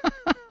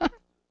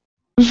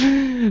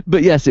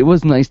But yes, it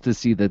was nice to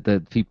see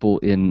that people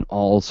in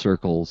all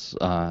circles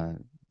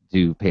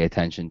do pay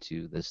attention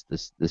to this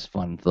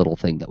fun little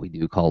thing that we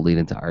do called Lead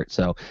Into Art.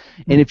 So,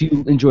 and if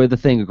you enjoy the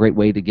thing, a great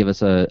way to give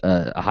us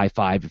a high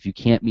five. If you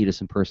can't meet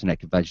us in person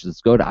at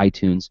conventions, go to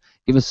iTunes,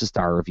 give us a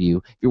star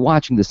review. If you're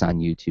watching this on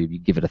YouTube, you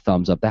give it a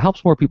thumbs up. That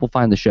helps more people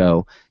find the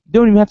show. You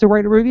don't even have to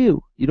write a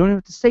review. You don't even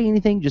have to say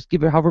anything. Just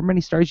give it however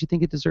many stars you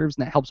think it deserves,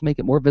 and that helps make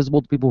it more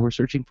visible to people who are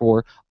searching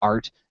for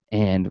art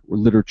and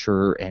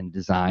literature and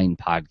design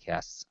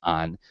podcasts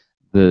on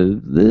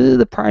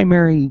the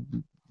primary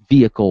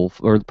vehicle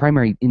or the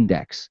primary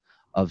index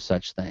of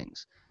such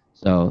things.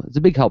 So it's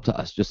a big help to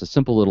us, just a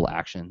simple little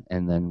action,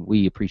 and then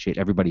we appreciate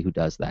everybody who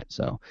does that.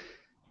 So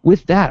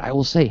with that, I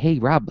will say, hey,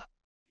 Rob,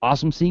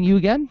 awesome seeing you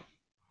again.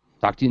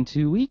 Talk to you in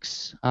 2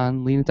 weeks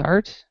on Lean Into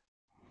Art.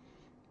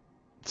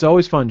 It's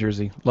always fun,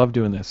 Jersey. Love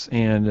doing this,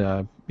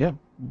 and yeah,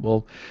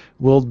 we'll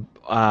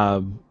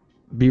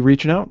be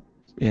reaching out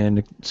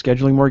and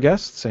scheduling more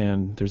guests,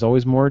 and there's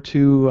always more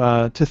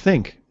to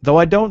think. Though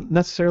I don't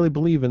necessarily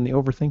believe in the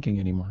overthinking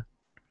anymore.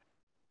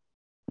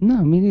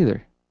 No, me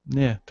neither.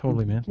 Yeah,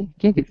 totally, man.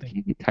 Can't get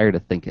tired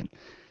of thinking.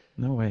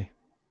 No way.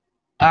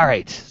 All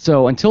right.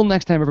 So until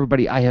next time,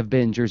 everybody, I have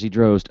been Jersey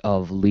Drozd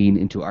of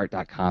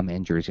leanintoart.com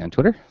and Jersey on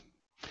Twitter.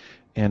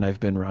 And I've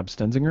been Rob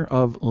Stenzinger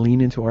of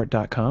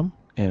leanintoart.com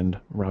and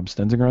Rob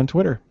Stenzinger on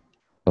Twitter.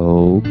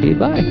 Okay,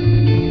 bye.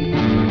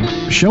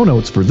 Show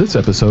notes for this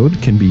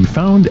episode can be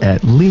found at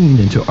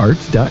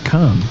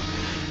leanintoart.com.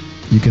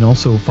 You can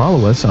also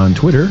follow us on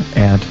Twitter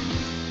at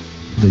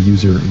the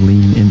user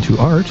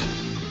leanintoart,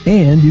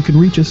 and you can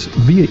reach us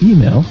via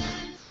email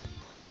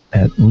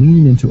at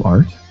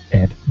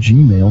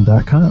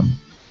leanintoart@gmail.com.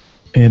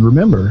 And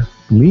remember,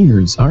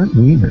 leaners aren't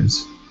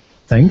wieners.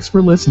 Thanks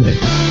for listening.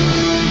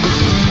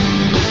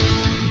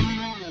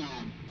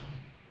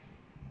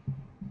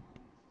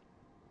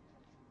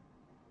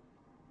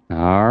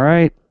 All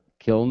right.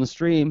 Killing the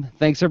stream.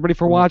 Thanks, everybody,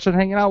 for watching,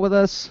 hanging out with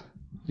us.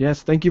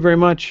 Yes, thank you very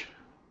much.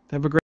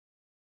 Have a great